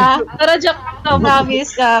 Ask ko to ha. Pero joke to,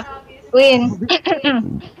 promise ka. Queen.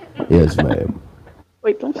 Yes, ma'am.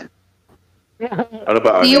 Wait lang. Ano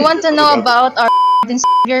ba? Do you want to know about our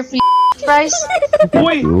your free price?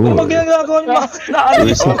 Uy, ano ba ginagawa niyo?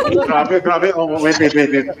 Grabe. Oh, wait.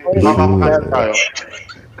 Makakakancel tayo.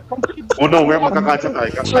 Oh no, we're makakakancel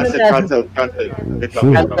tayo. Cancel.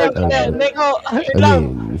 Neko,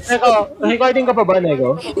 lang. Neko, recording ka pa ba,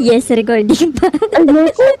 Neko? Yes, recording pa.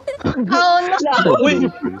 Oh, no. Uy,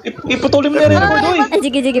 ipatuloy mo na rin ako, uy.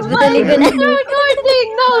 Sige, patuloy ko na. Recording!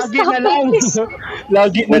 No, stop it.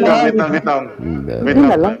 Lagi na lang. Wait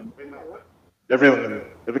lang. Everyone,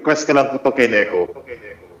 request ka lang po to kay Neko.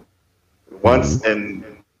 Once, and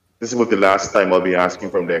this will be the last time I'll be asking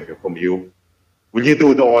from you. Will you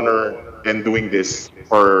do the honor in doing this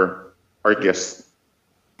for our guests?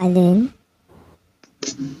 Alin?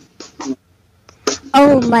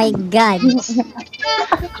 Oh my God.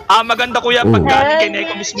 Maganda kuya pag galing kay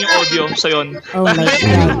Neko mismo yung audio. So yun. Oh my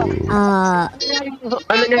God.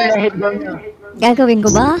 Ano niya, lahit lang niya. Gagawin ko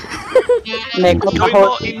ba? Neko, Gawin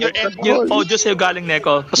mo in your end yung audio sa'yo galing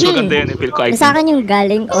Neko. Mas maganda yun, feel ko. Sa akin yung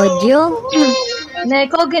galing audio.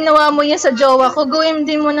 Neko, ginawa mo yan sa jowa ko. Gawin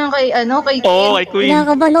din mo na kay, kay Queen. Oo, kay Queen.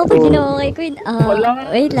 Nakakaban ako pag ginawa kay Queen.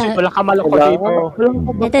 Wait lang. Wala ka malako dito.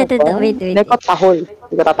 Ito, wait. Neko, tahol.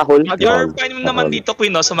 Hindi ka tatahol. You're fine naman dito,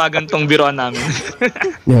 Queen, no, sa mga gantong biroan namin.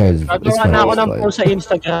 Yeah, Nagawa na ako ng post sa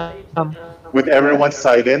Instagram. With everyone's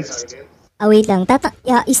silence. Wait lang.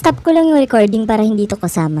 I-stop ko lang yung recording para hindi to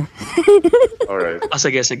kasama. Alright.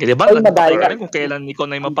 Sige. Diba? Nagtatay ka rin kung kailan ikaw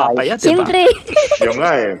na yung mapapayat, diba? Siyempre. Yung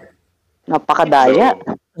nga eh. Napakadaya.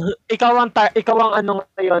 Ikaw ang ano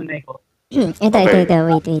ngayon, Neko. Ito.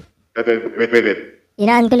 Wait.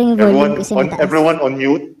 Inaan ko lang yung volume kasi mataas. Everyone on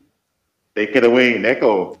mute. Take it away,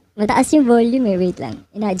 Neko. Mataas yung volume eh. Wait lang.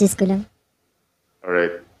 Ina-adjust ko lang.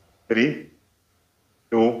 Alright. 3,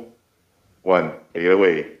 2, 1. Take it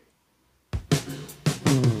away.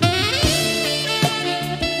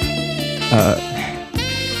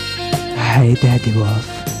 Hi, Daddy Wolf.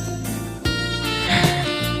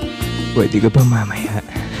 Pwede ka ba mamaya?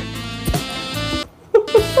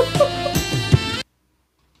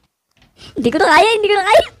 Hindi ko na kaya.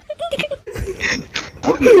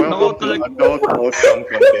 Welcome to Adult Awesome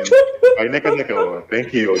Content. Ay, Neko.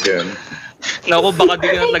 Thank you again. Naku, baka di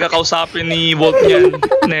ka na talaga kausapin ni Wolf yan,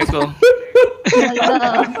 Neko.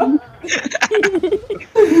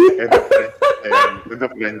 And the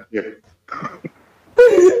friendship.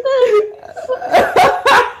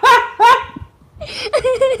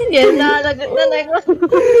 Yan na, lagot na, Neko.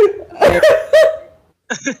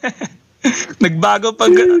 Nagbago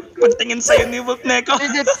pagtingin sa'yo ni Wolf, Neko.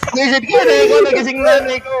 Visit ka, Neko. Nagising na,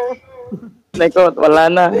 Neko. Neko, wala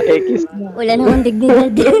na. Ekis na. Wala na akong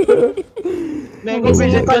dignidad. Neko,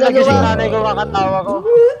 visit ka. Nagising na, Neko. Kakatawa ko.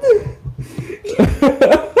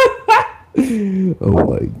 Oh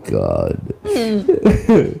my God.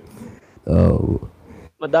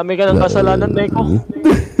 Madami ka ng kasalanan, Neko.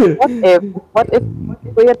 What if,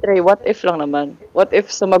 Kuya Trey, what if lang naman? What if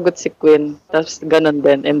sumagot si Queen, tapos ganun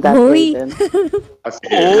din, and that way din?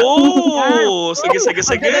 Oh! Sige.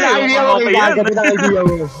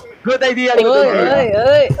 Good idea.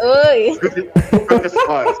 Oy. Good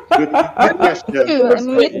response. Good question.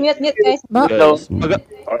 Mute, guys.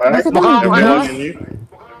 Alright, Mukhang everyone in you.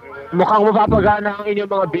 Mukhang mapapagana ang inyong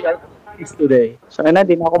mga BLs today. So na,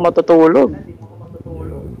 di na ako matutulog.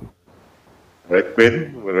 Alright,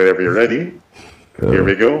 Quinn, whenever you're ready. Here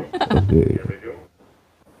we go. Okay.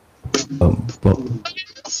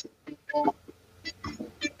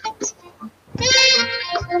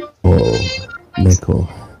 Oh, Neko,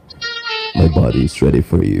 my body is ready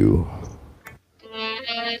for you.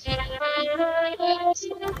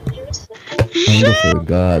 I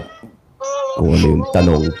forgot kung ano yung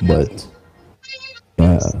tanong, but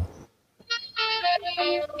yeah.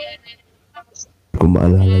 Kung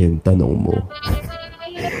maalala yung tanong mo.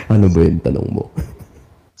 Ano ba yung tanong mo?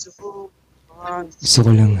 Gusto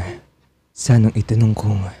ko lang sanang itanong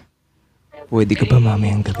kung pwede ka ba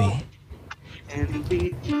mamayang gabi?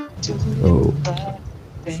 Oh,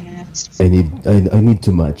 I need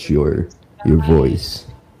to match your voice.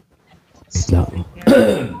 Wait lang.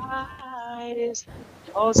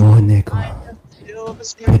 Oh, Neko.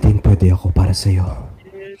 Pwede ako para sa'yo.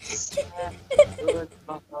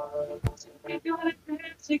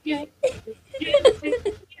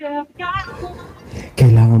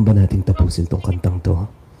 Kailangan ba nating tapusin tong kantang to?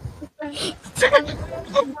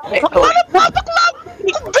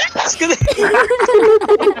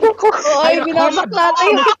 Oy, binabakla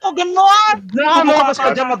tayo. Ako gano'n! Drama mo, basta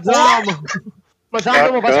dyan, madam. Madam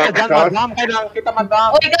mo, basta dyan, madam. Kailangan kita, madam.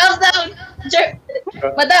 Oy, calm down.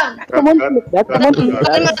 Madam. Kalma lang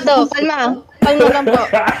po.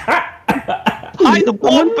 Ay, the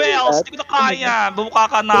bells! Hindi ko na kaya. Bumukha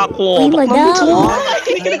ka na ako. Ay, madam.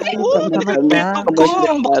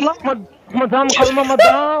 Madam, kalma,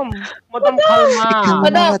 madam. Madam, kalma.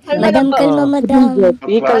 Madam, kalma na Madam, po. kalma, madam.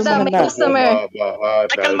 Madam, may customer.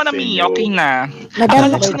 Ay, kalma na, Mi. Okay na. Madam,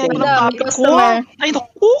 Akala ko sinabi ng Madam, may topic ko. customer. Ay,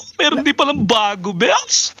 naku. Meron di palang bago,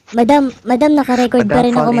 Bells. madam, naka-record pa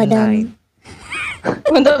rin ako, madam.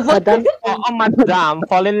 Madam, Oo, madam.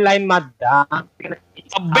 Fall in line, madam.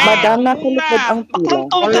 madam, nasa likod ang pila.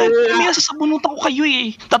 Baklang to, kami sasabunutan ko kayo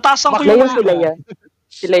eh. Tatasan ko Sila yung... yan, sila yan.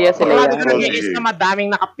 Sila yan, sila Wala yan. na nag-iis na madaming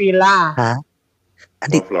nakapila. Ha?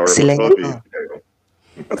 Andi, Flower sila of yun.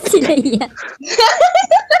 Sila yan.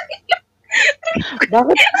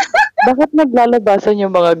 Bakit naglalabasan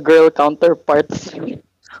yung mga girl counterparts?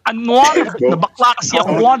 Ano? Nabakla kasi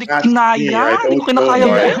ako. Hindi ko kinaya. Hindi ko kinakaya.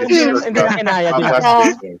 Hindi na kinaya.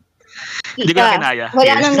 Hindi ko na kinaya.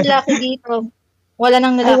 Wala nang lalaki dito. Wala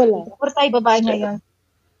nang lalaki. Wala. Puro tayo babae ngayon.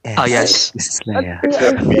 Oh, yes. Mrs. Leia.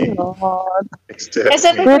 Except me.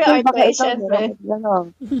 Except for your art, syempre.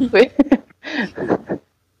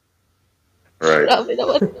 Right. Grabe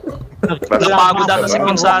naman. Napagod data si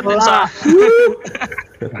Pang sa atin sa...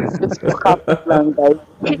 Kapit lang, guys.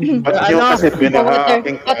 But yung kasi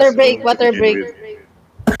pinaka-aking Water break, water break.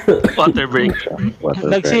 Water break.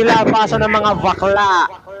 Nagsilabasan ng mga bakla.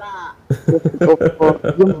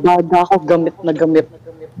 Yung baga ko gamit na gamit.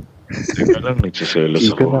 Teka lang, nagsiselos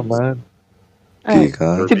Ika ako. naman. Ay,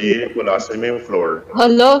 Ika. Sabi, punasan mo yung floor.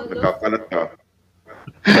 Hello? Nagkakalat ka.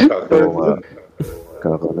 Oo nga.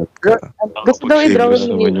 Kakalat ka. gusto daw i-draw Pag-selos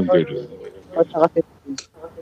ni naman yung girl. O, tsaka si